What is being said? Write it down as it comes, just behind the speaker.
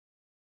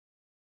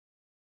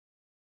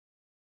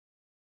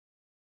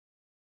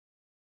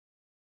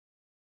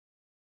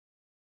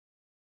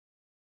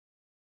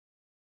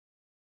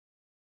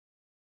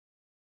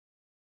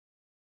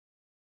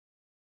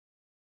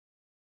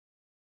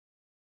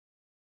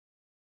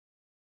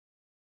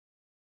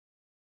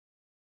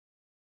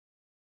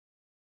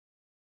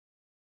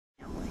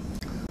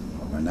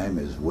My name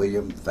is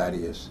William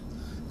Thaddeus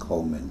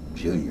Coleman,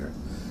 Jr.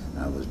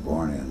 I was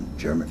born in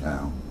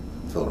Germantown,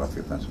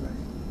 Philadelphia, Pennsylvania.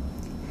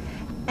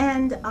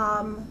 And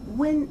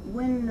when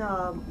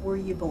were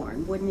you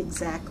born? When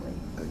exactly?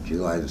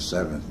 July the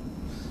 7th,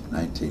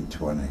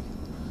 1920,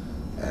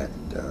 at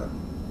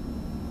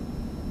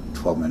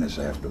 12 minutes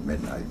after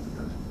midnight,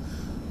 because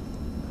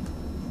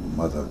my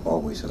mother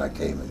always said I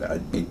came at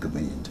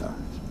inconvenient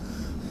times.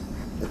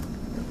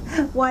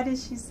 Why did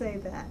she say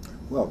that?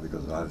 Well,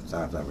 because a lot of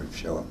times I would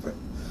show up for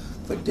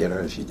dinner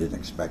and she didn't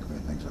expect me,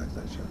 things like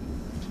that. So,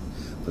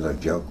 but the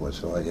joke was,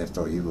 so I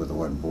thought you were the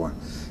one born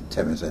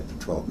 10 minutes after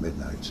 12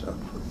 midnight. So.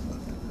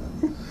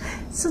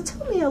 So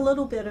tell me a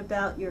little bit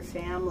about your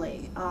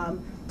family.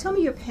 Tell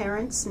me your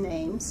parents'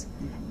 names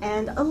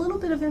and a little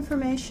bit of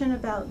information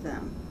about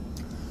them.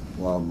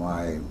 Well,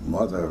 my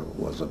mother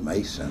was a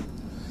Mason,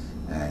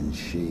 and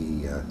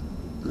she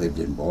lived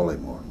in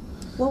Baltimore.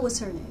 What was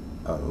her name?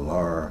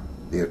 Laura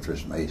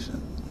Beatrice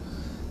Mason,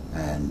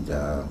 and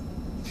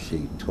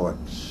she taught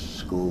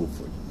school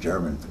for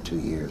German for 2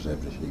 years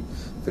after she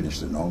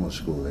finished the normal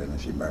school there,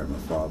 and she married my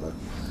father.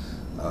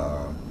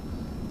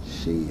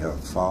 Her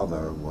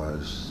father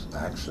was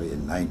actually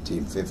in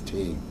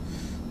 1915,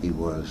 he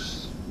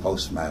was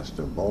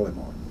postmaster of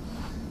Baltimore,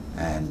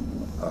 and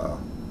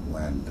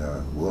when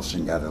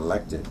Wilson got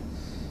elected,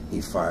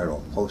 he fired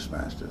all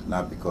postmasters,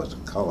 not because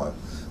of color,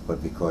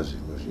 but because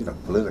it was,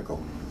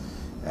 political.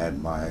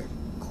 And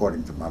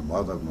according to my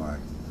mother, my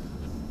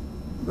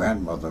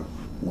grandmother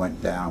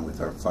went down with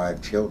her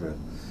 5 children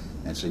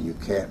and said, you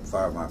can't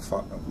fire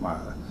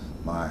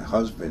my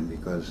husband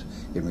because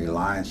in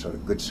reliance on the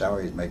good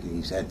salary he's making,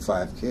 he's had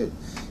 5 kids.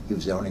 He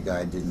was the only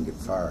guy who didn't get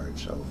fired,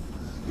 so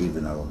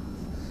even though,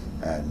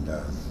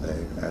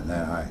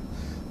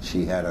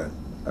 she had a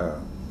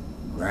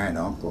grand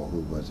uncle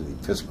who was an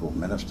Episcopal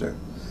minister,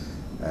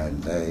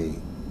 and the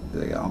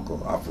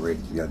uncle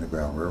operated the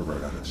Underground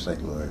Railroad out of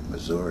St. Louis,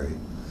 Missouri.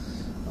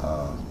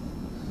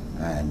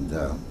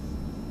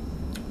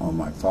 On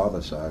my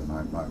father's side,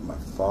 my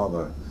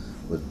father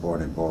was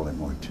born in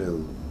Baltimore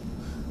too,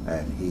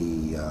 and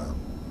his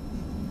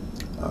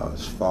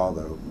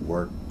father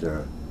worked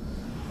at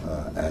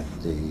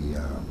the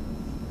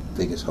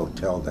biggest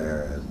hotel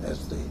there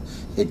as the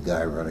head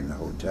guy running the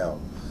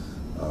hotel,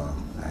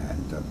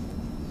 and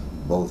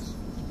both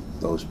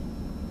those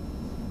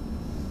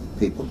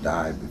people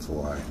died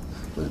before I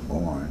was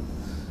born,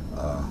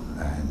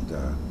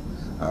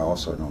 I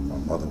also know my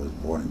mother was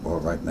born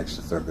right next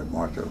to Thurgood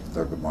Marshall.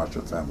 Thurgood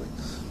Marshall family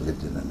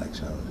lived in the next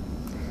house.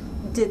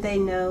 Did they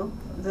know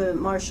the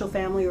Marshall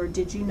family, or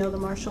did you know the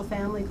Marshall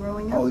family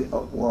growing up?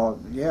 Oh well,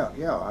 yeah.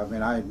 I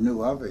mean, I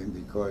knew of him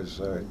because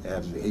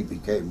as he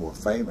became more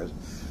famous,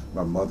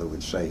 my mother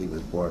would say he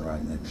was born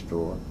right next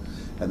door.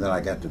 And then I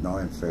got to know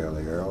him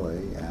fairly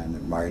early and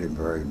admired him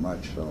very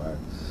much, so I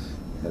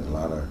had a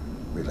lot of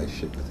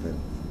relationship with him.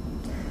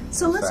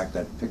 So in fact,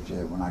 that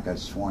picture, when I got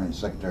sworn in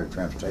Secretary of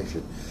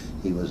Transportation,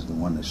 he was the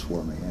one that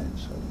swore me in.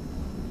 So.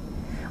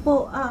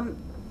 Well,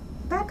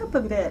 back up a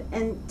bit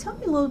and tell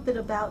me a little bit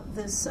about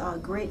this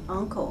great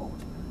uncle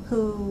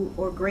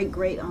or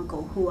great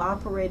uncle who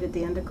operated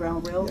the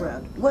Underground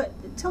Railroad. Yeah.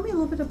 Tell me a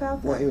little bit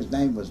about that. Well, his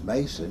name was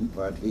Mason,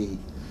 but he,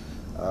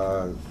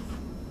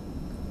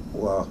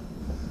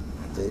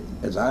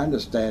 as I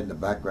understand the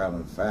background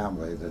of the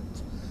family, that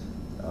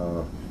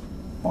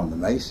on the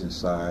Mason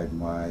side,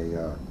 my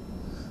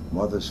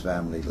mother's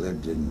family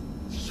lived in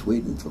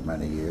Sweden for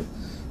many years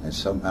and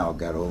somehow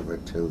got over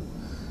to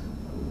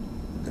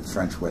the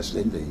French West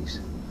Indies,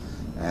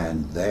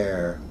 and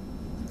there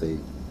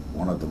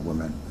one of the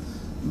women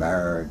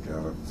married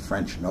a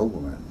French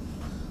nobleman,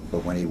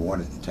 but when he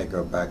wanted to take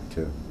her back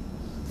to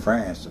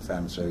France, the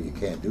family said, you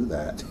can't do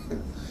that.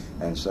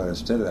 And so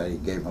instead of that, he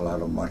gave them a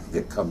lot of money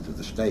to come to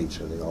the States,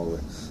 so they all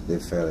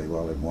lived fairly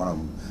well. And one of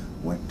them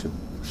went to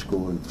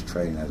school and was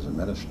trained as a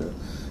minister.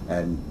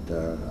 And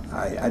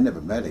I never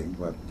met him,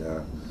 but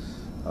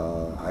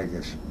I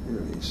guess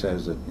he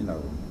says that,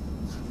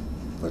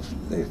 but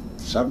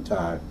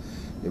sometimes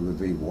it would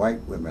be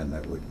white women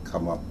that would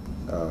come up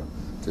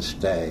to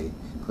stay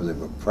because they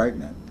were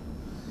pregnant.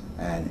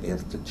 And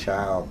if the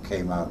child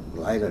came out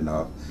light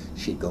enough,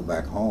 she'd go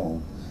back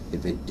home.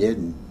 If it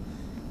didn't,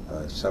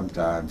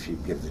 sometimes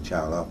she'd give the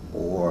child up,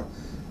 or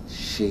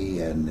she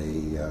and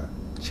the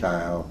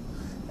child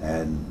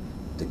and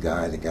the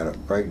guy that got her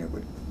pregnant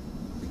would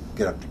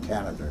get up to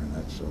Canada, and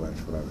that's what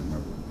I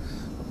remember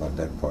about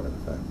that part of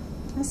the family.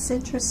 That's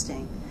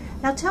interesting.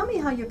 Now tell me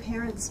how your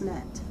parents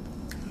met.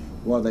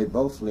 Well, they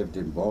both lived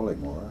in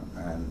Baltimore,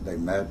 and they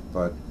met,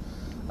 but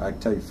I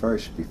tell you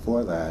first,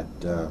 before that,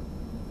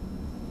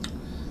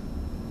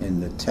 in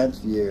the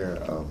 10th year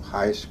of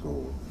high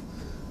school,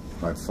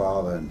 my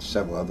father and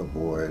several other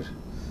boys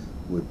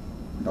would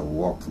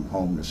walk from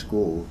home to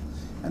school,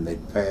 and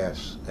they'd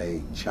pass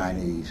a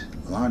Chinese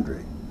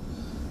laundry,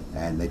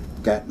 and they'd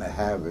gotten the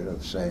habit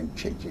of saying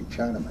 "Ching Ching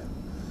Chinaman."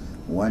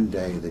 One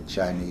day the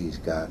Chinese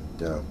got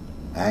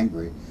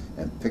angry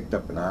and picked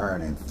up an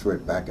iron and threw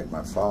it back at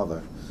my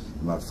father.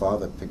 And my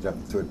father picked up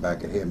and threw it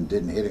back at him,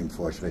 didn't hit him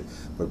fortunately,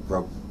 but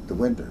broke the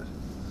windows.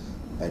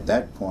 At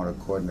that point,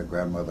 according to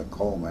Grandmother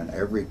Coleman,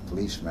 every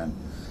policeman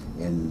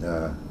in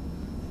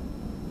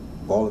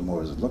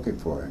Baltimore was looking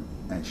for him.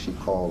 And she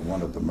called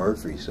one of the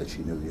Murphys that she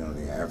knew, you know,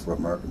 the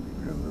Afro-American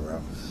people knew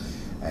around,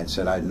 and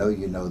said, I know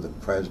you know the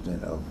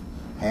president of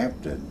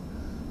Hampton.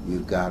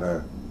 You've got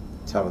to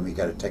tell him you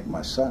got to take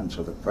my son.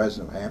 So the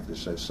president of Hampton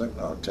says,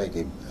 I'll take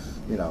him,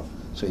 you know.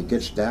 So he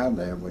gets down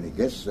there. When he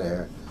gets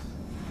there,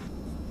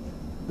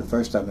 the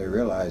first time they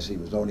realized he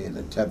was only in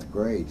the 10th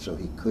grade, so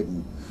he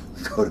couldn't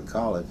go to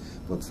college.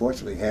 But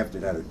fortunately,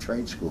 Hampton had a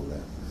trade school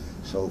there.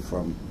 So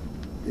from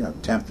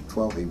 10th to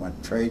 12th, he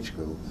went to trade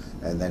school,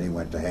 and then he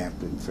went to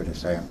Hampton,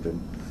 finished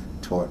Hampton,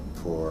 taught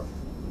for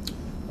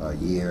a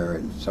year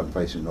in some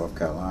place in North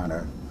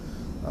Carolina,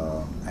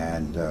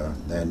 and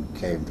then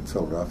came to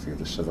Philadelphia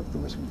to set up the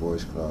Whiskey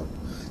Boys Club.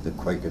 The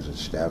Quakers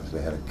established,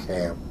 they had a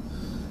camp,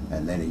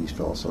 and then he used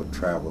to also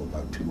travel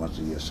about 2 months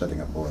a year setting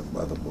up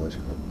other boys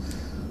clubs.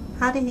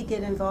 How did he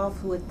get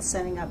involved with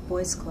setting up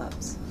boys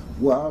clubs?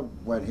 Well,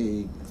 when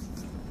he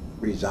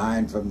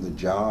resigned from the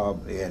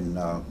job in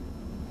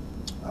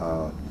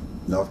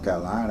North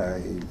Carolina,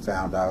 he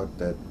found out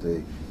that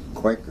the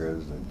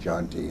Quakers, the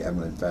John T.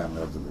 Emlyn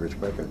family of the rich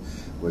Quakers,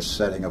 was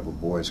setting up a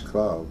boys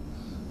club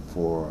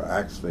for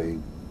actually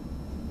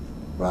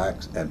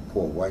blacks and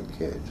poor white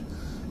kids.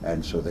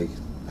 And so they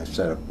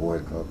set up a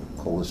boys club at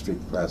Kohler Street,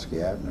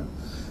 Pulaski Avenue.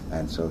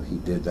 And so he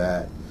did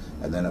that.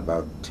 And then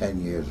about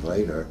 10 years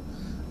later,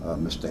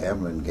 Mr.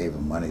 Emlyn gave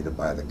him money to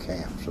buy the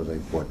camp. So they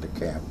bought the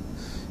camp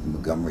in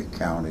Montgomery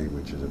County,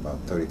 which is about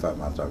 35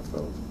 miles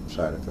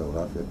outside of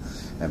Philadelphia.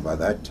 And by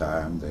that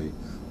time, the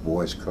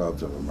Boys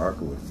Clubs of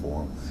America would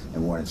form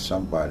and wanted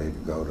somebody to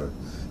go to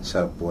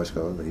set up Boys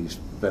Clubs, but he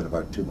spent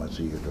about 2 months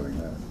a year doing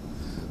that.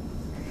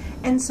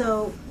 And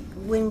so,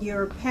 when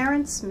your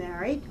parents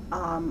married,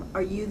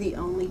 are you the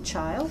only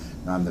child?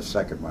 I'm the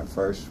second. My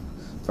first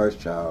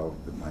child,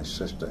 my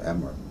sister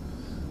Emma,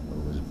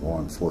 was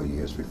born 4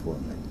 years before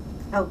me.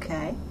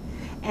 Okay.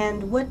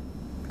 And what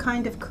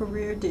kind of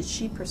career did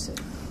she pursue?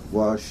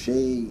 Well,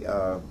 she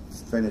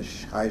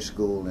finished high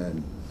school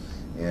in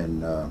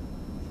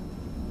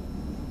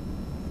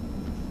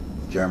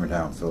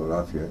Germantown,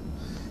 Philadelphia,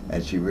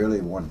 and she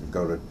really wanted to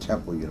go to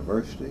Temple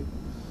University,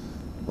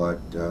 but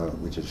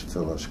which is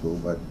Philo school,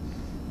 but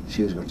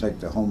she was going to take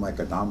the home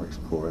economics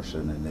course,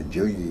 and in the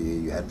junior year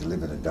you had to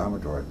live in a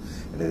dormitory,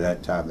 and at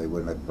that time they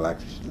wouldn't let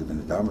blacks live in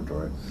a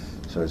dormitory,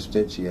 so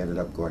instead she ended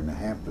up going to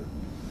Hampton,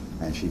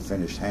 and she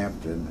finished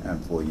Hampton,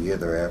 and for a year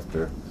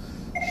thereafter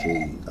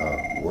she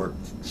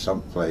worked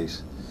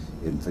someplace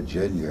in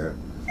Virginia,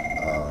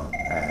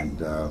 and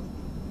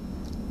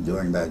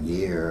during that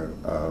year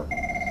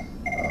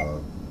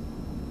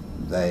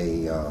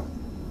they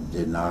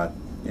did not,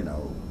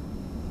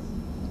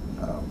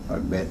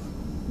 admit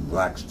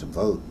blacks to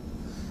vote,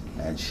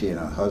 and she and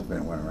her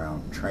husband went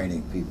around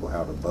training people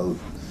how to vote,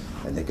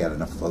 and they got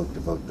enough vote to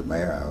vote the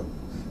mayor out.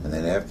 And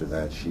then after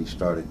that, she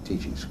started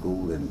teaching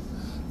school in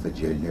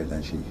Virginia.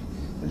 Then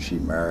she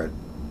married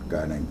a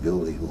guy named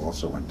Dooley, who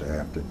also went to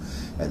Hampton.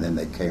 And then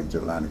they came to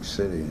Atlantic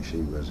City, and she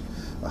was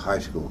a high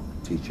school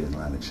teacher in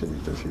Atlantic City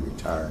until she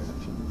retired.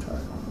 And she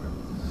retired.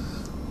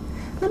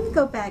 Let me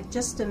go back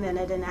just a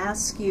minute and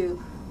ask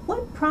you,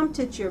 what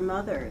prompted your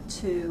mother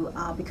to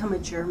become a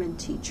German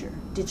teacher?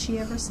 Did she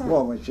ever say?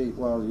 Well,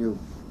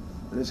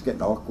 it's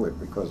getting awkward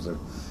because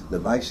the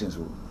Masons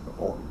were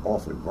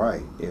awfully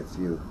bright. If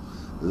you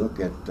look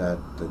at that,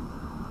 the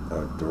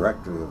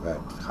directory of that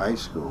high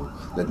school,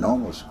 the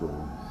normal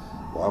school,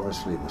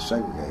 obviously was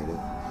segregated,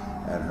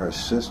 and her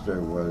sister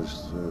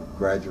was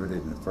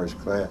graduated in the first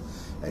class,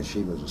 and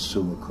she was a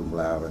summa cum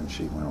laude, and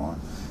she went on.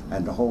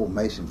 And the whole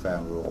Mason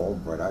family were all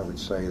bright. I would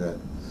say that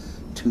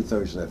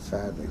 2/3 of that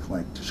family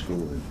went to school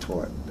and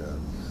taught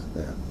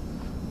there.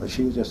 But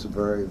she was just a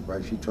very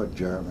bright, she taught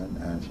German,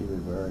 and she was a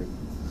very,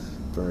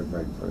 very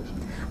bright person.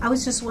 I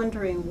was just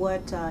wondering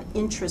what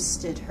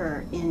interested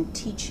her in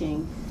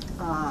teaching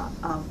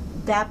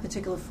that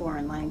particular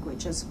foreign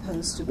language as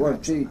opposed to... Well,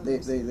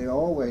 they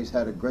always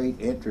had a great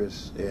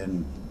interest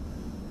in,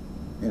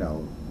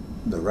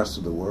 the rest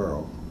of the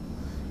world,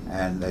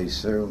 and they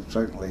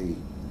certainly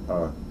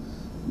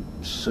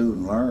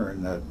soon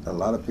learned that a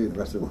lot of people in the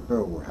rest of the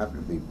world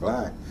happened to be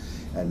black,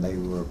 and they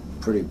were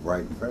pretty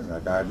bright and friendly.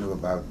 Like I knew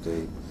about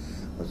the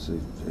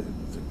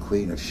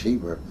Queen of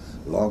Sheba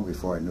long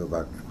before I knew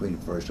about the Queen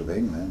First of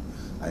England.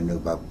 I knew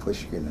about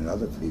Pushkin and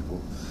other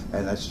people,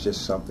 and that's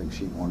just something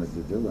she wanted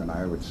to do. And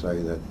I would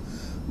say that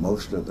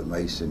most of the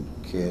Mason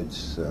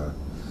kids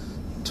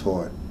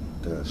taught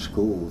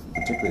schools,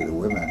 particularly the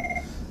women,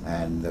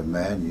 and the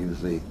men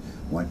usually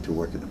went to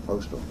work at the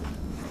post office.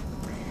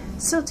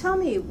 So tell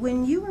me,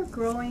 when you were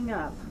growing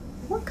up,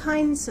 what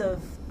kinds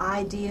of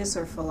ideas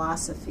or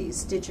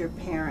philosophies did your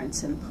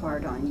parents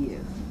impart on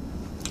you?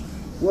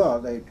 Well,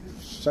 they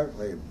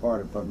certainly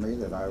imparted upon me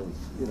that I was,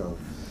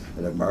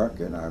 an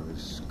American. I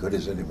was as good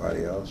as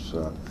anybody else.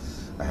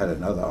 I had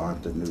another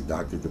aunt that knew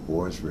Dr. Du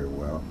Bois real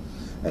well,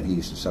 and he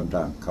used to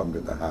sometimes come to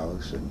the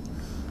house, and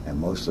And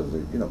most of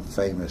the,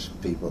 famous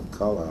people of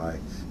color I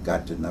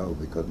got to know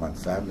because my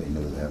family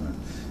knew them.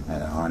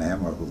 And Aunt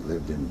Emma, who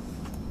lived in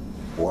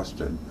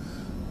Boston,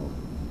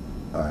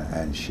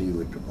 and she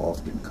would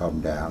often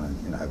come down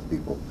and have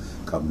people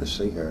come to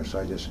see her. So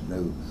I just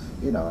knew,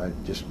 I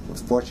just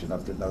was fortunate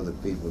enough to know the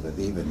people that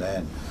even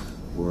then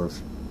were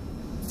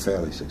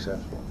fairly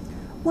successful.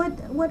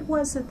 What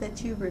was it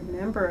that you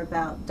remember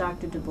about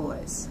Dr. Du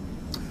Bois?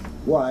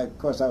 Well, of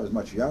course, I was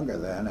much younger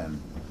then,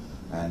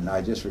 and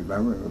I just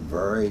remember a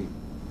very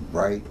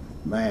bright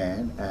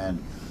man,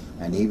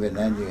 and even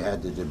then you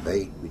had the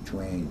debate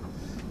between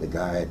the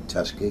guy at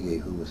Tuskegee,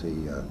 who was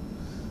the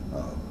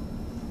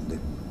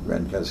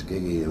Ren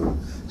Tuskegee, who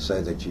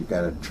said that you've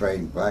got to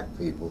train black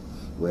people,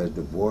 whereas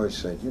Du Bois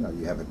said,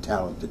 you have a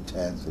talented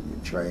 10th and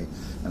you train.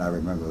 And I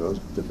remember those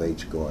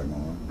debates going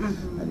on,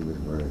 and he was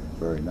very,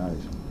 very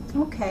nice.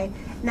 Okay.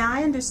 Now,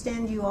 I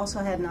understand you also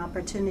had an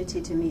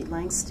opportunity to meet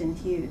Langston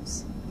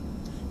Hughes.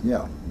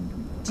 Yeah.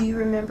 Do you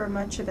remember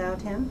much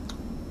about him?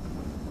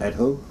 At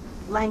who?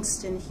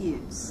 Langston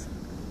Hughes.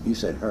 You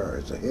said her,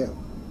 it's a him.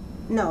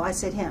 No, I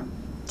said him.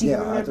 Do you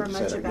remember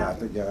much about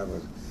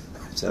him?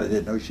 I said I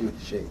didn't know she was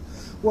she.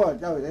 Well,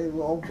 no, they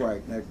were all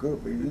bright in that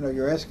group.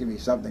 You're asking me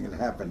something that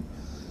happened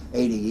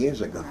 80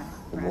 years ago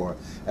or more,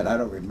 and I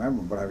don't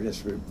remember, but I was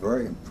just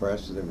very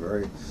impressed. They're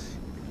very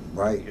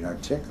bright and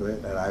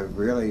articulate, and I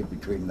really,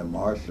 between the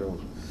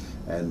Marshalls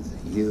and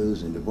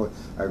Hughes and Du Bois,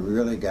 I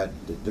really got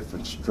the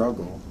different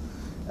struggle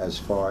as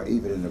far,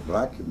 even in the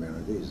black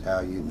community, is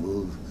how you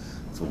move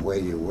from where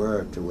you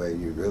were to where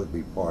you really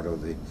be part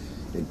of the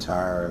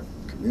entire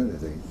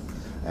community,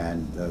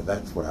 and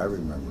that's what I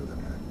remember them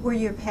at. Were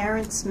your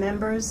parents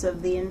members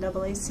of the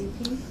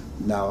NAACP?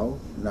 No,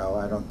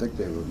 I don't think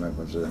they were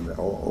members of them,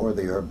 or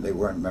they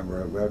weren't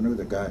members of. I knew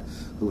the guy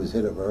who was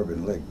head of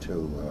Urban League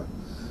too,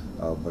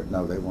 but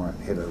no, they weren't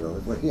head of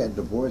those. But he had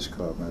the Boys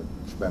Club, and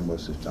I spent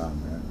most of his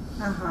time there.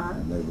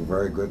 And they were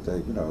very good.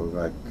 They,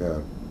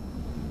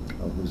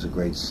 who's a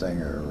great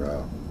singer?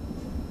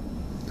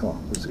 Come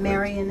on, who's a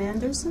Marian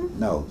Anderson?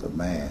 No, the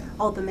man.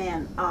 Oh, the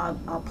man.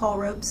 Paul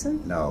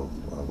Robeson? No,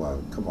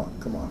 well, come on.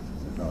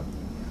 No,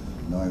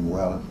 know him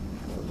well.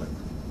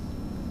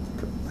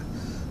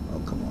 Oh,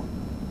 come on.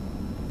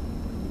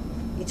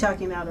 You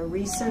talking about a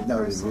recent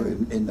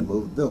person? No, in the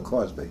movie, Bill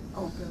Cosby.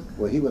 Oh, Bill Cosby.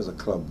 Well, he was a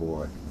club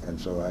boy, and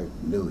so I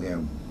knew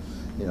him,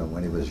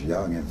 when he was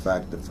young. In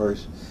fact, the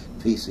first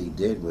piece he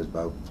did was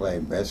about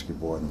playing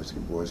basketball in the Whiskey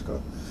Boys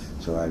Club.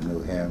 So I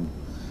knew him,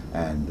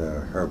 and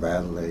Herb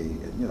Adderley,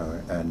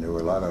 and there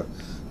were a lot of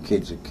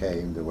kids that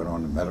came that went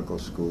on to medical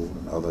school,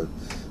 and others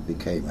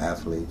became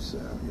athletes,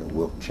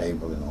 Wilt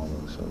Chamberlain, all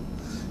those. So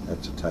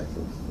that's the type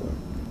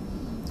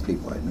of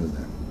people I knew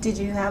then. Did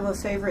you have a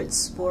favorite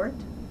sport?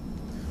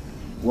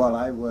 Well,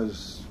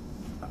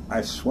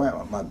 I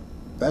swam. My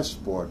best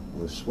sport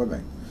was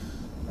swimming.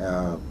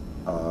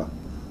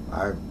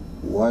 I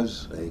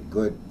was a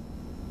good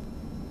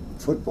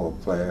football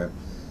player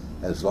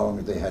as long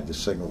as they had the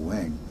single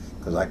wing,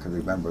 because I could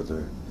remember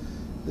the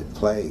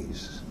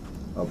plays.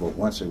 But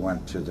once they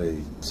went to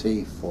the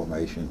T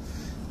formation,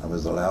 I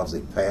was a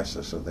lousy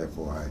passer, so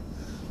therefore I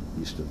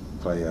used to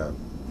play a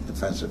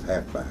defensive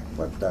halfback.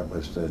 But that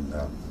was then,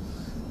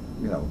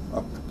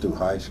 up through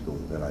high school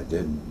that I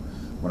didn't.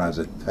 When I was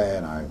at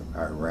Penn, I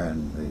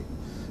ran the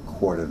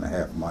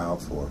 1.5 mile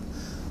for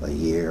a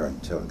year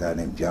until a guy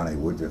named Johnny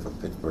Woodruff of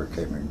Pittsburgh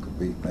came in and could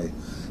beat me.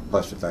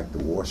 Plus the fact the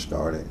war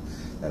started,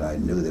 and I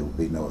knew there would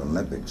be no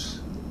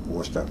Olympics.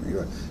 War started in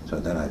Europe. So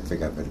then I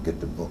figured I better get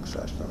the books.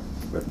 So I started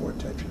to pay more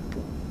attention to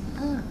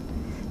them.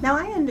 Now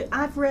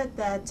I've read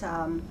that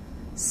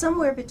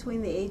somewhere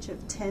between the age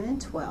of 10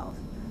 and 12,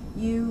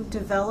 you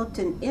developed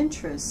an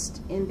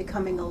interest in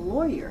becoming a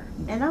lawyer,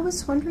 and I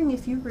was wondering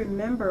if you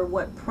remember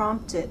what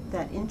prompted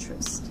that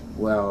interest.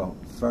 Well,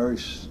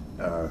 first,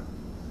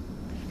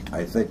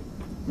 I think,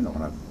 when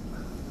I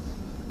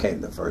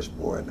became the first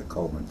boy in the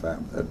Coleman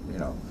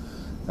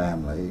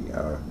family,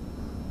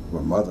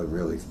 my mother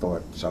really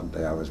thought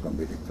someday I was going to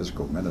be the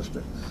fiscal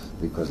minister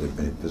because they'd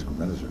been a fiscal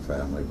minister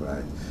family, but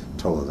I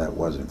told her that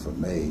wasn't for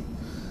me.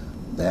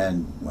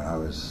 Then, when I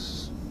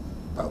was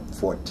about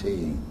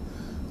 14,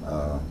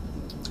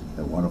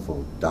 a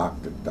wonderful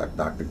doctor,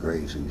 Dr.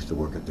 Graves, who used to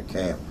work at the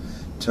camp,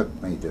 took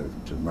me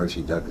to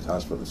Mercy Douglas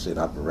Hospital to see an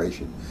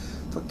operation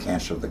for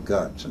cancer of the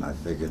guts, and I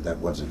figured that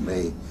wasn't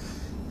me.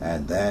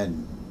 And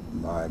then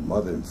my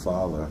mother and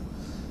father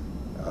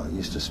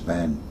used to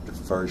spend the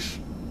first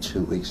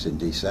 2 weeks in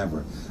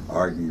December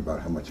arguing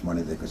about how much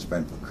money they could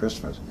spend for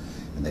Christmas,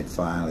 and they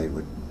finally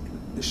would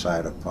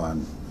decide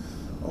upon,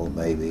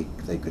 maybe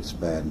they could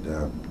spend,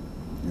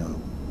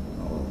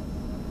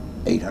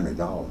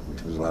 $800,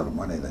 which was a lot of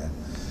money then.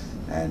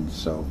 And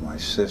so my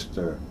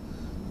sister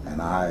and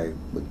I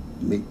would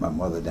meet my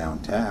mother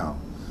downtown,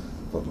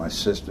 but my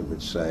sister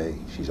would say,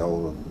 she's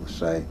older, would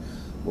say,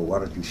 well, why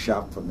don't you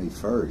shop for me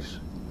first?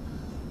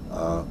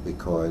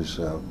 Because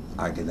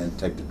I can then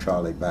take the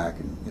trolley back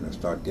and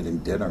start getting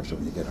dinner, so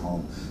when you get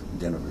home,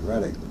 dinner will be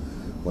ready.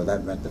 Well,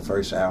 that meant the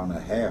first hour and a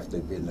half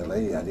they'd be in the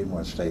lady. I didn't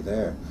want to stay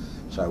there.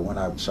 So I went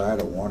outside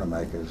of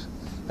Wanamaker's,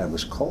 and it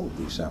was cold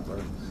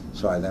December.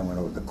 So I then went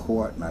over to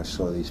court, and I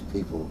saw these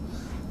people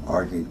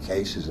arguing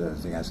cases and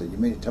everything. I said, "You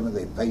mean to tell me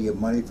they pay you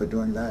money for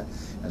doing that?"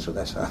 And so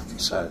that's how I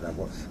decided I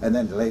was. And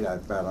then later I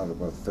found out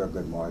about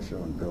Thurgood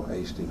Marshall and Bill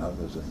Hastie and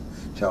others and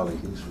Charlie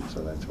Houston,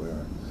 so that's where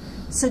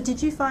So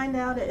did you find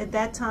out at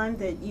that time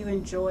that you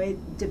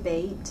enjoyed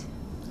debate?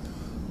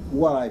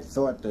 Well, I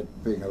thought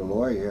that being a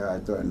lawyer, I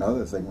thought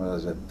another thing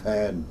was at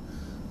Penn,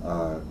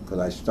 because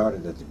I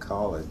started at the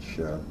college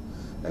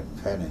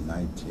at Penn in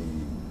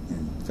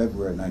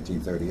February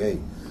 1938.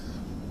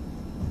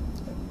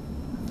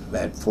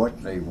 And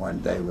fortunately, one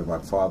day when my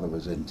father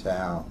was in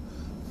town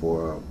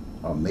for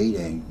a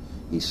meeting,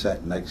 he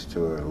sat next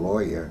to a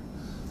lawyer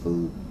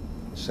who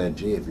said,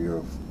 "Gee, if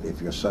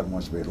your son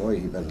wants to be a lawyer,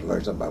 he better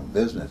learn something about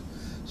business."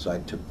 So I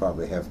took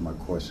probably half of my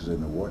courses in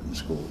the Wharton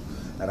School,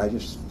 and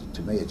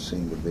to me, it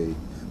seemed to be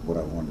what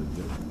I wanted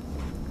to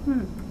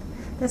do.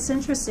 That's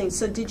interesting.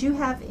 So did you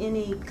have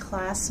any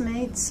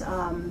classmates,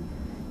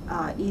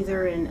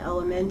 either in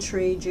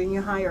elementary,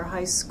 junior high, or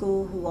high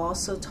school, who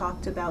also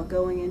talked about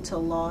going into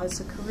law as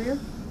a career?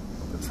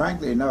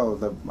 Frankly,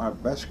 no. My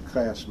best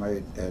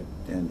classmate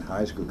in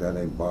high school, a guy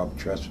named Bob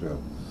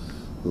Tressville,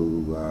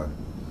 who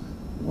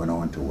went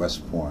on to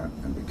West Point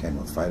and became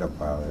a fighter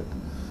pilot.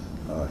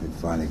 He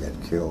finally got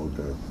killed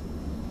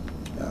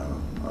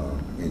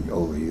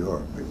over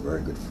Europe. A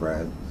very good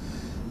friend.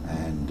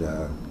 And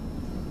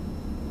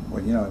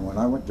when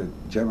I went to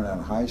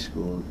Germantown High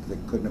School, there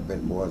couldn't have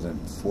been more than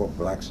 4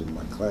 blacks in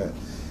my class.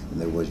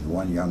 And there was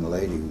one young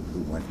lady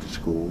who went to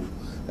school,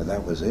 and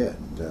that was it.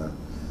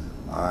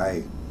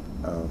 I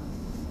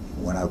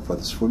went out for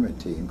the swimming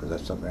team, because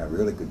that's something I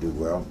really could do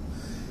well,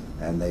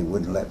 and they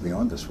wouldn't let me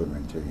on the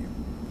swimming team.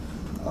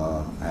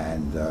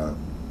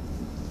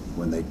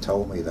 When they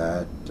told me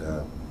that,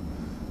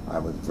 I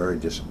was very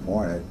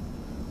disappointed,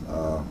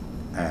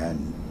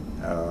 and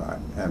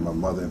my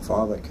mother and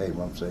father came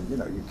up saying,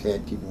 "You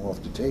can't keep him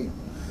off the team."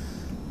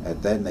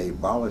 And then they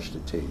abolished the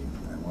team.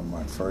 And one of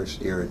my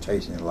first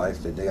irritations in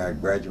life, the day I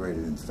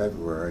graduated in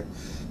February,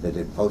 that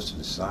they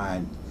posted a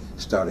sign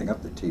starting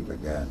up the team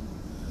again.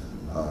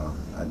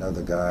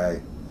 Another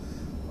guy,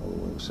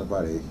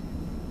 somebody,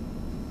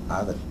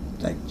 I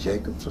think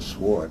Jacobs or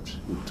Swartz,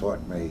 who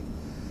taught me,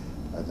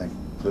 I think,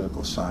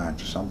 political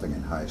science or something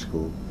in high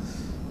school,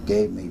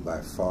 gave me by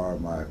far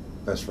my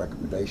best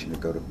recommendation to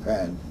go to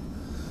Penn.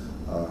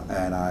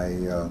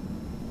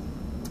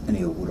 And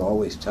he would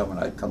always tell me, and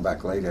I'd come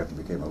back later after I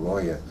became a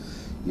lawyer,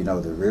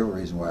 the real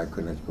reason why I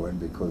couldn't go in,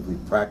 because we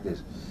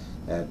practiced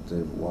at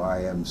the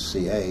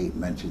YMCA,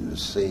 mentioned the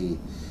C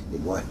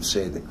in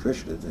YMCA, the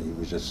Christians, and he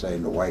was just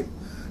saying the white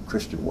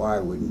Christian Y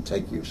wouldn't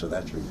take you, so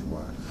that's the reason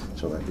why.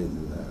 So I didn't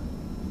do that.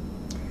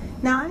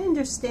 Now, I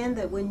understand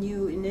that when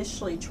you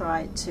initially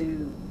tried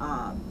to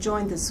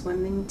join the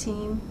swimming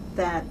team,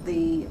 that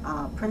the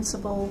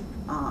principal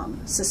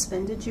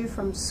suspended you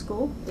from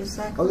school. Is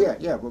that correct?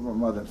 Oh, yeah. But my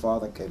mother and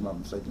father came up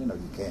and said, you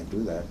can't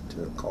do that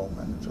to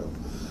Coleman. So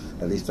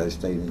at least I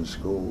stayed in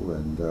school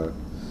and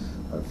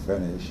I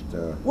finished.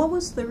 What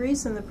was the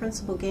reason the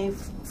principal gave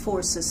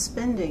for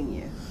suspending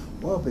you?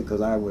 Well,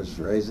 because I was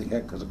raising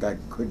heck, because I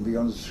couldn't be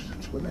on the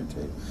swimming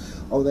team.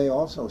 Oh, they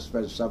also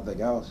spent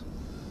something else.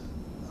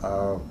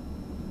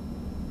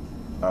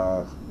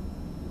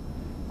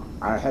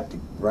 I had to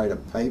write a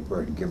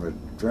paper and give an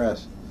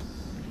address,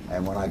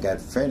 and when I got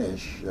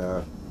finished,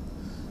 the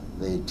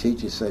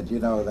teacher said,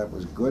 that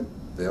was good,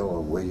 Bill,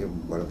 or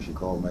William, whatever she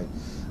called me.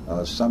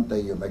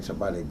 Someday you'll make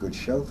somebody a good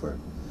chauffeur.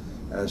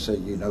 And I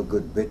said,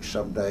 good bitch,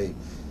 someday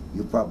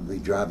you'll probably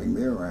be driving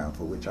me around,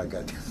 for which I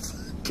got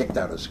kicked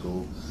out of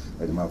school,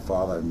 and my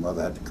father and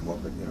mother had to come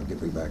up and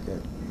get me back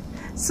in.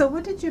 So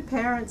what did your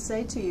parents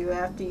say to you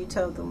after you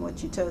told them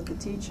what you told the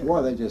teacher?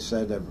 Well, they just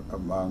said that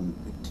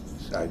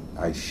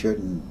I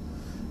shouldn't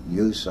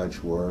use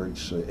such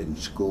words in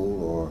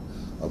school or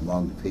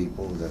among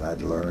people that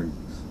I'd learned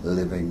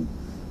living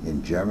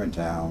in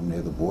Germantown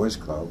near the Boys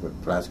Club at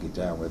Pulaski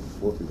Town, where the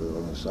poor people were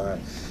on the side.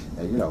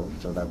 And,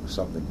 so that was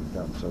something we've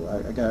done. So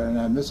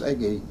and Miss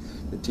Eggy,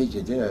 the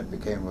teacher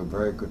became a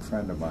very good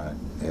friend of mine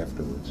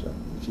afterwards.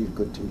 She's a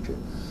good teacher.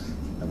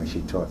 I mean,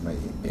 she taught me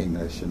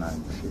English, and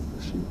she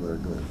was very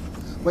good.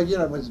 But,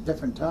 it was a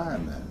different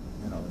time then,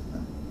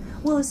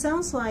 Well, it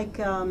sounds like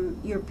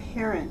your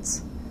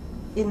parents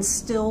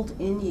instilled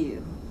in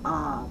you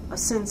a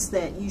sense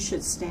that you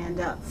should stand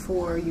up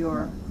for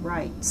your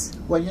rights.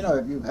 Well,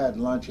 if you had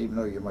lunch, even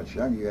though you're much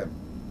younger, you have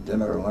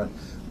dinner or lunch,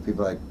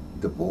 people like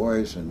Du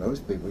Bois and those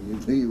people, you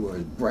knew you were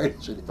as bright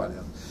as anybody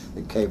else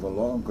that came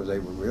along, because they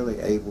were really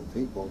able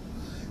people.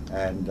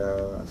 And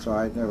so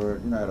I never,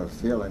 had a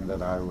feeling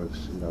that I was,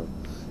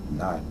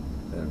 not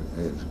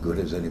as good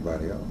as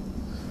anybody else.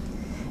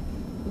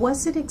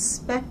 Was it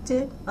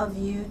expected of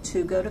you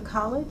to go to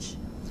college?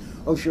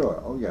 Oh,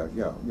 sure. Oh, yeah.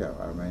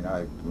 I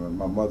mean,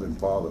 my mother and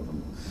father,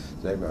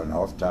 they were an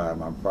off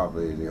time. I'm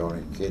probably the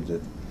only kid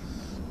that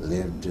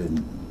lived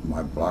in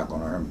my block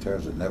on Herm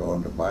Terrace that never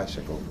owned a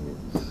bicycle.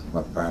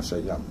 My parents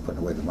said, I'm putting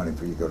away the money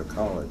for you to go to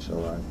college.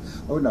 So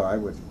I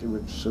would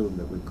assume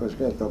that because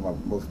I thought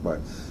most of my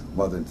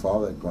mother and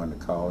father had gone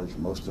to college.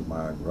 Most of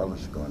my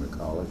relatives had gone to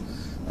college.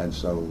 And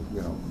so,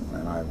 you know,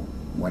 and I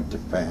went to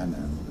Penn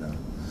and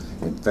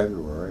in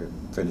February,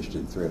 finished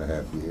in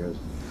 3.5 years.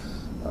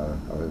 I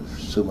was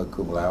summa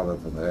cum laude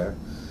from there.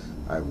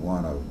 I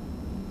won a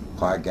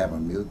Pi Gamma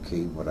Mu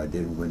key, but I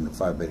didn't win the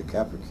Phi Beta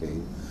Kappa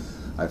key.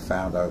 I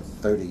found out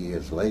 30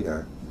 years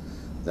later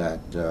that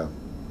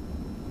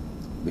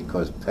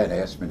because Penn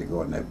asked me to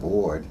go on their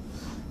board,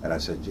 and I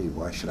said, gee,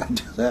 why should I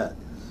do that?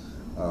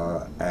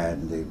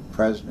 And the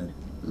president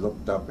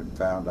looked up and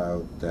found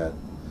out that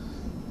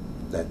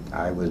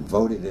I was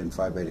voted in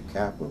Phi Beta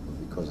Kappa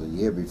because a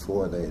year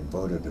before they had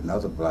voted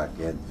another black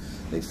in.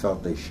 They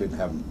felt they shouldn't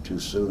have them too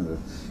soon,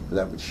 because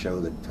that would show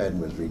that Penn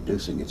was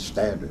reducing its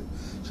standard.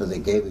 So they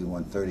gave me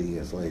one 30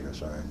 years later,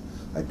 so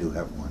I do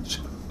have one.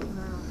 So,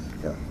 wow.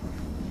 Yeah.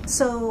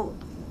 So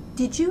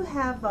did you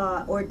have,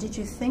 or did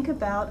you think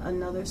about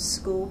another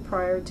school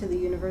prior to the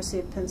University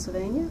of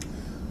Pennsylvania?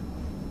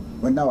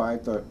 Well, no, I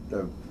thought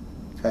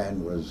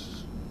Penn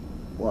was,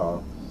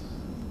 well,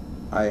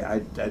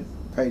 I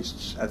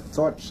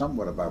thought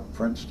somewhat about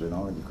Princeton,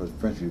 only because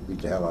Princeton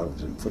beat the hell out of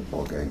us in a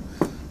football game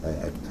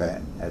at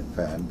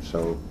Penn.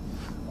 So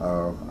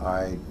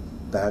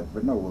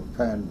but no, with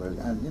Penn,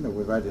 and you know,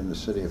 we're right in the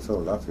city of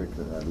Philadelphia,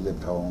 because I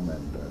lived home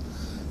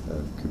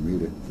and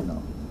commuted. You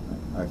know,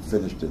 I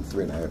finished in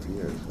 3.5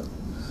 years. So.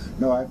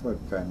 No, I thought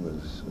Penn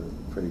was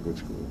a pretty good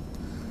school,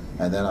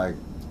 and then I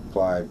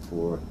applied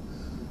for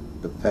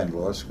the Penn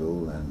Law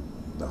School and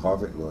the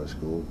Harvard Law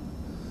School.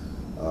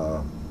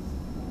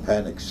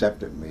 Penn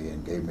accepted me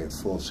and gave me a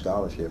full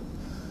scholarship.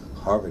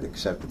 Harvard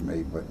accepted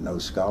me, but no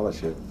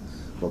scholarship.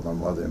 But my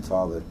mother and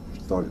father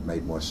thought it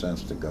made more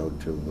sense to go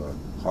to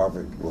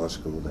Harvard Law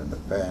School than to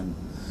Penn.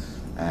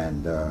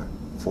 And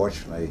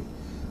fortunately,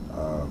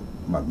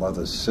 my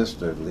mother's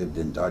sister lived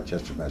in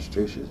Dorchester,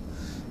 Massachusetts,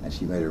 and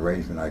she made an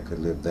arrangement I could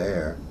live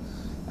there.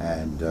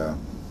 And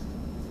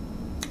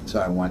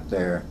so I went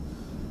there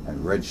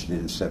and registered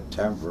in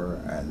September,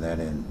 and then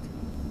in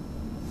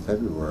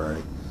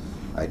February,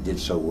 I did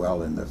so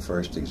well in the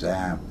first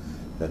exam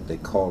that they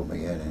called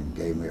me in and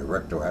gave me a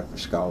retroactive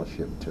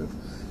scholarship to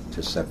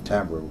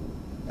September.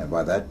 And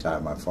by that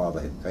time, my father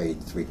had paid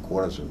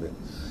 3/4 of it.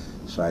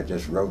 So I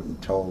just wrote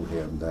and told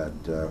him that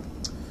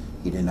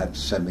he didn't have to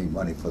send me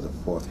money for the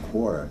fourth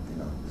quarter.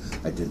 You know,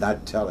 I did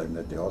not tell him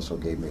that they also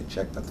gave me a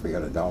check for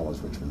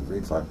 $300, which was a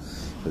refund,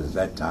 because at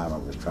that time I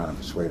was trying to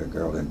persuade a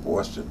girl in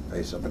Boston to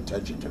pay some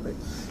attention to me.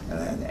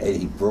 And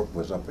Eddie Brooke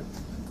was up at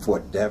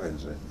Fort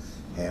Devens, a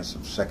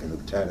handsome second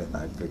lieutenant, and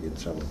I figured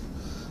so.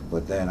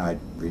 But then I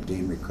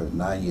redeemed it, because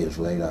 9 years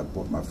later I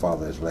bought my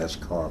father his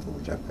last car, for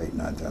which I paid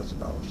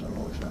 $9,000. So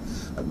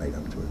I made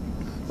up to it.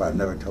 But I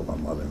never told my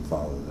mother and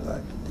father that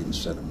I didn't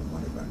send them the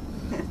money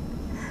back.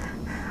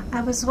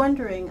 I was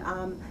wondering,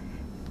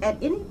 at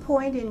any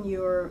point in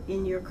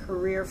your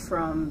career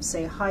from,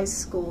 say, high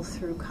school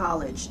through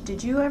college,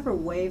 did you ever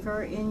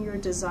waver in your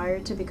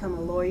desire to become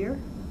a lawyer?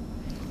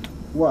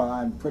 Well,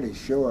 I'm pretty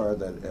sure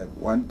that at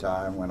one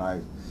time when I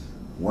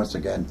once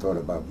again thought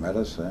about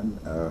medicine,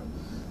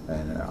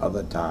 and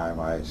another time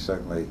I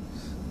certainly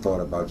thought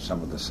about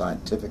some of the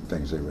scientific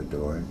things they were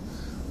doing.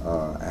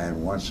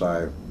 And once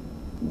I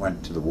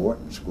went to the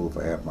Wharton School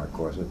for half my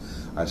courses,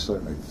 I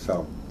certainly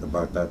felt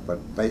about that. But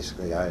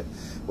basically,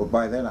 well,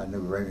 by then I knew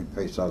Raymond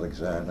Pace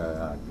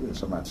Alexander,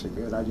 somehow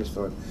and I just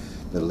thought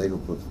the legal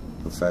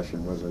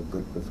profession was a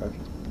good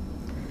profession.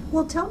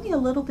 Well, tell me a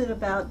little bit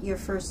about your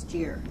first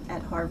year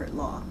at Harvard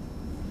Law.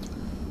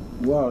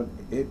 Well,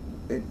 it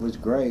was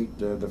great.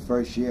 The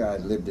first year I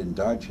lived in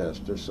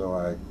Dorchester, so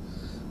I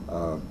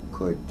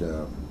could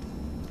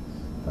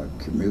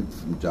commute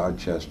from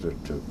Dorchester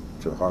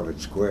to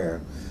Harvard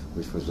Square,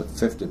 which was a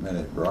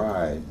 50-minute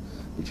ride,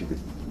 which you could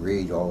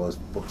read all those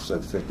books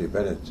in 50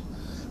 minutes,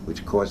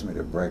 which caused me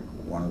to break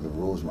one of the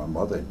rules my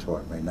mother had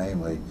taught me,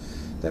 namely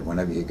that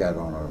whenever you got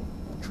on a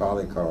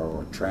trolley car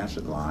or a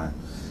transit line,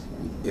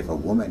 if a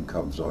woman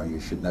comes on, you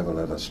should never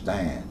let her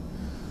stand.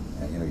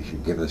 And, you know, you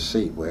should give her a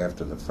seat. Well,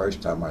 after the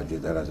first time I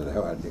did that, I said,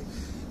 hell,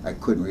 I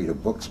couldn't read a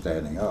book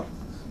standing up.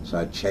 So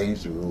I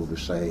changed the rule to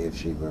say if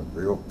she were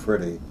real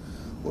pretty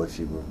or if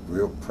she were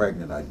real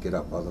pregnant, I'd get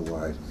up.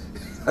 Otherwise,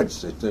 I'd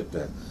sit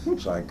there.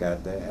 So I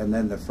got there. And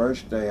then the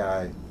first day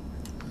I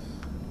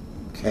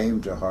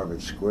came to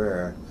Harvard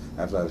Square,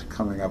 as I was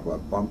coming up, I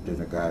bumped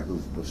into a guy who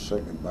was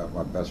certainly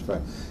my best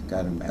friend, a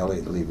guy named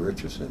Elliott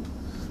Richardson,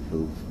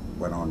 who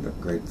went on to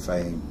great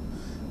fame.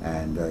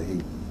 And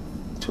he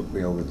took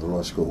me over to the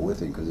law school with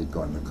him because he'd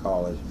gone to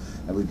college,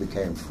 and we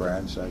became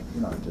friends. I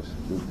just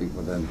knew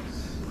people. Then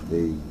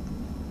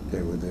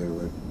they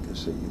were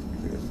see,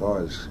 as far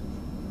as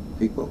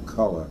people of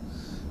color,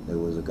 there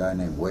was a guy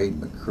named Wade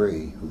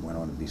McCree who went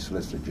on to be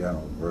Solicitor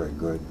General, very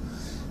good,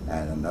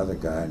 and another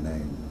guy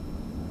named,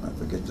 I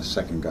forget the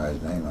second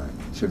guy's name. I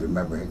should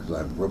remember him because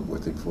I've worked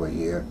with him for a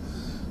year.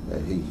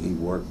 He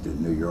worked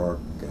in New York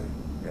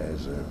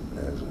as a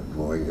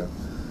lawyer,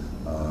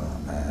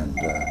 and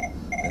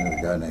then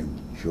a guy named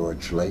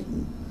George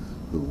Layton,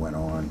 who went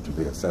on to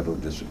be a federal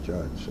district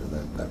judge. So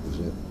that was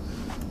it.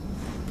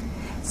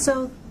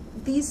 So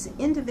these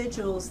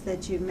individuals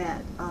that you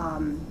met,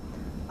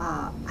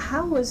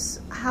 how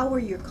were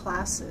your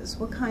classes?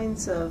 What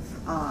kinds of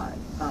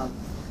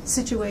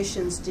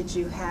situations did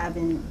you have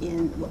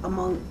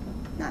among?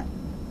 Let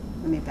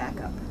me back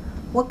up.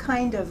 What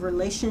kind of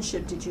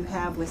relationship did you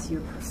have with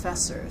your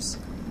professors?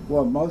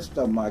 Well, most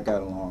of them I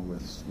got along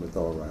with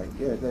all right.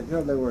 Yeah,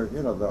 they were,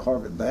 the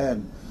Harvard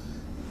then,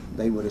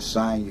 they would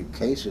assign you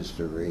cases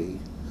to read,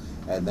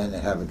 and then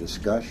they'd have a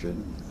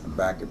discussion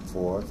back and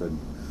forth, and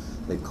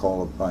they'd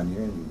call upon you,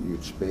 and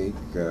you'd speak.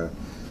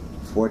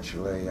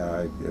 Fortunately,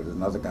 there was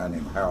another guy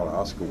named Harold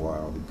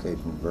Oscarwild who came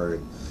from a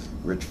very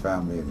rich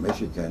family in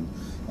Michigan,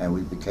 and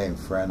we became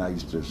friends. I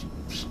used to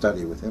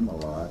study with him a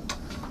lot.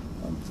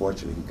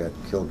 Unfortunately, he got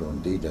killed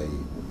on D-Day at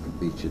the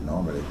beach in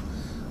Normandy.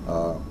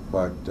 And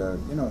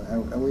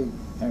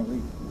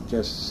we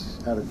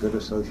just had a good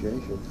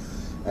association.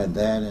 And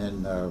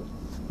then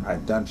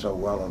I'd done so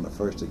well on the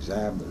first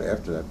exam that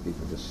after that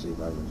people just see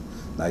I was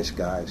a nice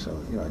guy, so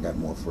I got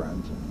more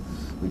friends,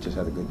 and we just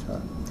had a good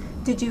time.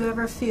 Did you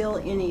ever feel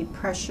any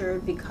pressure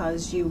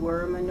because you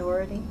were a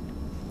minority?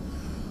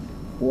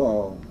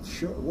 Well,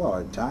 sure. Well,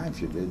 at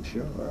times you did,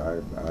 sure.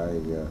 I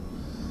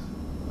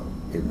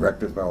in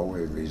retrospect, I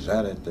always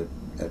resented that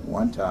at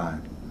one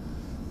time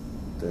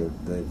the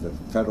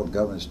federal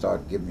government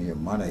started giving you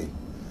money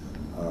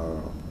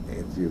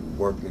if you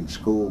work in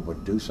school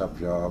but do some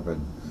job,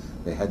 and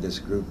they had this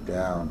group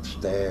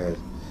downstairs,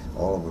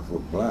 all of us were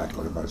black,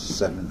 or about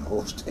 7 in the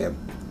whole Stanford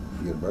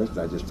University.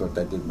 I just thought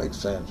that didn't make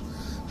sense.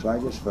 So I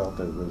just felt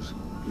that it was,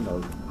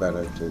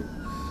 better to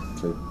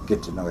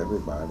get to know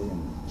everybody.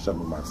 And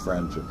some of my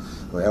friends,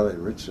 Elliott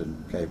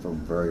Richardson came from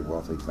a very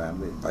wealthy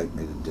family, invited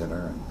me to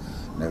dinner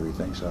and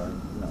everything. So,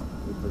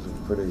 it was a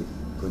pretty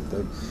good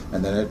thing.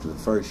 And then after the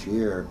first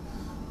year,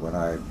 when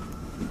I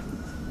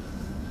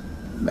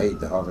made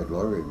the Harvard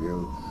Law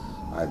Review,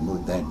 I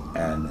moved then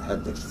and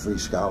had the free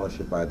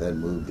scholarship. I then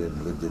moved in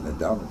and lived in a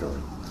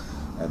dormitory.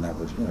 And that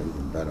was,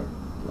 even better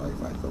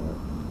life, I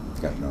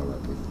thought. Got to know a lot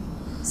of people.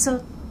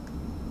 So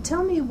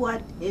tell me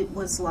what it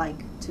was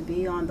like to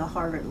be on the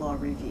Harvard Law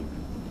Review.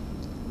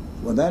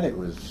 Well, then it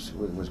was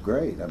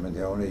great. I mean,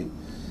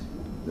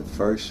 the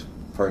first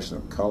person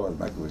of color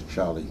was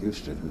Charlie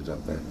Houston, who's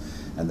up there,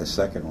 and the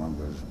second one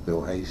was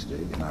Bill Hastie,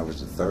 and I was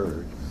the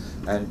third.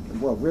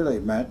 And well, really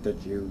it meant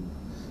that you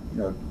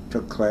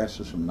took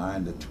classes from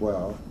 9 to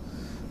 12,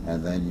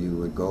 and then you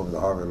would go over to the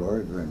Harvard Law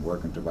Review and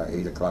work until about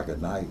 8 o'clock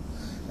at night,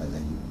 and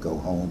then you'd go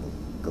home,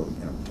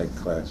 take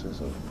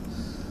classes.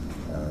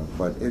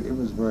 But it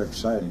was very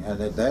exciting. And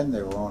then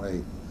there were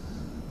only,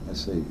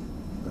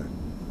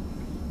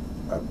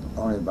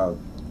 only about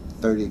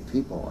 30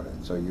 people on it.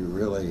 So you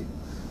really,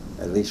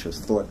 at least was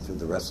thought through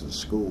the rest of the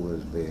school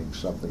as being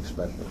something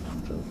special.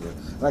 And so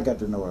forth. I got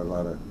to know a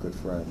lot of good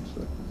friends.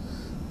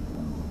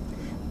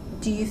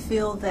 Do you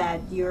feel that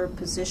your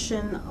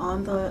position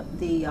on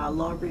the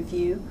Law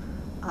Review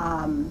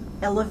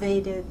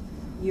elevated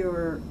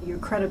your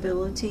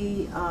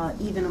credibility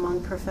even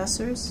among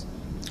professors?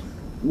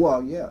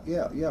 Well, yeah.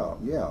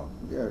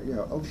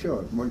 Oh,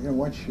 sure. Well,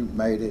 once you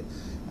made it,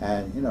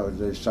 and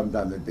there's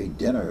sometimes there'd be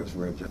dinners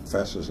where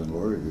professors and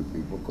law review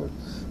people, because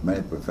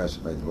many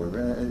professors made law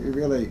review. And it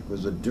really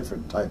was a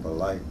different type of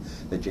life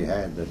that you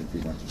had than if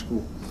you went to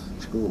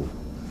school.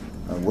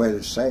 We're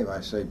the same.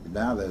 I say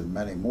now there's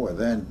many more.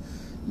 Then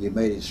you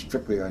made it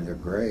strictly on your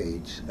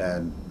grades,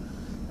 and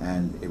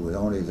it was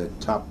only the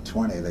top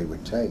 20 they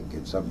would take,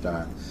 and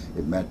sometimes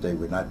it meant they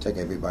would not take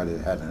everybody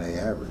that had an A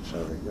average. So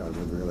it was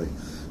really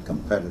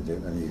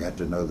competitive, and you got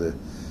to know the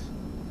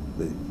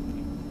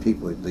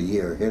people the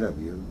year ahead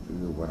of you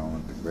who went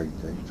on to great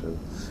things. So,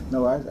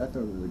 no, I thought it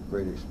was a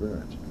great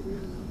experience.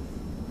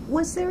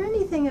 Was there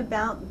anything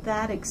about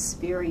that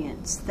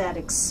experience that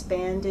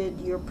expanded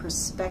your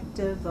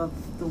perspective of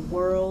the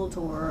world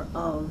or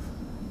of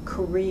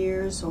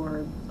careers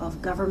or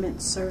of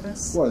government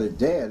service? Well, it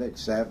did,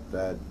 except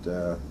that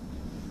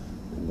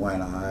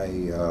when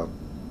I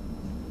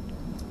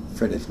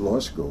finished law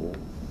school,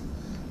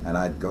 and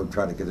I'd go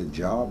try to get a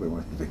job,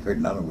 and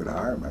none of them would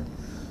hire me.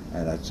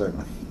 And I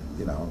certainly,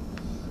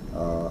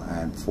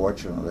 and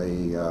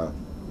fortunately,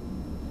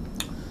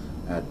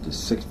 at the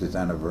 60th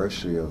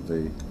anniversary of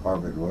the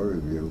Harvard Law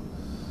Review,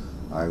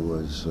 I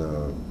was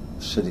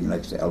sitting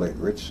next to Elliott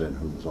Richardson,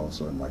 who was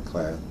also in my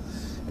class,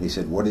 and he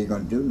said, "What are you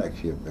going to do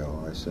next year,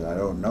 Bill?" I said, "I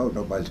don't know.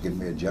 Nobody's given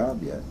me a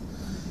job yet."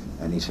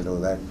 And he said, "Oh,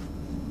 that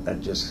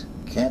just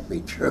can't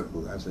be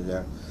true." I said,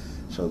 "Yeah."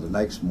 So the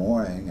next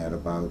morning at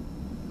about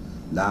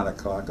 9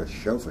 o'clock, a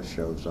chauffeur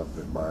shows up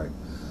at my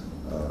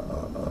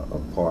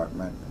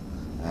apartment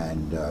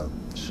and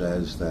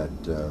says that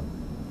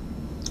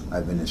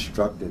I've been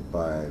instructed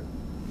by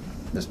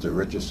Mr.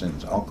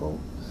 Richardson's uncle,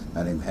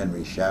 named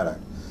Henry Shattuck,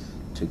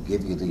 to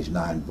give you these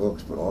 9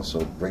 books, but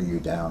also bring you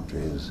down to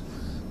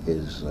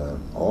his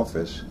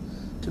office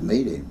to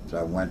meet him. So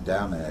I went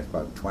down there. After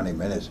about 20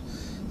 minutes,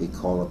 he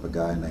called up a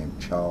guy named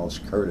Charles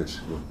Curtis,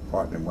 who was a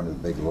partner in one of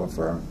the big law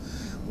firms,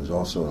 was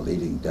also a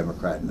leading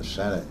Democrat in the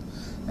Senate,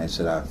 and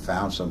said, "I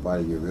found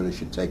somebody you really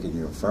should take in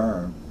your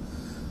firm."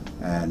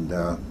 And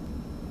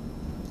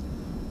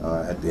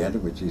At the end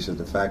of which he said,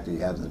 the fact that he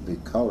happens to be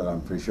colored,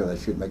 I'm pretty sure that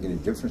shouldn't make any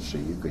difference to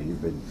you, because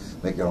you've been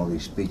making all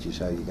these speeches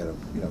how you got to,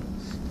 you know,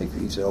 take.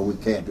 He said, oh, we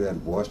can't do that in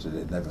Boston,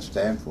 they'd never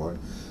stand for it.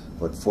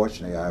 But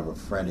fortunately, I have a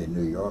friend in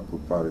New York who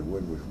probably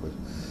would, which was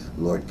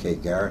Lord K.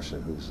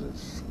 Garrison, who's the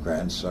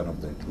grandson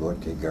of the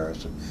Lord K.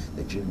 Garrison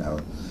that you know,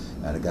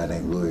 and a guy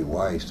named Louis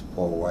Weiss.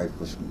 Paul Weiss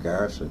was from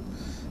Garrison,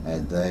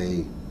 and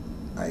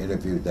I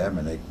interviewed them,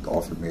 and they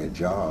offered me a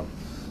job.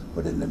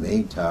 But in the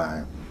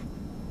meantime,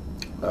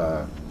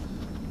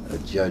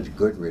 Judge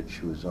Goodrich,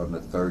 who was on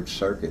the Third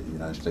Circuit,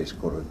 United States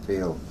Court of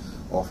Appeal,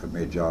 offered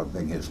me a job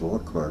being his law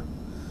clerk,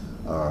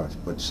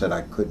 but said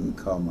I couldn't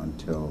come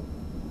until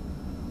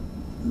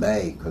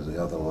May because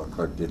the other law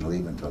clerk didn't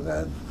leave until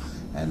then,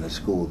 and the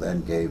school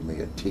then gave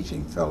me a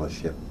teaching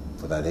fellowship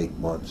for that 8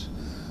 months,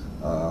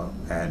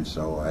 and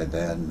so I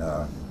then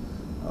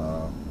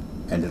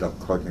ended up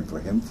clerking for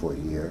him for a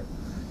year.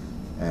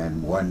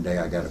 And one day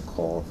I got a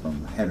call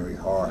from Henry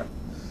Hart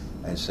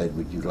and said,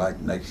 would you like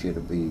next year to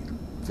be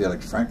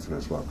Felix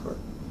Frankfurter's law clerk?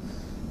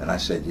 And I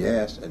said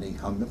yes, and he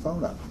hung the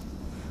phone up.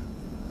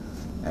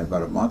 And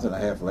about a month and a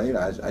half later,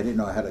 I didn't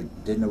know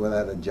whether I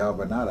had a job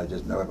or not. I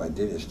just know if I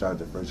did, it started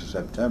the 1st of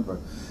September.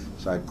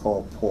 So I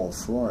called Paul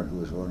Florent, who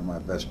was one of my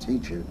best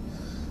teachers,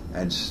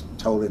 and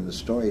told him the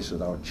story. He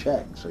said, I'll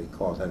check. So he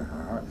called Henry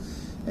Hart,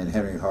 and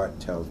Henry Hart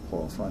tells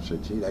Paul Florent,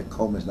 said, gee, that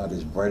Coleman's not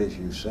as bright as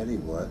you said he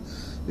was,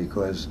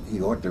 because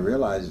he ought to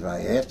realize if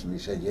I asked him, he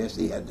said yes,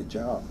 he had the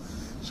job.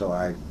 So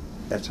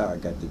that's how I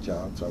got the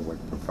job. So I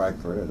worked for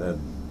Frankfurter. Then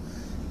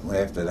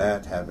after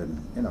that,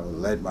 having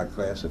led my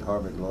class at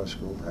Harvard Law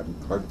School, having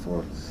clerked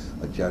for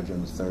a judge on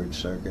the Third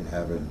Circuit,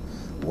 having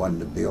won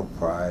the Beale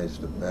Prize,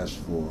 the best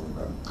for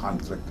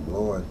conflict of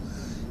laws,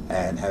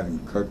 and having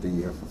clerked a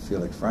year for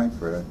Felix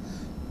Frankfurter,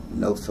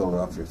 no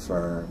Philadelphia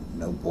firm,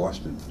 no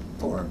Boston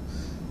firm,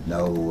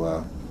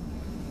 no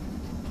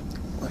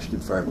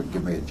Western firm would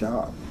give me a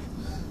job.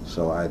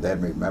 So I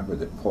then remembered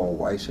that Paul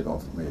Weiss had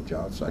offered me a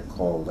job, so I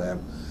called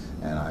them,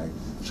 and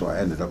so I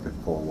ended up at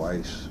Paul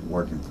Weiss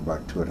working for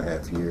about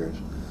 2.5 years.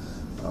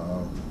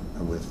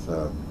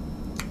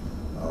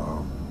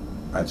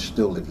 I'd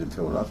still lived in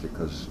Philadelphia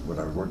because when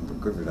I was working for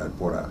Goodrich, I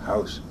bought a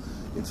house.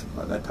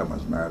 By that time I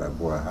was married, I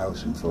bought a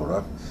house in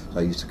Philadelphia, so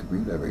I used to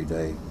commute every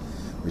day,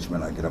 which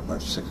meant I'd get up by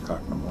 6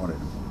 o'clock in the morning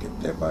and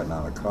get there by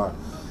 9 o'clock.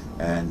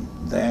 And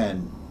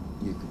then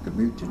you could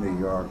commute to New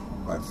York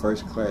by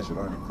first class. It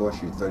only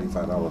cost you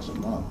 $35 a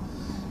month.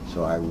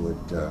 So I would,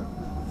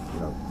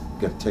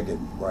 get a ticket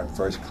right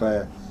first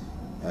class,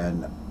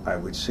 and I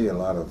would see a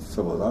lot of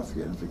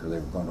Philadelphians because they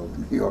were going over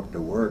to New York to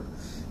work.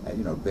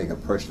 And being a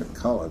person of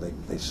color,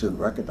 they soon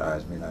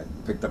recognized me, and I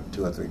picked up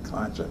 2 or 3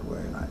 clients that way,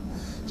 and I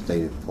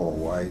stayed at Paul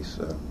Weiss.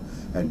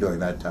 And during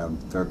that time,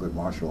 Thurgood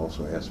Marshall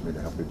also asked me to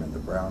help him in the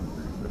Brown.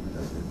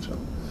 So,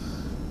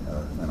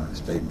 and I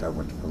stayed until I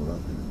went to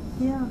Philadelphia.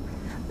 Yeah.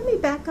 Let me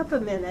back up a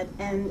minute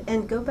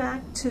and go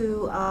back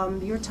to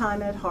your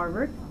time at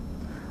Harvard.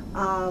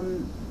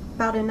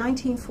 About in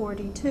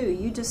 1942,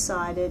 you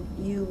decided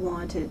you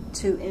wanted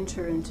to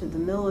enter into the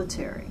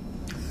military.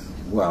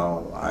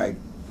 Well,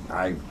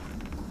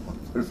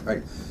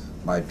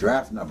 my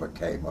draft number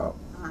came up,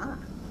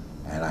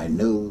 and I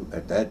knew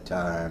at that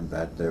time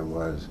that there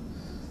was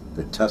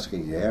the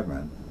Tuskegee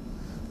Airmen,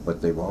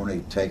 but they were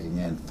only taking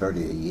in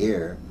 30 a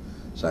year,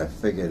 so I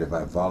figured if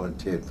I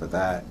volunteered for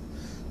that,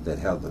 that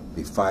held to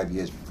be 5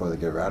 years before they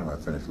get around when I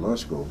finished law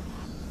school.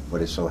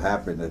 But it so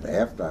happened that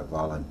after I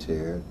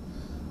volunteered,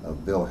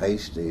 Bill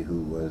Hastie,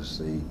 who was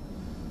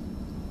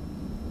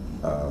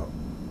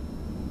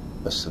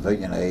a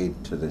civilian aide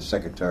to the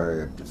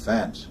Secretary of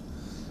Defense,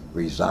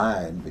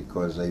 resigned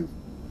because they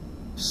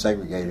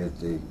segregated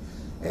the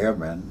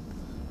airmen,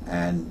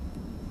 and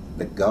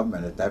the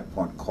government at that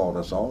point called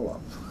us all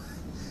up.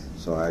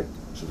 So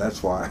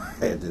that's why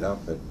I ended up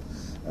at,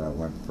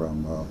 went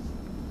from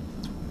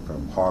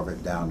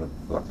Harvard down to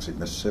Biloxi,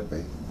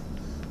 Mississippi,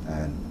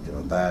 and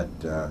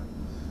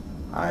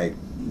I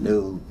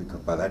knew,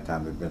 because by that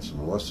time there had been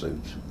some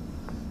lawsuits,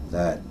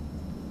 that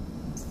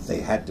they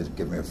had to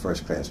give me a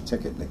first-class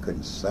ticket and they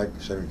couldn't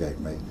segregate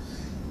me.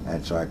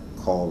 And so I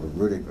called the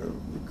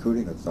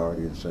recruiting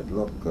authority and said,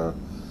 look,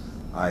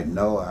 I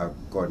know I'm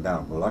going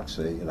down to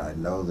Biloxi, and I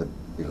know that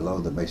below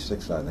the May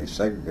 6th line they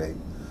segregate,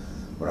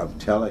 but I'm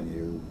telling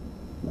you,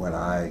 when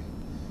I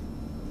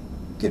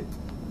get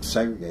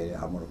segregated,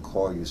 I'm going to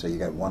call you, say you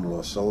got one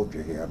lost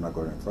soldier here, I'm not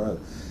going any further.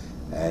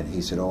 And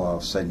he said, oh, I'll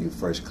send you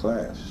first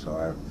class. So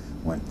I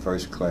went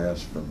first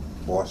class from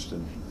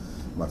Boston.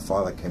 My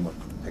father came up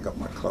to pick up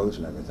my clothes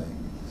and everything,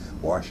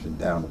 Washington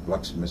down to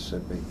Biloxi,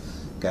 Mississippi.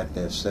 Got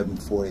there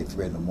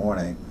 7:43 in the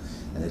morning,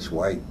 and this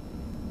white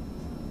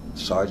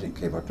sergeant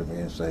came up to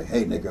me and said,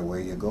 hey, nigga, where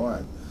you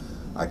going?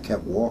 I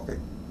kept walking.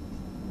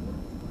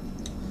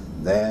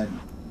 Then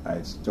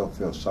I still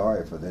feel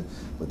sorry for that,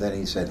 but then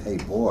he said, hey,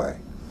 boy.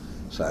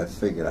 So I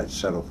figured I'd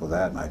settle for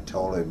that, and I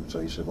told him. So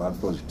he said, well, I'm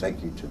supposed to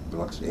take you to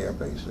Biloxi Air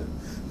Base, and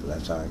so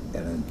that's how I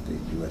entered the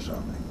U.S.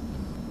 Army.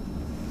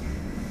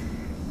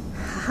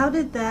 How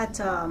did that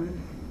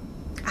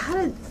How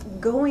did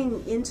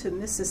going into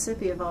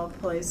Mississippi, of all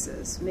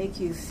places, make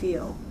you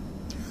feel?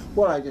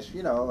 Well, I just,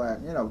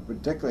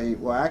 particularly,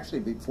 well,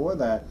 actually before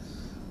that,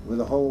 with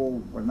the whole,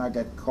 when I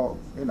got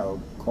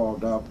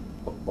called up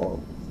or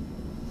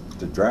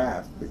the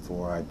draft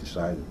before I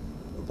decided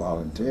to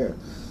volunteer,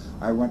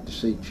 I went to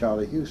see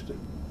Charlie Houston.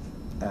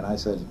 And I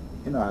said,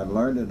 I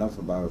learned enough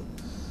about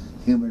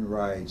human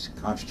rights,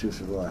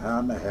 constitutional law, how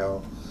in the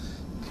hell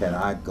can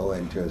I go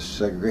into a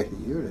segregated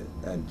unit?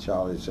 And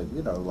Charlie said,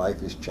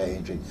 life is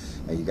changing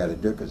and you got to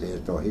do it, because he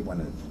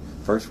went in the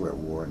First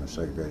World War in a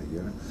segregated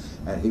unit,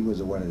 and he was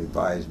the one that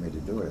advised me to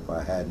do it. If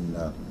I hadn't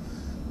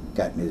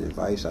gotten his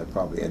advice, I'd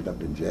probably end up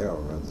in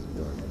jail rather than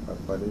doing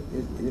it. But it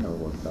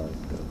worked out.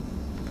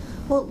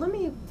 Well, let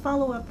me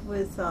follow up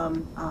with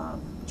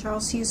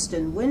Charles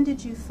Houston. When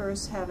did you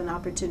first have an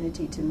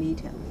opportunity to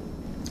meet him?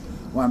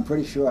 Well, I'm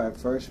pretty sure I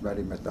first met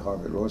him at the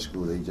Harvard Law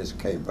School. He just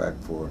came back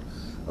for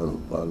a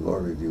law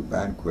review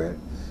banquet,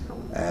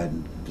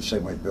 and the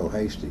same way Bill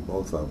Hastie,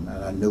 both of them,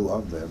 and I knew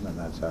of them, and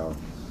that's how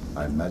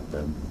I met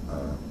them.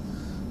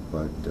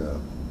 But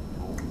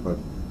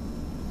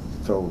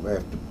so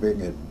after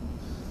being at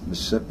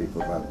Mississippi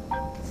for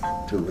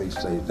about 2 weeks,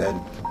 they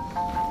then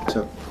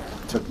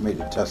took me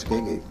to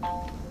Tuskegee,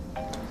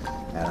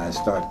 and I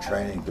started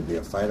training to be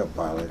a fighter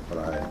pilot, but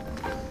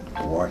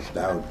I washed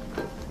out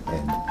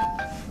in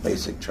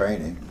basic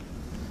training,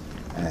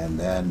 and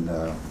then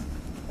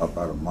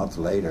about a month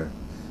later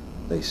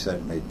they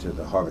sent me to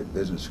the Harvard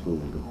Business School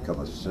to become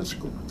a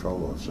statistical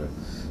control officer.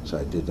 So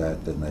I did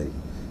that, then they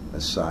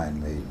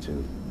assigned me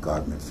to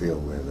Gardner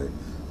Field, where the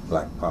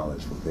black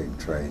pilots were being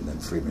trained in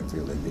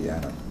Freemanfield,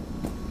 Indiana.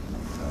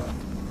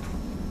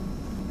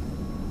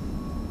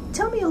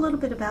 Tell me a little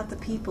bit about the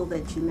people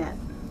that you met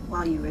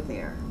while you were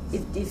there,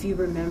 if you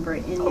remember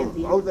any of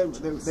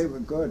the they were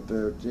good.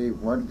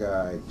 One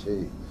guy,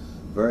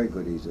 very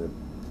good. He's a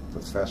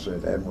professor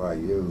at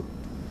NYU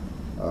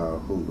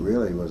who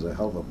really was a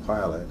hell of a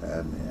pilot,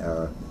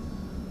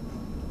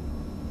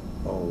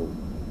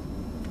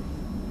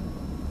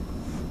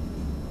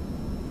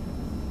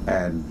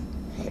 and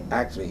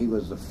actually he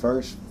was the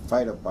first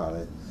fighter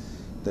pilot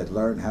that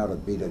learned how to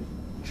beat a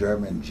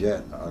German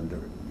jet under,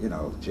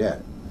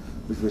 jet,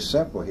 which was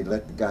simple. He'd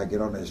let the guy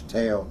get on his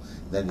tail,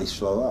 then he'd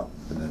slow up,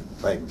 and then the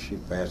plane would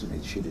shoot past and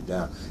he'd shoot it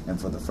down. And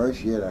for the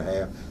first year and a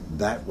half,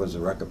 that was the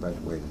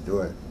recommended way to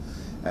do it.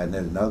 And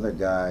then another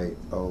guy,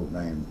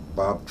 named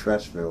Bob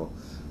Tresville,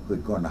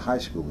 who'd gone to high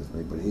school with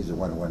me, but he's the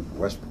one who went to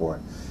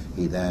Westport.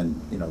 He then,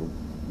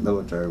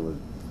 military was,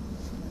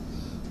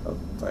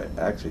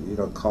 actually,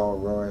 Carl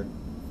Rowan,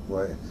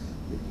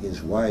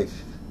 his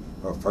wife,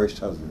 her first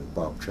husband was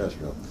Bob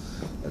Tresville,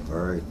 a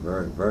very,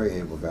 very, very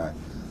able guy,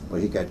 but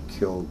he got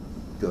killed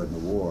during the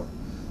war.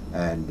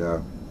 And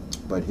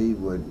but he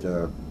was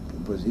a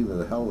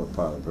hell of a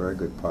pilot, very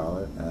good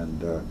pilot,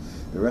 and the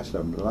rest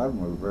of them, a lot of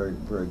them were very,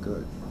 very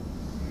good.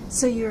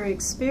 So your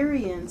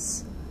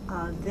experience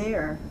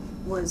there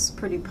was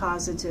pretty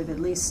positive, at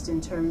least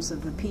in terms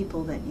of the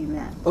people that you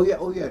met. Oh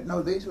yeah.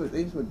 No, these were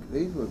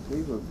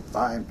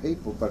fine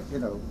people, but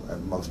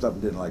and most of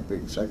them didn't like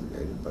being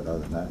segregated. But other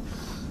than that,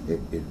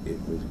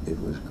 it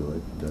was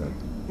good.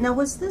 Now,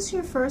 was this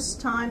your first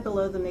time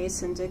below the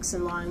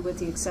Mason-Dixon line, with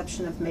the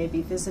exception of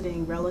maybe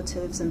visiting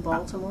relatives in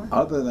Baltimore?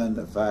 Other than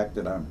the fact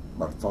that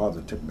my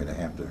father took me to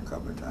Hampton a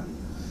couple of times,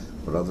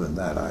 but other than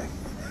that, I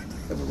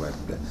never went.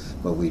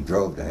 But we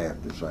drove to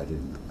Hampton, so I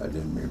didn't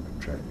remember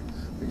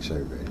being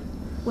segregated.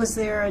 Was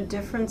there a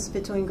difference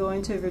between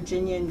going to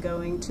Virginia and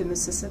going to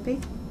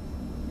Mississippi?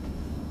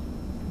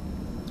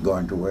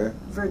 Going to where?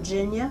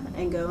 Virginia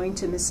and going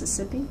to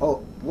Mississippi?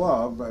 Oh,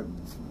 well,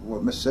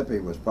 Mississippi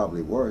was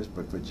probably worse,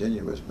 but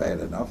Virginia was bad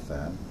enough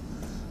then.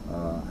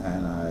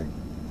 And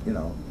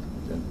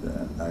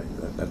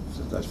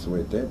that's the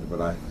way it did.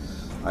 But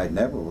I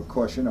never, of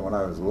course, when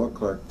I was law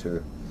clerk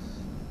to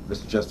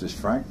Mr. Justice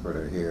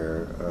Frankfurter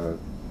here,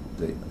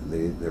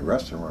 the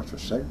restaurants were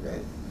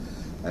segregated.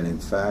 And in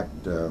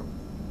fact,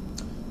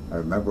 I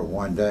remember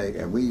one day,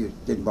 and we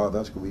didn't bother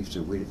us because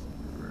we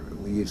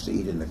used to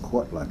eat in the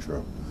court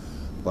lunchroom.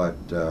 But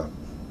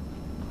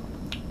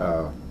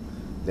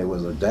there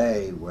was a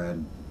day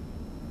when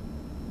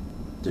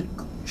the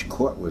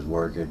court was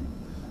working,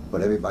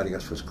 but everybody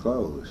else was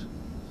closed.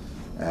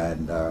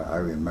 And I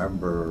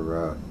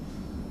remember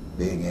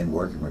being in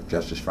working with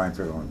Justice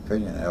Frankfurter on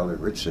opinion, and Elliott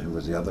Richardson, who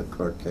was the other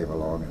clerk, came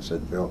along and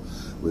said, "Bill,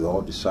 we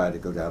all decided to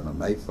go down to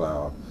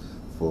Mayflower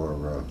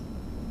for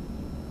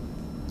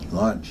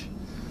lunch."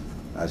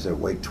 I said,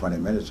 "Wait 20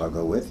 minutes, I'll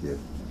go with you."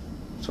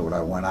 So when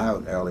I went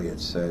out,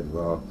 Elliott said,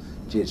 "Well,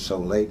 gee, it's so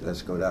late,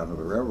 let's go down to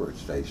the railroad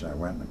station." I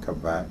went and come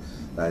back,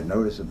 and I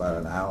noticed about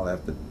an hour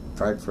after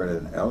Frankfurter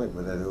and Elliott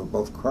were there, they were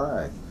both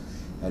crying.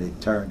 And it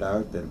turned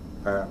out that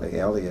apparently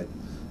Elliott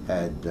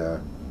had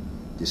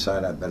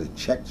decided I better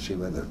check to see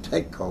whether they'd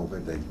take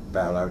COVID. They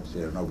bowed out and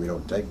said, "No, we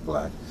don't take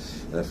black."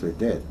 And that's what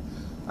they did.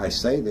 I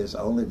say this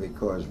only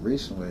because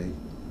recently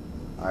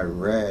I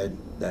read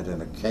that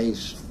in a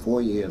case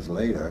 4 years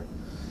later,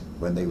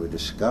 when they were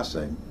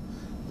discussing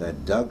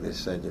that Douglas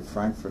said that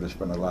Frankfurter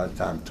spent a lot of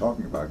time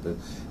talking about this,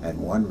 and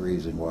one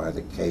reason why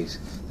the case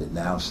that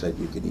now said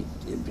you could eat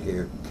in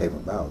here came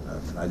about.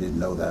 I didn't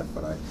know that,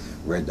 but I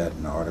read that in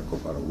an article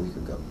about a week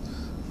ago.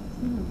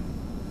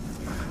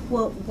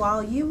 Well,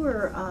 while you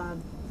were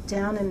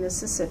down in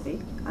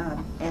Mississippi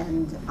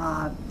and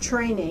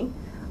training,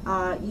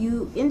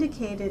 you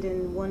indicated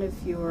in one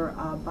of your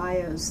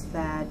bios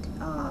that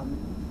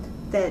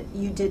that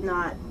you did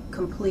not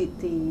complete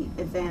the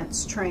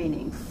advanced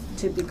training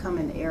to become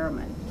an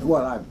airman.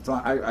 Well, I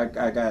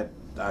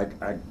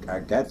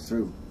got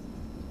through,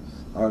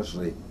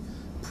 obviously,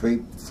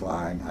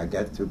 pre-flying. I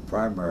got through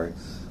primary.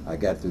 I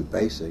got through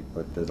basic,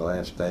 but the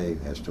last day,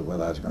 as to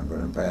whether I was going to go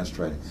to advanced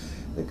training,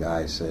 the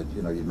guy said,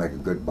 you know, you make a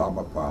good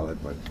bomber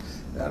pilot, but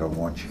I don't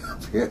want you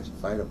up here as a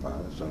fighter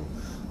pilot. So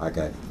I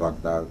got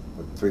bucked out.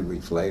 But 3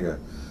 weeks later,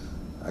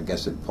 I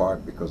guess in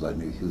part because I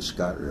knew Hugh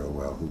Scott real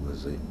well, who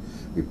was a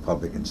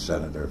Republican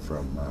senator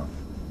from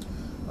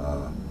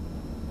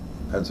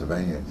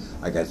Pennsylvania.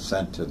 I got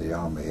sent to the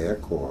Army Air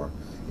Corps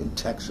in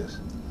Texas,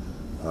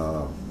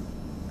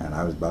 and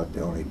I was about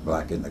the only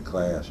black in the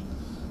class.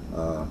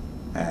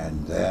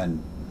 And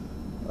then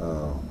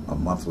a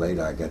month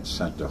later, I got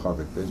sent to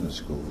Harvard Business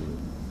School.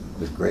 It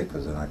was great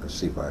because then I could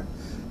see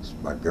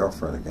my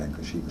girlfriend again,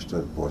 because she was still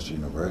at Boston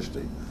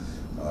University.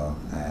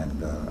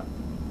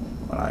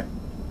 When I,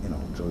 you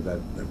know, so that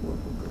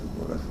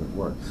would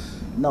work.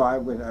 No, I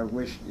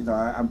wish, you know,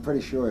 I'm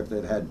pretty sure if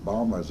they'd had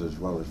bombers as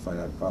well as fight,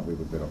 I probably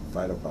would have been a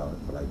fighter pilot.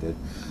 But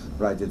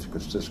I did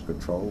consist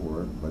control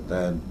work. But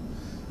then,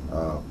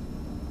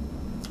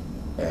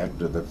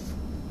 after the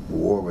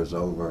war was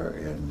over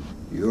in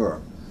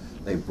Europe,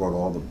 they brought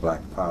all the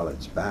black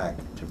pilots back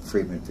to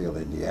Freeman Field,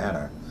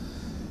 Indiana,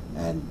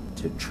 and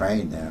to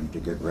train them to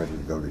get ready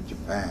to go to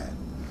Japan.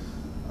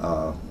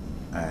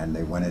 And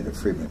they went into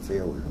Freeman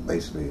Field, which was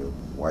basically a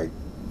white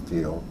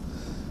field,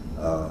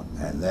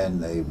 and then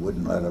they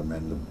wouldn't let them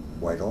in the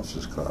White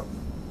Officers Club.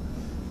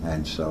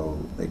 And so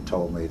they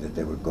told me that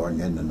they were going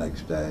in the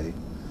next day,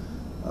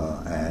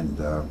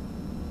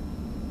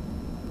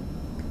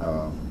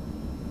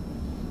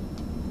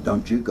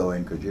 don't you go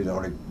in because you're the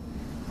only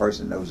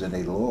person that knows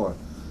any law,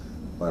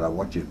 but I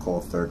want you to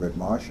call Thurgood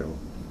Marshall.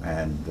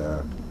 And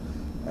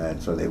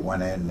so they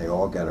went in, they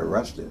all got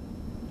arrested.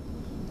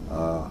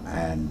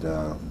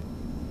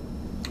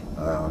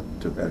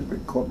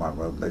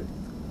 They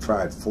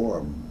tried for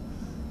them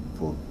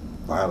for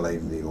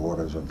violating the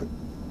orders of the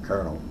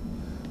colonel.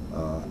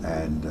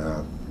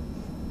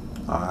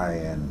 I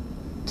and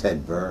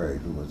Ted Berry,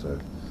 who was a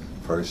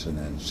person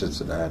in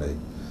Cincinnati,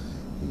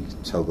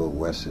 Togo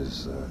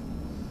West's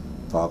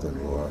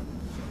father-in-law,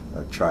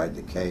 tried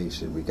the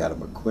case, and we got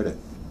him acquitted.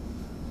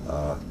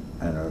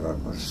 And a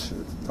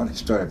funny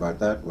story about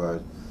that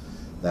was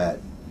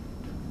that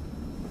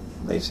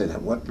they said,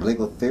 what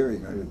legal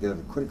theory are you going to get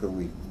him acquitted?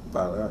 We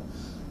filed out.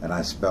 And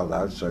I spelled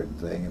out certain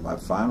things, and my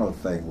final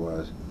thing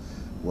was,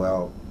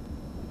 well,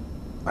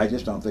 I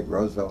just don't think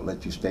Roosevelt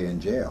let you stay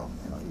in jail.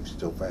 You know, he was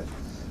still bad.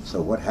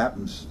 So what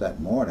happens that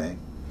morning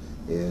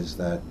is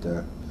that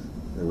the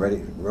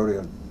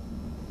rodeo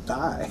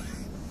die,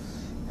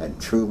 and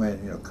Truman,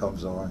 you know,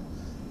 comes on,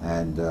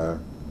 and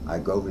I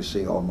go to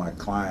see all my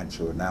clients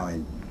who are now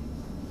in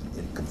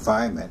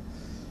confinement,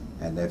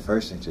 and their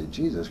first thing said,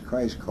 Jesus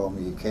Christ,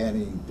 Coleman, you can't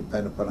even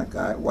depend upon a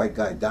white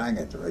guy dying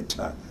at the right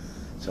time.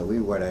 So we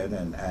went in,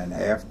 and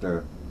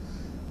after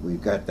we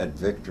got that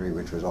victory,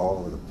 which was all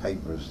over the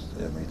papers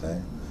and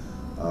everything,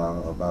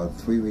 about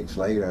 3 weeks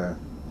later,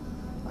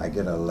 I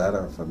get a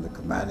letter from the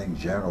commanding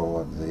general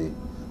of the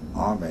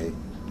Army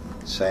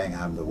saying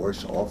I'm the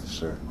worst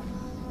officer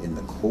in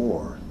the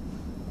Corps,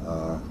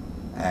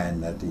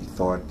 and that he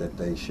thought that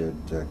they should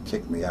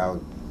kick me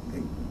out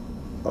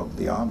of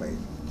the Army,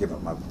 give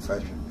up my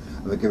profession,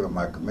 give up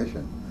my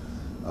commission.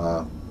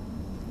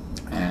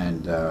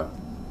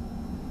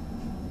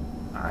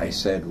 I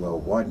said, well,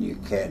 one, you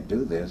can't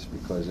do this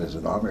because there's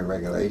an Army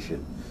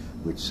regulation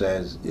which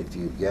says if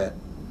you get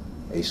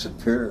a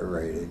superior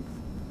rating,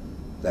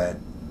 that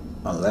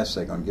unless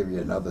they're going to give you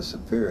another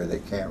superior, they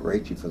can't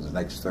rate you for the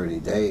next 30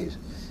 days.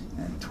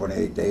 And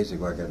 28 days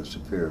ago, I got a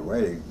superior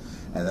rating.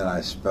 And then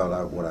I spelled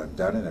out what I've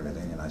done and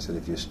everything. And I said,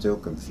 if you're still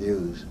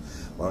confused,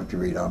 why don't you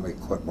read Army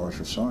Court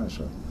Martial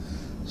so-and-so?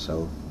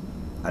 So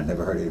I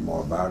never heard any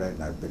more about it.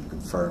 And I've been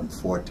confirmed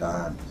 4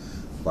 times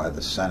by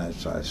the Senate,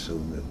 so I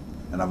assume that.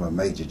 And I'm a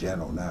Major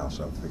General now,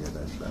 so I figured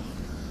that's that.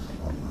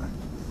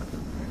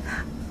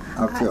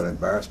 I feel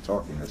embarrassed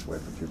talking this way,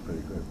 but you're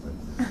pretty good.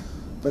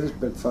 But it's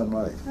been fun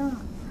life. Oh.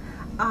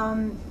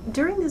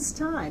 During this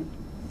time,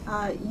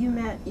 you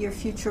met your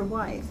future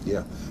wife.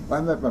 Yeah. Well,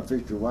 I met my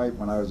future wife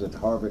when I was at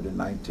Harvard in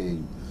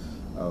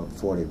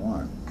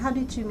 1941. How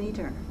did you meet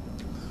her?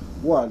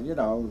 Well, you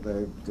know,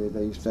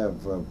 they used to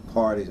have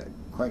parties,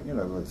 quite, you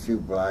know, a few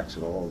blacks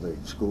at all the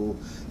school,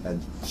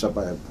 and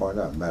somebody had a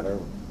party. I met her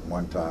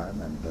one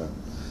time, and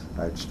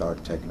I'd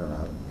start taking her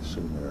out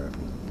soon thereafter.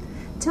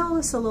 Tell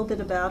us a little bit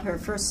about her,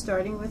 first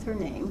starting with her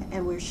name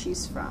and where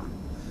she's from.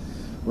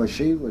 Well,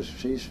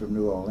 she's from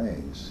New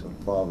Orleans. Her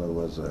father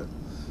was a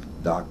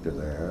doctor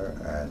there,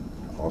 and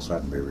also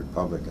happened to be a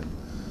Republican.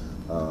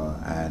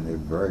 And they're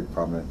very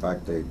prominent. In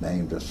fact, they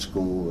named a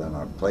school and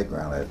a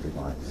playground after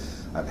him.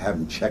 I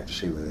haven't checked to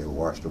see whether they were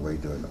washed away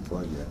during the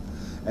flood yet.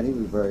 And he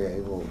was a very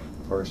able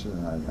person.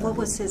 What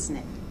was his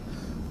name?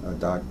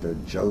 Dr.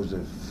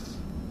 Joseph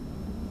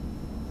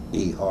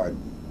E. Harden.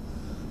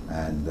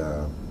 And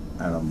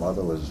her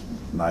mother was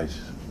nice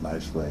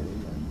lady,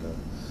 and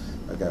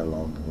I got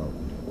along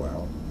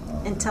well.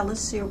 And tell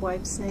us your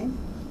wife's name.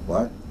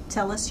 What?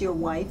 Tell us your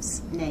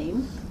wife's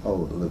name.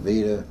 Oh,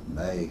 Levita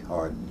Mae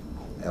Harden.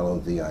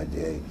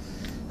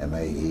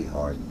 L-O-V-I-D-A-M-A-E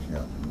Harden.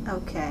 Yeah.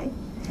 Okay.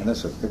 And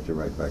that's a picture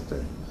right back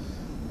there.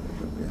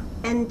 Yeah.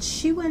 And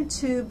she went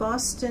to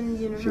Boston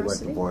University? She went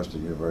to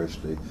Boston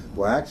University.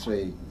 Well,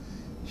 actually,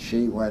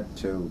 she went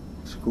to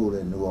school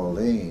in New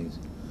Orleans,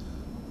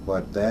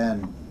 but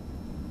then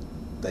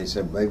they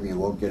said maybe you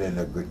won't get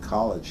into a good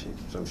college.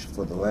 So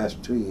for the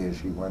last 2 years,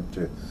 she went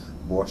to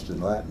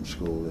Boston Latin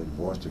School in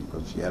Boston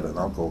because she had an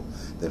uncle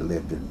that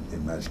lived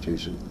in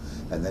Massachusetts,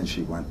 and then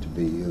she went to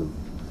BU.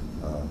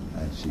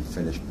 And she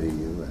finished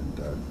BU,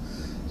 and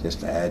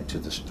just to add to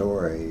the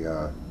story,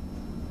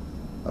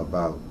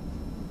 about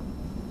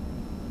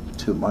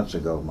 2 months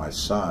ago, my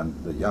son,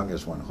 the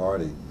youngest one,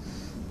 Hardy,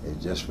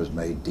 just was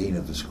made Dean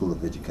of the School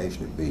of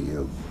Education at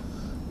BU,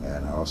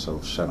 and I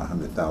also sent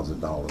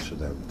 $100,000 to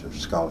them to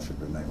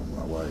scholarship in the name of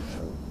my wife.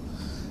 So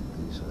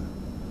he's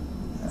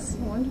that's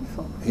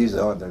wonderful. He's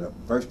the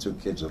first two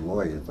kids are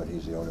lawyers, but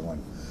he's the only one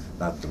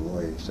not the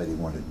lawyer. He said he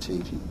wanted to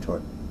teach. He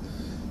taught.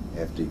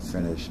 After he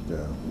finished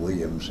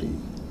Williams, he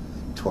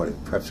taught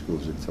at prep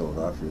schools in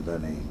Philadelphia.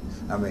 Then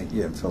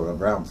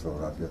around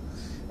Philadelphia.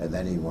 And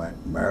then he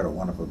married a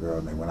wonderful girl,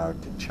 and they went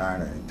out to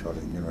China. He taught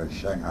at the University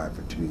of Shanghai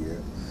for 2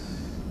 years.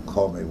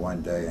 Called me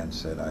one day and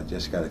said, I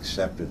just got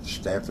accepted to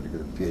Stanford to get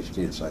a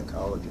PhD in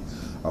psychology.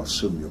 I'll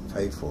assume you'll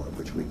pay for it,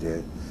 which we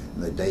did.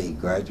 And the day he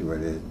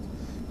graduated,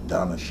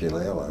 Donna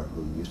Shalala,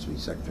 who used to be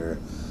secretary,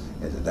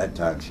 and at that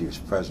time she was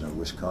president of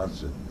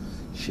Wisconsin,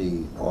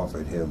 she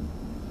offered him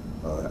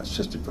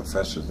assistant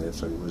professor there,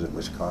 so he was at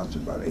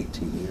Wisconsin about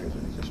 18 years,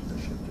 and he just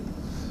finished it.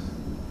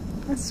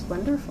 That's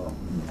wonderful.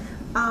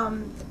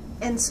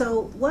 And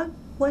so, what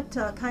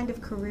kind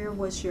of career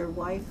was your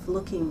wife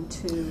looking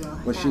to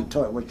Well,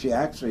 have? She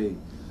actually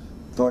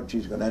thought she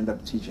was going to end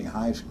up teaching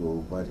high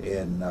school, but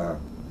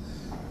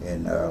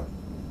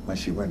when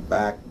she went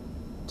back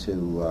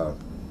to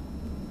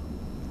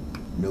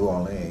New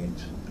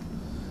Orleans,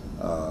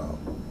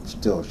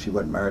 still she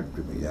wasn't married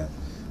to me yet.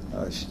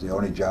 The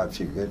only job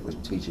she could get was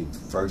teaching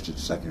first and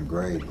second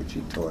grade, which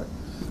she taught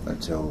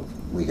until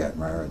we got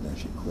married, and then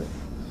she quit.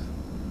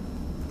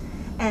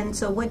 And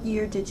so what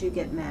year did you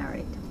get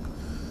married?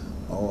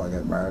 Oh, I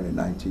got married in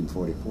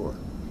 1944. I'll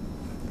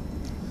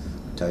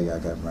tell you, I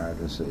got married,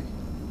 let's see,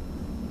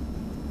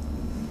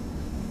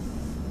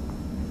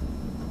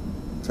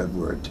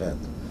 February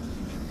 10th.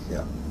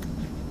 Yeah.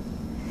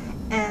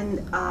 And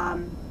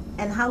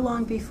how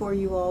long before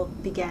you all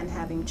began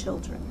having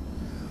children?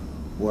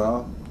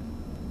 Well,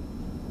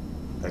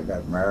 I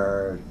got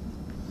married.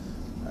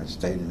 I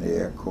stayed in the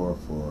Air Corps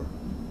for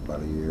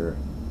about a year.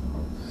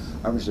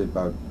 Obviously,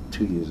 about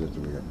 2 years after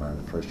we got married.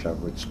 The first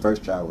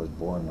child was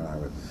born when I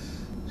was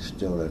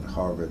still at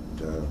Harvard,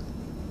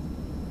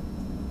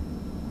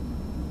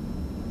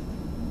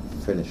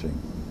 finishing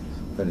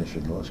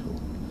law school.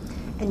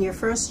 And your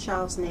first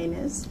child's name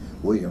is?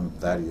 William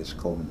Thaddeus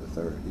Coleman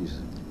III.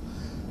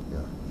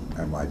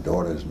 And my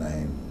daughter's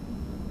name,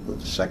 the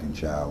second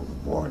child, was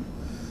born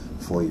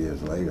 4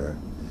 years later.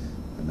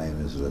 Her name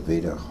is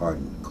Levita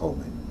Harden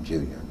Coleman,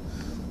 Jr.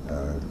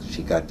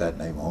 She got that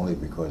name only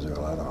because there were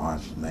a lot of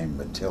aunts named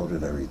Matilda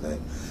and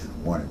everything.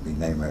 Wanted to be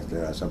named after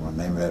her. I said, I'm going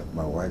to name it after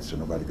my wife so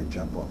nobody could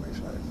jump on me.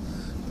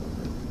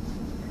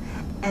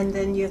 And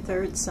then your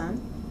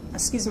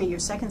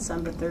second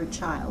son, but third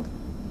child.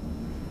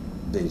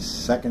 The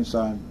second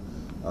son,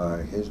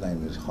 his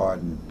name is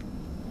Harden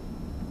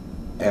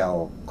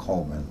L.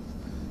 Coleman.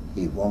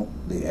 The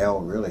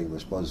L really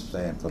was supposed to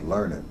stand for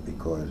learned,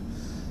 because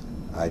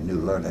I knew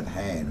Learned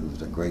Hand, who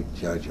was a great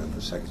judge on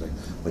the secretary,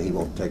 but he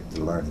won't take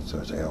the learned, so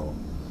it's L.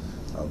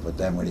 But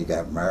then when he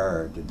got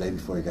married, the day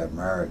before he got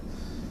married,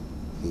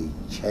 he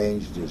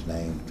changed his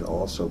name to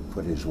also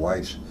put his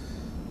wife's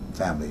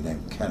family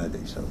name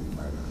Kennedy, so he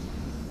married her.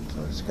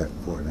 So it's got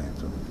 4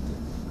 names.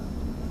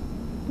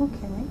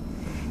 Okay.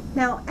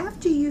 Now,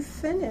 after you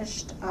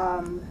finished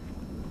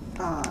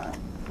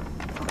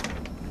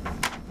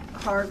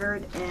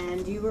Harvard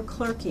and you were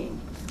clerking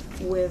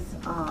with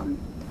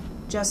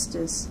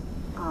Justice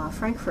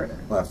Frankfurter.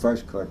 Well, I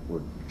first clerked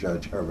with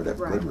Judge Herbert F.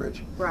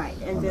 Goodrich. Right,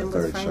 and then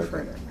with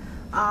Frankfurter.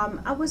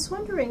 I was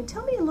wondering,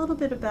 tell me a little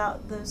bit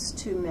about those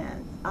two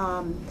men.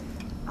 Well,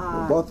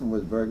 both of them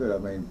was very good. I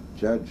mean,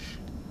 Judge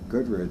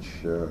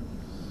Goodrich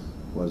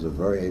was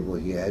very able.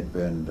 He had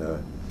been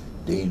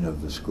dean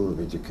of the School of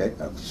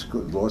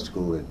Law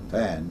School at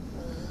Penn,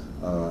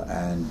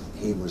 and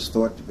he was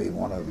thought to be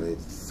one of the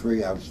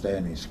 3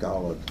 outstanding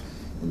scholars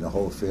in the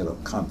whole field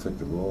of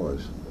conflict of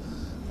laws.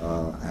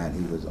 And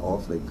he was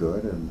awfully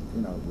good, and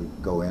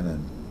we'd go in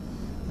and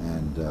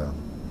and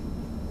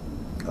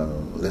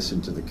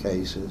listen to the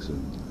cases,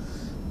 and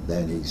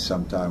then he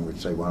sometimes would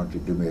say, why don't you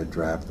do me a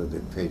draft of the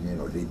opinion,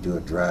 or he'd do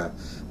a draft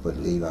but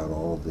leave out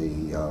all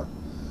the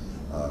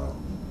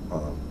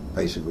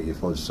basically you're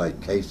supposed to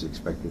cite cases,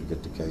 expect you to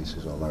get the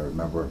cases. Although I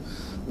remember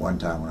one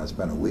time when I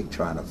spent a week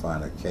trying to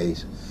find a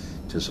case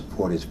to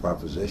support his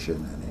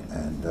proposition,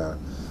 and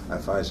I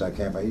finally said I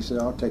can't find. He said,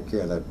 I'll take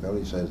care of that, Bill.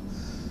 He says,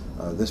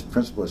 this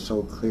principle is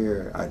so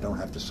clear I don't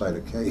have to cite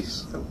a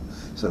case.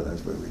 So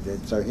that's what we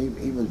did. So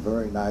he was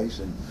very nice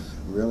and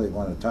really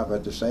one of the top.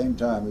 At the same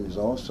time, he was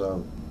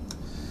also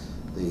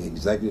the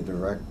executive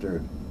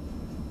director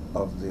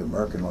of the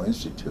American Law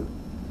Institute.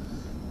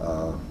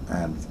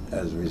 And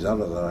as a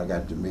result of that, I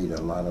got to meet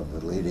a lot of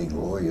the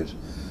leading lawyers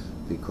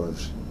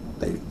because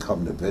they'd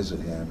come to visit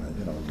him,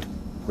 and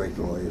great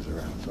lawyers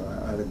around.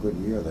 So I had a good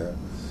year there.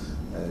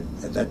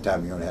 At that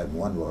time, you only had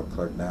one law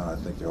clerk. Now I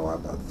think there are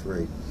about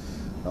three.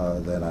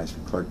 Then I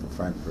clerked for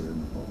Frankfurter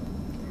in the fall.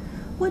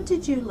 What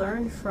did you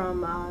learn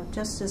from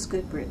Justice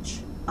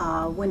Goodrich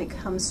when it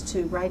comes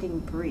to writing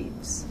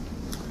briefs?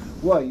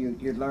 Well,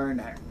 you learn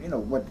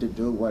what to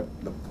do, what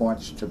the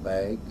points to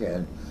make,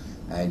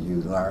 and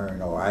you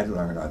learn, or I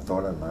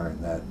thought I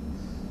learned that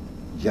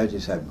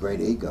judges have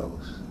great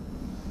egos,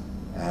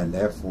 and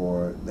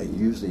therefore they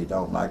usually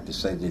don't like to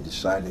say they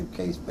decided a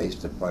case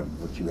based upon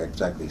what you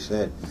exactly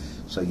said.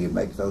 So you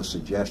make those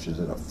suggestions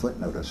in a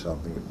footnote or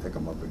something and pick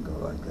them up and go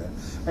like that.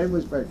 And it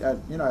was very, I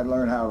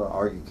learned how to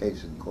argue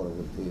cases in Court of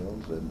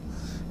Appeals, and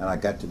I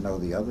got to know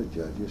the other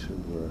judges who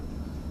were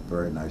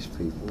very nice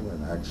people.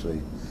 And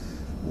actually,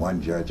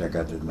 one judge I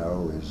got to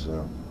know is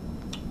a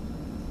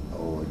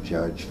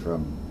judge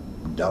from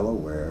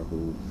Delaware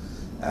who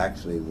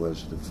actually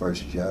was the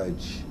first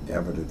judge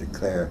ever to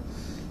declare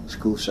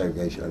school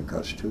segregation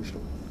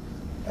unconstitutional.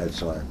 And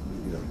so I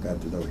got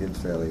to know him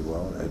fairly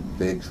well. And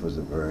Biggs was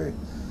a very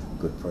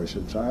good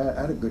person. So I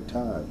had a good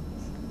time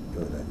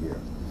during that year.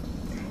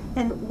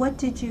 And what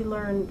did you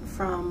learn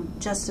from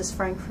Justice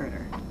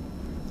Frankfurter?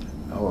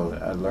 Oh,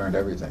 I learned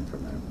everything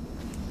from him.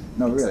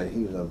 No, really,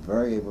 he was a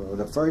very,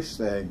 the first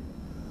thing,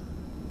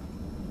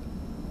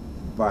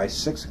 by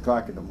 6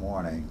 o'clock in the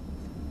morning,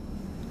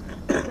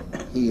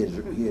 he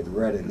had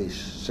read at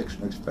least 6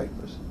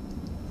 newspapers.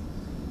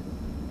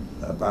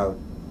 About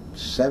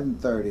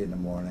 7:30 in the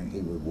morning,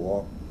 he would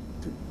walk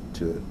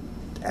to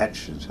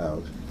Atchison's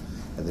house,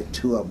 and the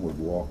two of them would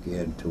walk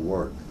in to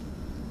work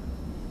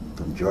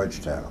from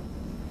Georgetown.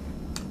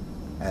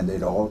 And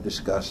they'd all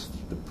discuss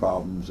the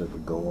problems that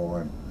would go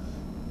on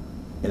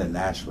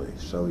internationally.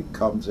 So he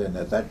comes in,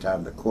 at that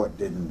time the court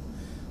didn't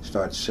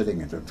start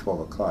sitting until 12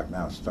 o'clock,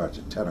 now it starts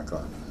at 10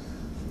 o'clock.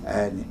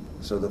 And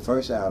so the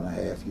first hour and a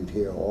half, you'd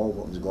hear all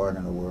what was going on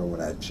in the world, what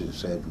Atchison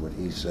said, what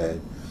he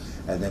said.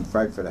 And then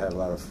Frankfurter had a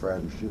lot of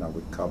friends,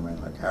 would come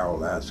in, like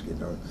Harold Lasky,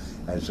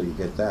 and so you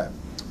get that.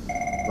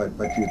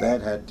 But you then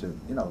had to,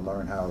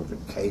 learn how the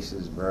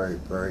cases, very,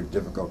 very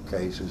difficult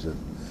cases, and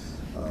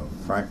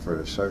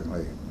Frankfurter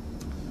certainly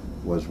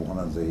was one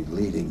of the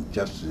leading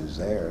justices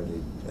there,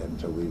 and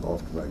so we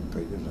often write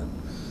opinions.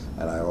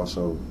 And I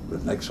also, the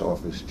next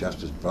office,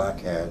 Justice Black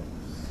had,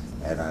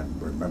 and I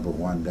remember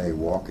one day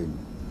walking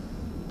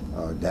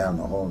down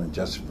the hall, and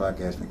Justice Black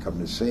asked me to come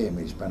to see him.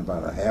 He spent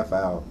about a half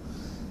hour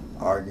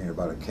arguing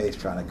about a case,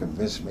 trying to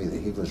convince me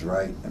that he was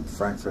right and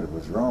Frankfurter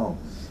was wrong,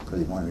 because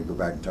he wanted me to go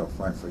back and tell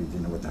Frankfurter he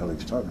didn't know what the hell he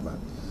was talking about.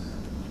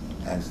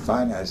 And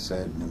finally I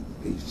said, and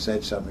he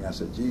said something, I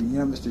said, gee,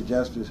 Mr.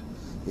 Justice,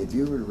 if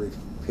you would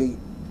repeat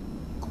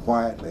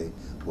quietly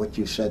what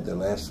you said the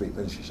last 3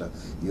 minutes or so,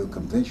 you'll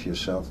convince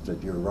yourself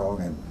that you're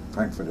wrong and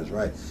Frankfurter's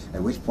right.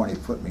 At which point he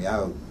put me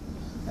out,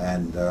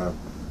 and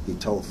he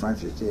told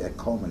Frankfurter that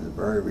Coleman is a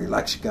very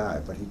relaxed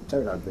guy, but he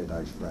turned out to be a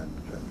nice friend.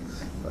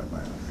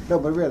 No,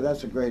 but really,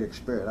 that's a great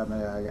experience. I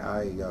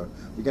mean,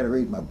 you got to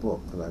read my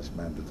book, because I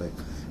spent the thing.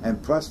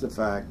 And plus the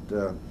fact,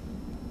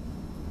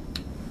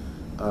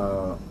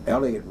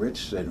 Elliott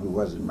Richardson, who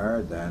wasn't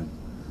married then,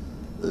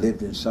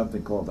 lived in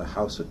something called the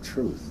House of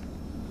Truth,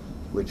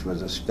 which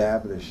was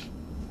established,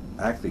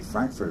 actually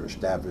Frankfurter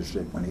established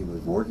it when he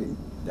was working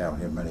down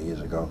here many years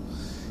ago.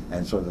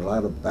 And so there were a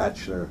lot of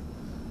bachelor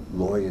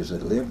lawyers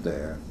that lived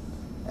there,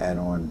 and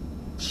on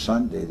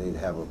Sunday they'd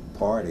have a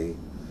party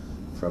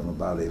from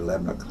about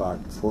 11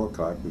 o'clock to 4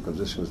 o'clock, because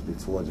this was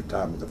before the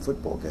time of the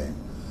football game.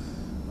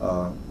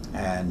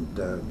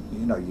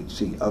 You'd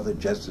see other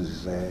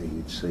justices there,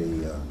 you'd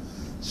see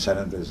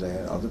senators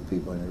there, other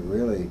people, and it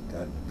really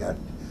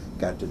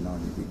got to know,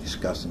 you'd be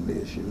discussing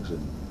the issues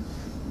and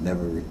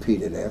never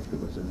repeated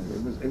afterwards.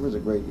 And it was a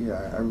great year.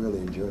 I really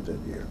enjoyed that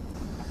year.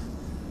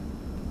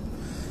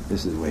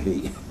 This is where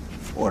he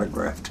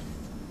autographed.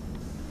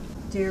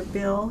 Dear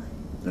Bill,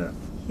 Yeah.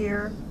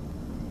 Here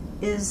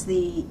is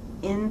the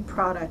end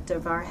product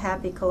of our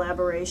happy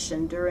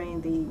collaboration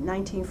during the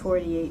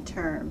 1948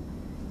 term.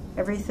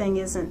 Everything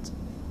in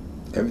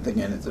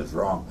it that's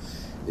wrong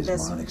is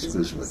mine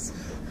exclusively.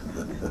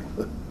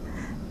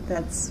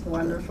 That's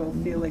wonderful,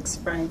 Felix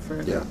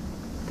Frankfurter. Yeah.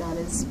 That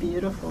is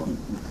beautiful.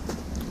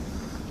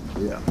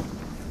 Yeah.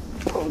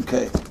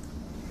 Okay.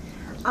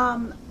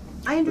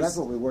 That's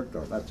what we worked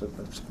on. That's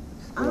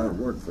what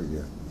worked for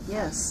you.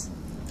 Yes.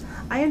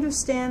 I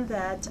understand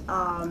that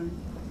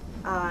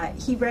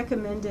he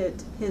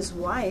recommended his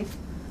wife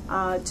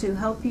to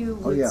help you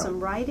with some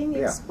writing.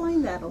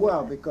 Explain that a little bit.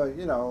 Well, because,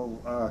 you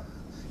know,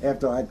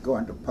 after I'd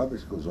gone to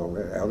public schools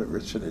over there, Elliott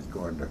Richardson had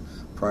gone to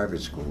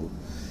private school,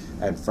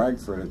 and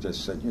Frankfurter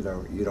just said, you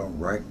know, you don't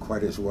write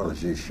quite as well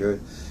as you should,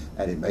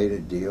 and he made a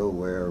deal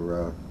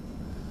where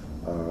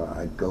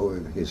I'd go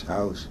to his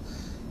house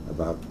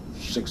about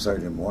 6:30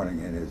 in the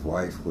morning, and his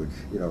wife would,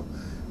 you know,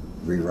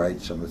 rewrite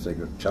some of the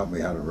things, tell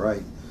me how to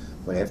write.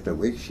 But after a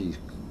week, she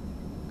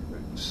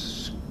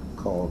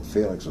called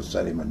Felix or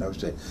sent him a note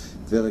saying,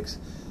 Felix,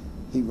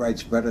 he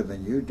writes better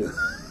than you do.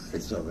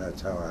 So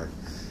that's how I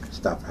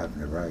stopped having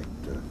to write.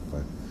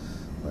 But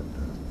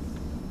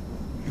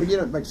you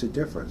know, it makes a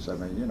difference. I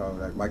mean, you know,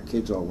 like my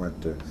kids all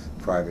went to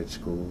private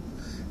school,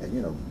 and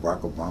you know,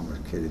 Barack Obama's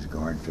kid is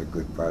going to a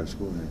good private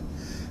school,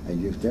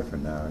 and you're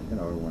different now. You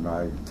know, when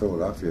I in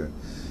Philadelphia,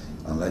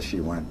 unless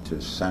you went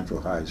to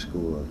Central High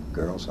School or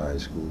Girls High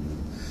School, you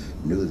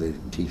knew the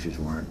teachers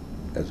weren't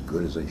as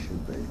good as they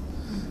should be,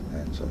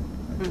 and so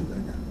I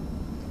did that.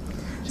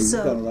 So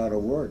you've done a lot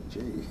of work.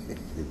 Gee,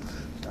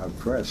 I'm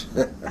impressed.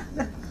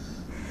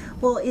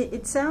 Well,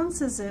 it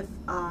sounds as if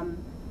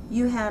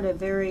you had a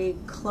very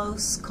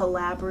close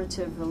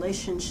collaborative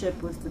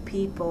relationship with the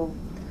people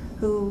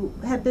who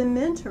had been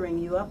mentoring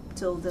you up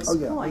till this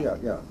point.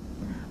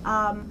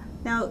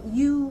 Now,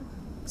 you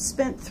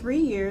spent 3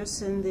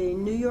 years in the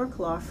New York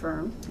law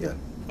firm,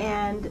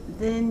 and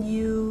then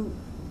you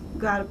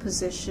got a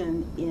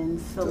position in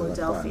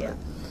Philadelphia.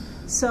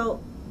 So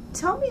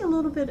tell me a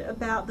little bit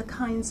about the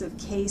kinds of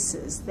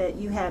cases that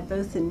you had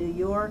both in New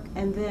York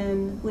and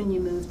then when you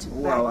moved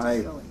back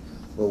to Philly.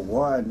 Well,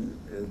 one,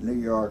 New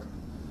York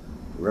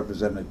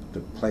represented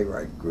the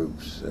playwright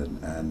groups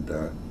and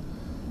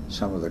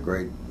some of the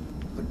great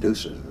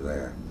producers were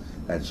there,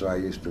 and so I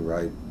used to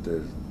write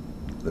the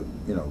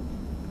you know,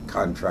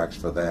 contracts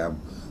for them,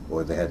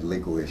 or they had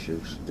legal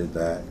issues, did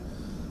that.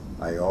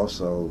 I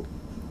also,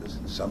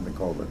 something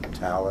called the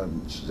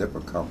Talon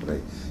Zipper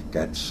Company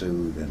got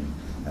sued,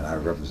 and I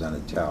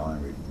represented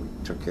Talon. We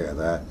took care of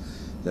that.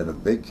 Then a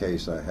big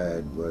case I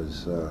had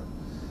was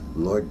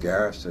Lord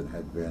Garrison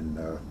had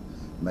been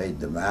made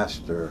the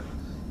master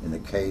in a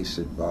case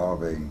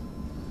involving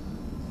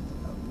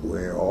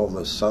where all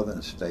the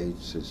southern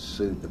states had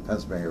sued the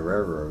Pennsylvania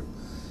Railroad,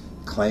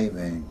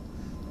 claiming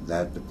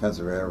that the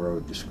Pennsylvania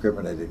Railroad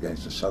discriminated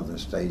against the southern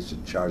states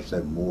and charged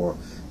them more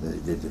than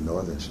it did the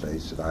northern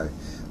states. And I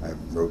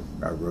wrote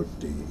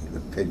the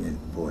opinion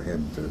for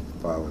him to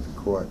file with the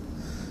court.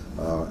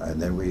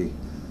 And then we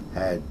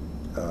had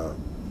a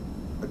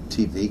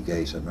TV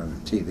case. I remember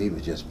TV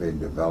was just being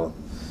developed,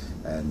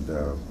 and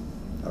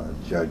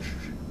Judge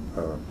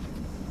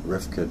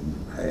Rifkin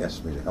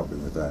asked me to help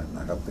him with that, and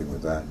I helped him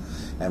with that.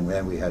 And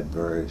then we had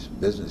various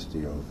business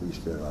deals. We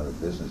used to do a lot of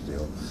business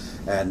deals.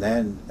 And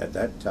then at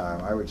that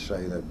time, I would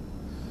say that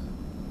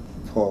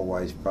Paul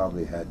Weiss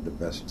probably had the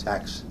best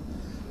tax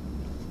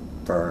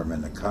firm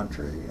in the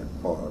country, and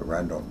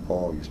Randolph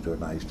Paul used to,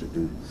 and I used to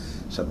do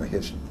some of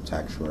his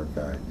tax work.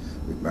 I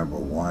remember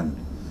one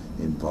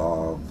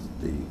involved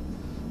the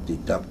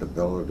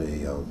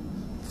deductibility of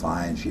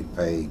fines you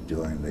paid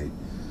during the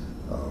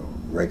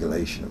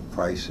regulation of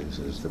prices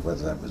as to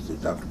whether that was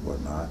deductible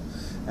or not.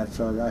 And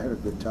so I had a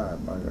good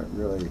time. I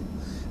really,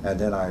 and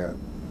then I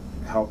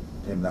helped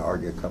him to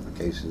argue a couple of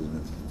cases in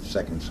the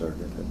Second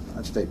Circuit, and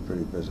I stayed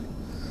pretty busy.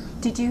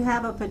 Did you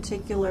have a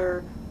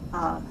particular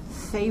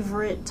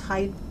favorite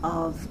type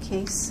of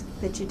case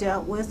that you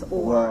dealt with,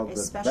 or a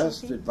specialty? Well, the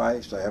best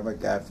advice I ever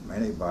got from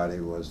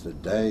anybody was the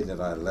day that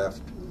I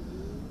left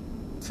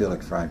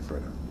Felix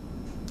Frankfurter,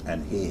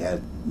 and he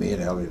had me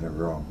and Elliott in a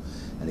room,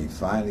 and he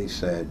finally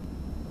said,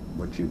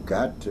 what you've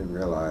got to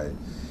realize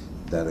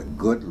that a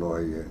good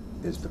lawyer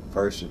is the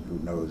person who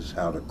knows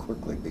how to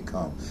quickly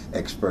become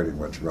expert in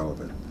what's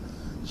relevant.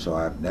 So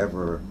I've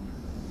never,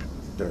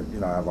 you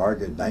know, I've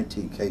argued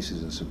 19 cases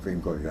in the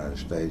Supreme Court of the United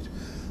States,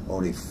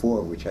 only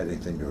 4 which had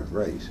anything to do with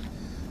race.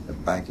 The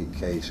banking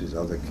cases,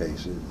 other